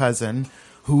have a cousin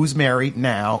who's married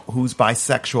now, who's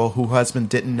bisexual, whose husband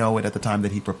didn't know it at the time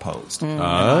that he proposed. And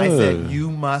I said, you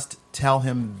must tell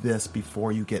him this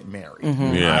before you get married.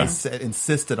 I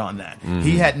insisted on that.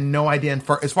 He had no idea. And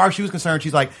as far as she was concerned,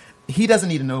 she's like, he doesn't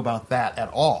need to know about that at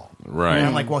all. Right. And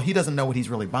I'm like, well, he doesn't know what he's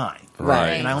really buying.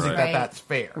 Right. And I don't think that's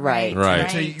fair. Right.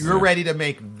 Until you're ready to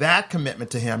make that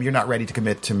commitment to him, you're not ready to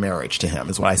commit to marriage to him,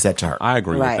 is what I said to her. I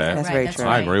agree with that. That's very true.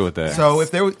 I agree with that. So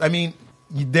if there was,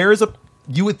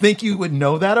 you would think you would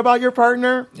know that about your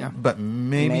partner, but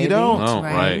maybe you don't. Oh,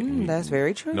 right. That's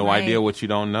very true. No idea what you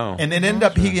don't know. And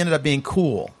it he ended up being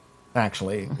cool,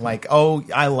 actually. Like, oh,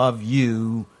 I love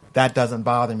you. That doesn't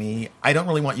bother me. I don't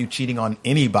really want you cheating on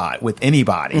anybody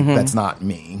that's not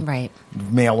me, Right.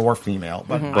 male or female.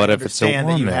 But I if it's a understand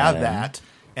that you woman. have that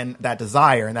and that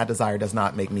desire does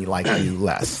not make me like you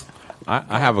less.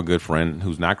 I have a good friend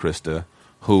who's not Krista,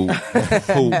 who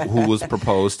was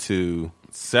proposed to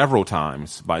several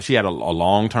times by. She had a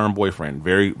long-term boyfriend,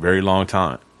 very, very long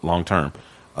term.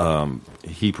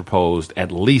 He proposed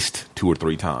at least 2 or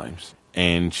 3 times,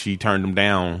 and she turned him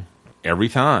down every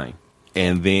time.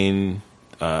 And then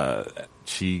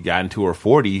she got into her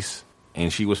 40s,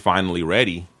 and she was finally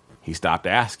ready. He stopped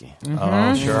asking.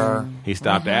 Oh, sure. He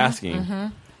stopped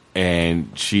asking,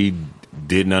 and she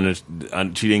didn't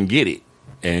she didn't get it,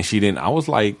 and she didn't. I was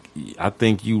like, I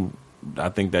think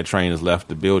that train has left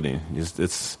the building.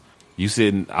 It's you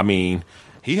said. I mean,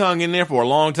 he hung in there for a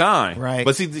long time, right?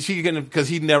 But see, she because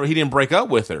he didn't break up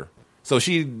with her, so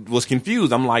she was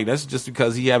confused. I'm like, that's just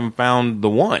because he haven't found the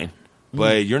one.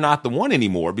 But you're not the one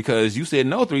anymore because you said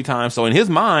no 3 times. So in his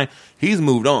mind, he's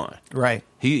moved on. Right.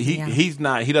 He's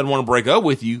not. He doesn't want to break up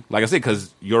with you, like I said,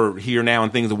 because you're here now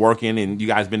and things are working and you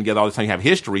guys been together all the time. You have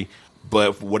history,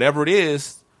 but whatever it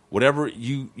is, whatever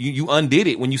you undid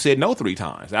it when you said no 3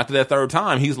 times. After that 3rd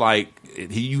time, he's like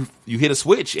you hit a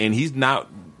switch and he's not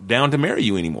down to marry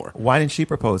you anymore. Why didn't she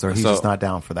propose, or he's just not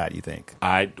down for that? You think?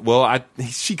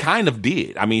 She kind of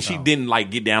did. I mean, she didn't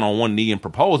like get down on one knee and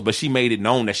propose, but she made it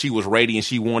known that she was ready and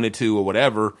she wanted to or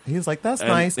whatever. He was like, "That's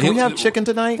nice. Can we have chicken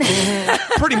tonight?"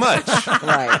 Pretty much,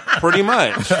 Right. Pretty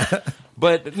much.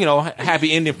 But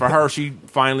happy ending for her. She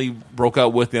finally broke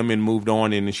up with him and moved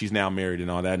on, and she's now married and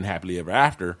all that, and happily ever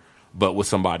after, but with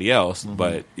somebody else.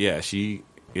 But 3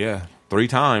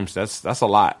 times. That's a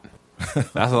lot.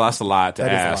 That's a lot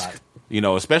to ask. A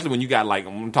lot. Especially when you got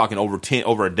I'm talking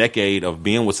over a decade of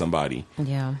being with somebody.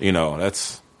 Yeah.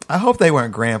 That's. I hope they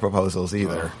weren't grand proposals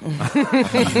either,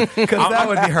 because that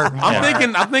would be hurting.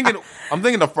 I'm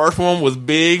thinking the first one was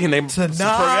big and they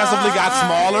progressively got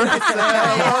smaller.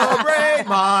 Celebrate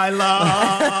my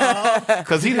love.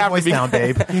 Because he'd have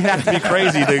to be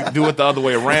crazy to do it the other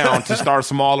way around to start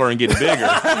smaller and get bigger. You know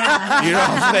what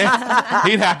I'm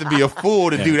saying? He'd have to be a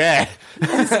fool to do that.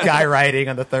 Skywriting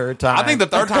on the 3rd time. I think the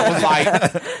 3rd time was like,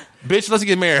 bitch, let's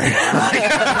get married.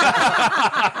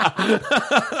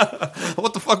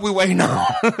 What the fuck we waiting on?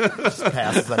 Just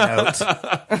passes a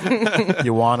note.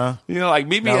 You wanna?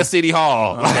 Meet me at City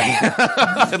Hall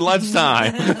at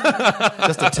lunchtime.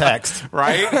 Just a text.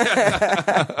 Right?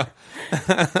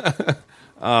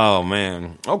 Oh,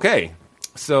 man. Okay.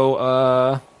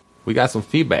 So, we got some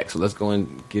feedback, so let's go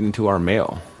and get into our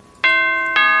mail.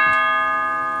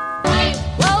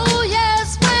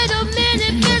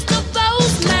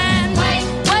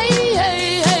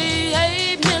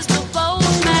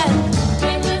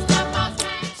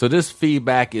 So this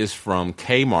feedback is from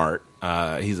Kmart.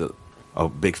 He's a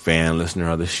big fan,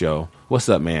 listener of the show. What's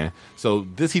up, man? So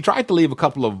he tried to leave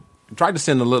tried to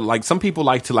send a little, some people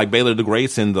like to, Baylor the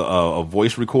Great, send a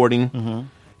voice recording. Mm-hmm.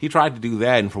 He tried to do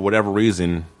that, and for whatever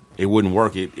reason, it wouldn't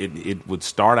work. It would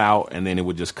start out, and then it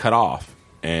would just cut off.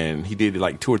 And he did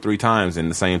it 2 or 3 times, and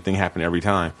the same thing happened every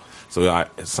time. So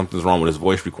something's wrong with his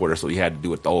voice recorder, so he had to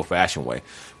do it the old-fashioned way.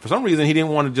 For some reason, he didn't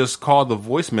want to just call the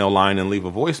voicemail line and leave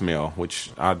a voicemail, which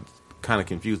I'm kind of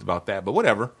confused about that. But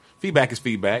whatever. Feedback is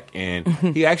feedback. And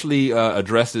he actually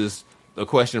addresses a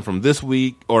question from this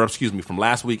week, from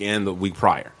last week and the week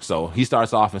prior. So he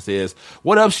starts off and says,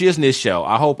 "What up, Shiznit Show?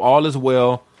 I hope all is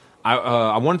well.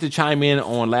 I wanted to chime in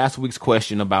on last week's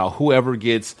question about whoever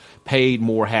gets paid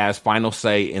more has final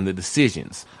say in the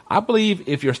decisions. I believe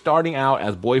if you're starting out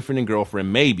as boyfriend and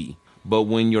girlfriend, maybe. But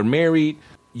when you're married,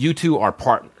 you two are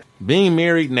partners. Being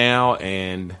married now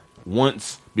and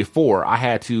once before, I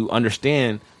had to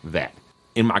understand that.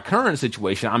 In my current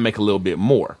situation, I make a little bit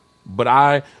more. But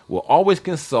I will always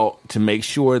consult to make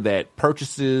sure that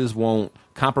purchases won't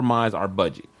compromise our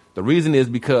budget. The reason is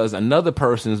because another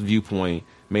person's viewpoint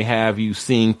may have you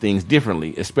seeing things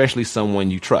differently, especially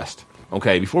someone you trust.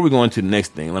 Okay, before we go into the next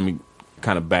thing, let me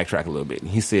kind of backtrack a little bit.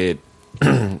 He said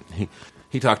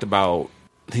he talked about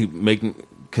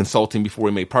consulting before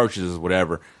he made purchases,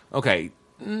 whatever. Okay,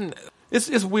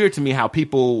 it's weird to me how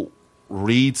people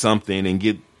read something and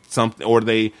get something, or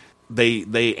they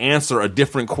answer a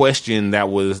different question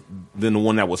than the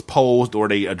one that was posed, or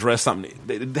they address something.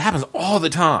 It happens all the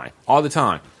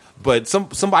time. But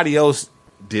somebody else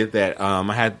did that.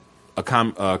 I had a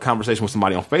conversation with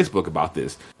somebody on Facebook about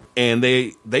this, and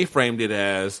they framed it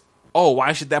as, oh,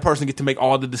 why should that person get to make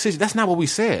all the decisions? That's not what we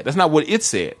said. That's not what it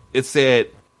said. It said,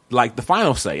 like, the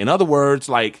final say. In other words,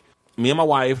 like, me and my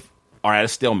wife are at a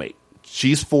stalemate.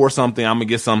 She's for something, I'm going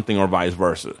to get something, or vice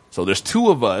versa. So there's two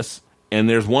of us, and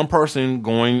there's one person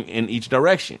going in each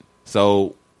direction.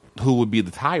 So who would be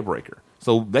the tiebreaker?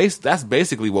 So that's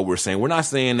basically what we're saying. We're not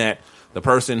saying that the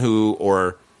person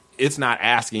it's not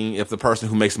asking if the person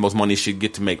who makes the most money should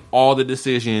get to make all the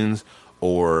decisions,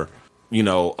 or,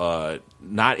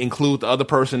 not include the other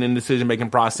person in the decision-making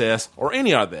process, or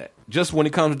any of that. Just when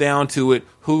it comes down to it,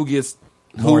 who gets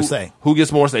more say? Who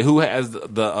gets more say? Who has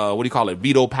the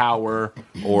veto power,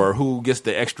 or who gets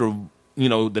the extra,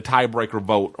 the tiebreaker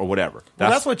vote, or whatever.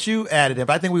 That's what you added.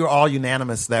 But I think we were all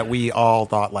unanimous that we all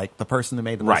thought, like, the person who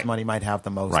made the most money might have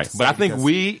the most. Right. But I think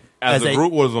we, as a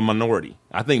group, was a minority.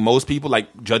 I think most people,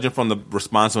 like, judging from the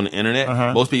response on the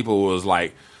internet, most people was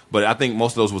like, but I think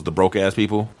most of those was the broke ass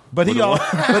people. But he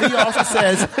also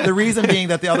says the reason being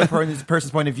that the other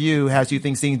person's point of view has you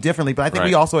things differently. But I think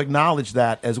we also acknowledge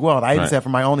that as well. And I even said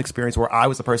from my own experience where I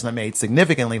was the person that made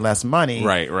significantly less money.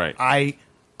 Right. I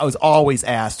was always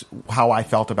asked how I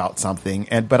felt about something,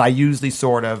 but I usually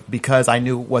sort of, because I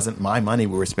knew it wasn't my money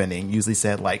we were spending, usually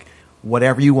said, like,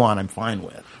 whatever you want, I'm fine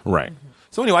with. Right.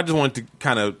 So anyway, I just wanted to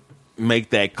kind of make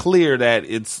that clear that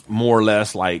it's more or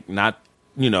less like not,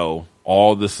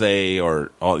 all the say,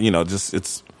 or all, just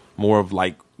it's more of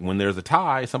like when there's a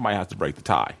tie, somebody has to break the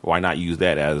tie. Why not use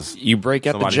that as you break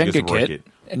out the Jenga kit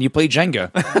and you play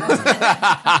Jenga?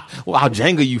 Well, I'll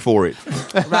Jenga you for it.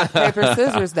 Rock, paper,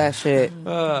 scissors, that shit.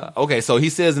 Okay, so he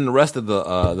says in the rest of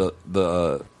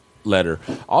the letter,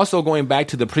 also going back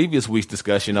to the previous week's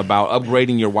discussion about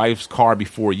upgrading your wife's car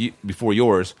before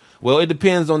yours. Well, it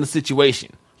depends on the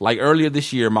situation. Like earlier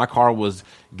this year, my car was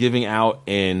giving out,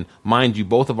 and mind you,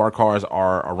 both of our cars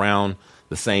are around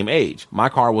the same age. My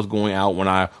car was going out when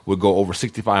I would go over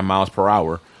 65 miles per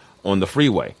hour on the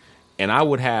freeway, and I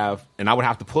would have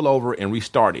to pull over and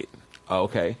restart it.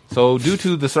 Okay, so due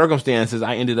to the circumstances,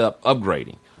 I ended up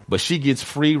upgrading, but she gets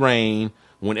free reign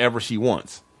whenever she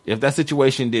wants. If that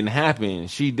situation didn't happen,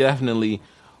 she definitely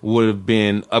would have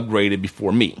been upgraded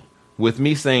before me. With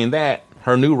me saying that,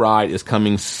 her new ride is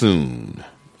coming soon.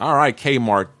 All right,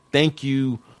 Kmart, thank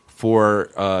you for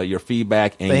your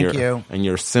feedback and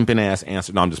your simping ass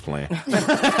answer. No, I'm just playing.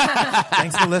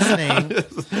 Thanks for listening.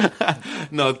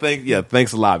 No,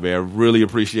 thanks a lot, man. Really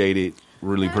appreciate it.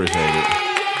 Really appreciate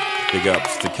it. Big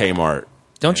ups to Kmart.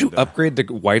 Don't you upgrade the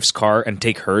wife's car and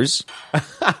take hers?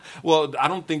 Well, I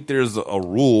don't think there's a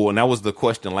rule, and that was the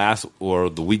question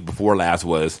the week before last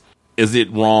was, is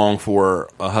it wrong for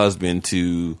a husband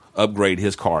to upgrade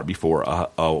his car before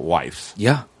a wife's?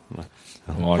 Yeah.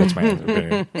 Well, that's my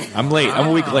opinion. I'm late. I'm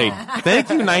a week late. Thank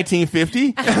you,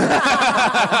 1950.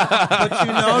 But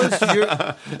you notice, you're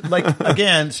like,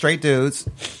 again, straight dudes,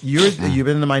 you've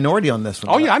been in the minority on this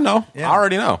one. Oh, yeah, I know. Yeah. I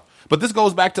already know. But this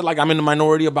goes back to, like, I'm in the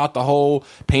minority about the whole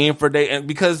paying for day. And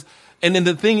then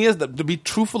the thing is, that to be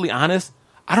truthfully honest,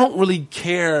 I don't really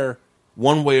care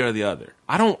one way or the other.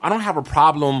 I don't have a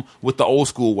problem with the old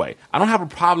school way. I don't have a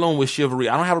problem with chivalry.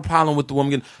 I don't have a problem with the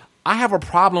woman getting. I have a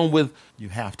problem with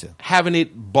having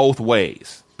it both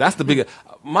ways. That's the biggest.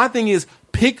 My thing is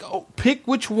pick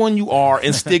which one you are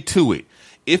and stick to it.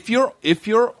 If you're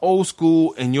old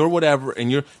school and you're whatever,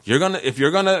 and if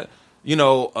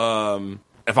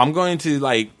I'm going to,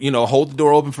 like, hold the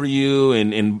door open for you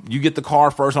and you get the car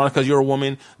first on it because you're a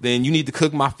woman, then you need to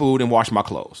cook my food and wash my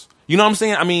clothes. You know what I'm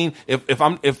saying? I mean, if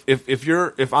I'm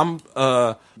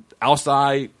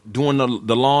outside doing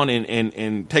the lawn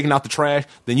and taking out the trash,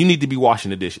 then you need to be washing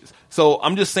the dishes. So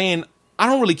I'm just saying, I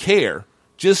don't really care.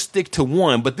 Just stick to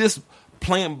one. But this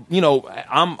plan,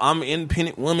 I'm an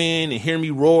independent woman and hear me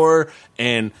roar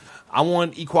and I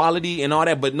want equality and all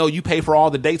that. But no, you pay for all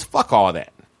the dates. Fuck all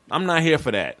that. I'm not here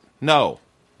for that. No.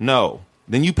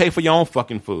 then you pay for your own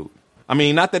fucking food. I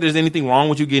mean, not that there's anything wrong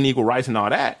with you getting equal rights and all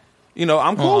that. You know,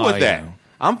 I'm cool with that.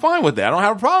 I'm fine with that. I don't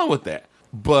have a problem with that.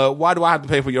 But why do I have to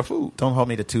pay for your food? Don't hold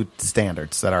me to two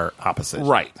standards that are opposite.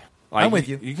 Right. Like, I'm with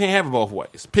you. You can't have it both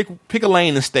ways. Pick a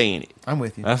lane and stay in it. I'm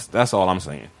with you. That's all I'm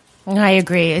saying. I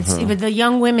agree. It's with the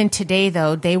young women today,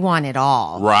 though. They want it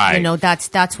all, right? You know,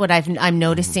 that's what I'm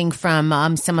noticing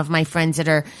from some of my friends that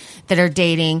are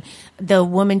dating. The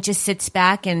woman just sits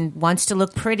back and wants to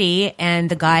look pretty, and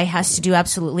the guy has to do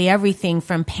absolutely everything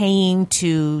from paying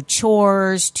to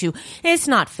chores to. It's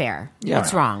not fair. Yeah,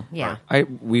 it's wrong. Yeah,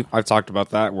 I've talked about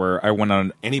that where I went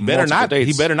on and he better not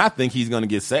think he's going to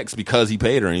get sex because he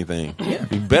paid or anything. Yeah.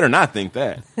 He better not think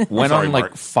that. Went on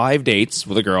like 5 dates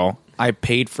with a girl. I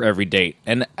paid for every date,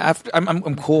 and after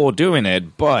I'm cool doing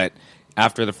it, but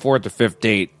after the 4th or 5th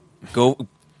date, go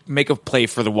make a play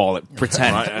for the wallet.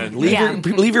 Pretend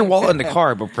leave your wallet in the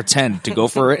car, but pretend to go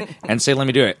for it and say, "Let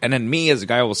me do it." And then me as a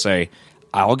guy will say,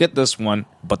 "I'll get this one,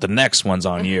 but the next one's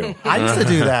on you." I used to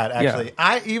do that actually. Yeah.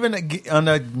 I even on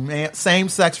a same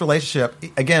sex relationship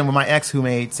again with my ex who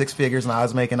made 6 figures and I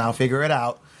was making. I'll figure it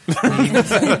out.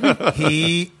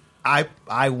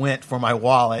 I went for my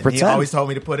wallet. He always told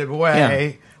me to put it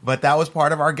away, but that was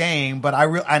part of our game. But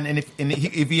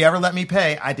if he ever let me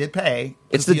pay, I did pay.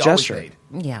 It's the gesture.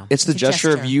 Yeah, it's the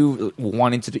gesture of you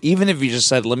wanting to do. Even if you just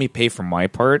said, "Let me pay for my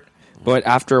part," but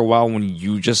after a while, when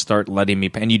you just start letting me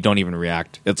pay and you don't even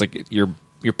react, it's like your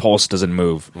pulse doesn't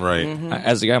move. Right. Mm-hmm.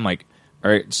 As a guy, I'm like,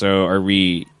 all right, so are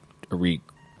we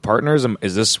partners?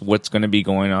 Is this what's going to be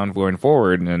going on going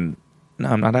forward? And no,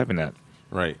 I'm not having that.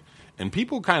 Right. And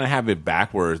people kind of have it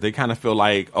backwards. They kind of feel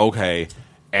like, okay,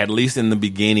 at least in the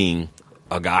beginning,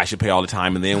 a guy should pay all the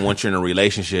time, and then once you're in a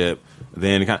relationship,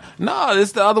 then no,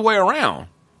 it's the other way around.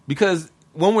 Because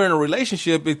when we're in a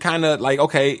relationship, it kind of like,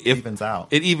 okay, it evens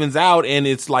out, and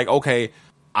it's like, okay,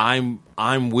 I'm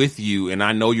with you, and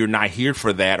I know you're not here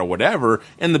for that or whatever.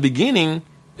 In the beginning,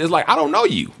 it's like, I don't know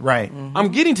you, right? Mm-hmm. I'm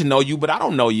getting to know you, but I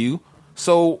don't know you.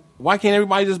 So why can't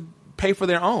everybody just pay for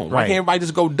their own? Why can't everybody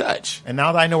just go Dutch? And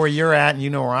now that I know where you're at and you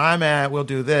know where I'm at, we'll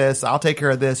do this. I'll take care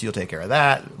of this. You'll take care of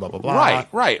that. Blah, blah, blah.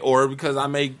 Right. Or because I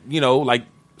make, like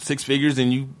 6 figures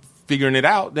and you figuring it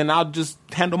out, then I'll just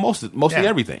handle mostly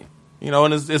everything.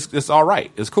 And it's all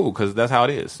right. It's cool because that's how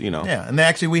it is, Yeah. And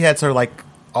actually we had sort of like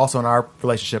also in our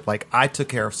relationship, like I took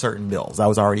care of certain bills. I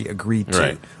was already agreed to.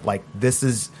 Right. Like this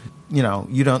is... you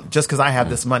don't just because I have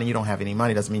this money, you don't have any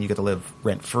money doesn't mean you get to live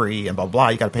rent free and blah blah.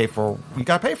 You got to pay for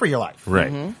your life,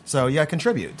 right? Mm-hmm. So you got to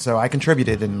contribute. So I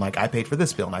contributed, and like I paid for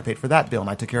this bill, and I paid for that bill, and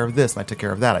I took care of this, and I took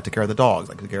care of that. I took care of the dogs,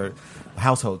 I took care of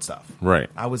household stuff. Right.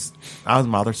 I was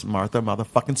Martha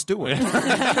motherfucking Stewart.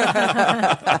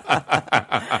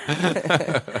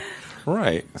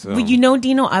 Right. So. Well,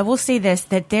 Dino, I will say this,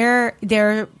 that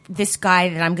this guy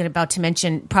that I'm about to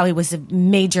mention probably was a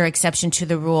major exception to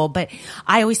the rule, but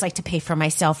I always like to pay for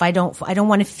myself. I don't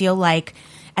want to feel like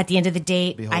at the end of the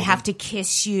date, I have to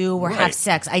kiss you or have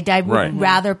sex. I would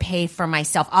rather pay for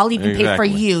myself. I'll even pay for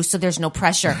you, so there's no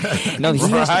pressure. No, he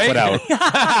has to put out.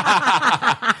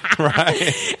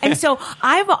 Right. And so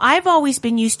I've always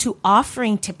been used to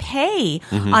offering to pay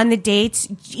on the dates,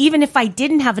 even if I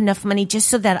didn't have enough money, just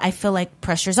so that I feel like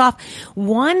pressure's off.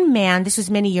 One man, this was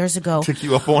many years ago. Took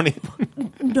you up on it?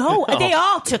 No, they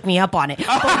all took me up on it.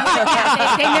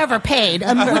 But they never paid,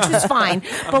 which was fine.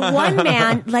 But one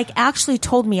man actually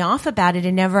told me off about it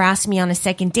and never asked me on a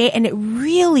second date, and it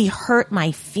really hurt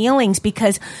my feelings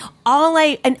because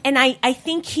I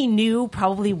think he knew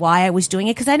probably why I was doing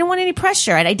it because I didn't want any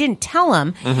pressure and I didn't tell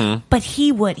him, but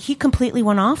he completely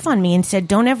went off on me and said,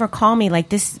 "Don't ever call me like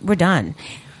this. We're done."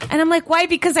 And I'm like, why?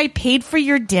 Because I paid for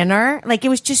your dinner? Like, it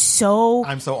was just so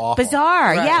I'm so awful. Bizarre.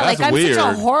 Right. Yeah, that's I'm weird. such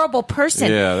a horrible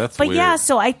person. Yeah, that's but weird. yeah,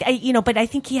 so I but I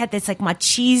think he had this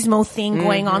machismo thing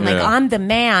going on. Like, I'm the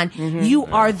man, you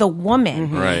are the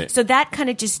woman. Right. So that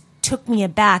kind of just took me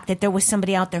aback that there was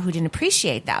somebody out there who didn't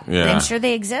appreciate that. Yeah. I'm sure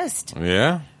they exist.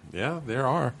 Yeah, there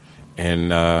are.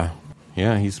 And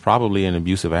he's probably an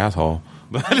abusive asshole.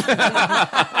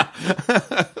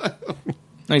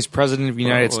 No, he's president of the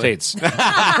United States.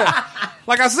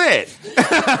 Like I said.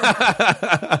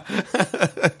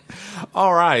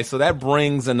 All right, so that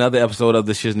brings another episode of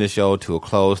the Shiznit Show to a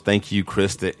close. Thank you,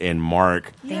 Krista and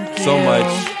Mark. Thank you so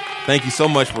much. Thank you so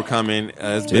much for coming.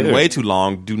 It's been way too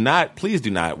long. Please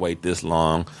do not wait this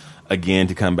long again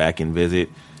to come back and visit.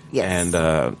 Yes.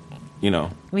 And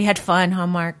we had fun, huh,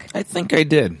 Mark? I think I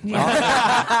did.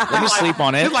 Yeah. Let me sleep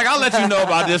on it. It's like, I'll let you know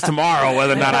about this tomorrow,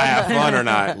 whether or not I have fun or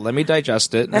not. Let me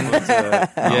digest it.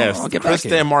 Yes, I'll get back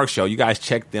Krista and Mark Show. You guys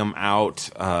check them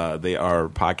out. They are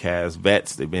podcast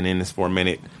vets. They've been in this for a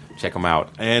minute. Check them out.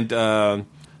 And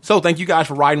So thank you guys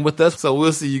for riding with us. So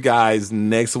we'll see you guys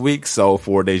next week. So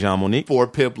for Dejan Monique, for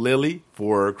Pip Lilly,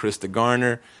 for Krista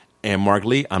Garner, and Mark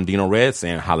Lee, I'm Dino Red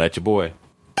saying holla at your boy.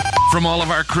 From all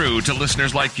of our crew to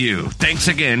listeners like you, thanks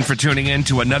again for tuning in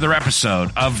to another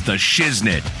episode of The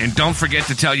Shiznit. And don't forget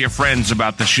to tell your friends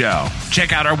about the show.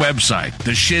 Check out our website,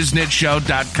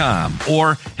 theshiznitshow.com,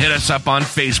 or hit us up on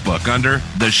Facebook under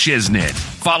The Shiznit.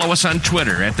 Follow us on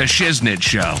Twitter at The Shiznit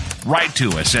Show. Write to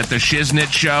us at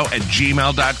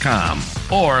theshiznitshow@gmail.com,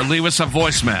 or leave us a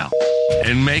voicemail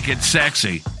and make it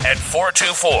sexy at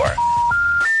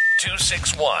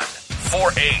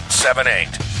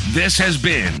 424-261-4878. This has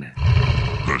been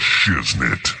The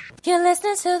Shiznit. You're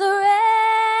listening to the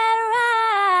Red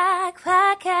Rock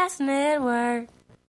Podcast Network.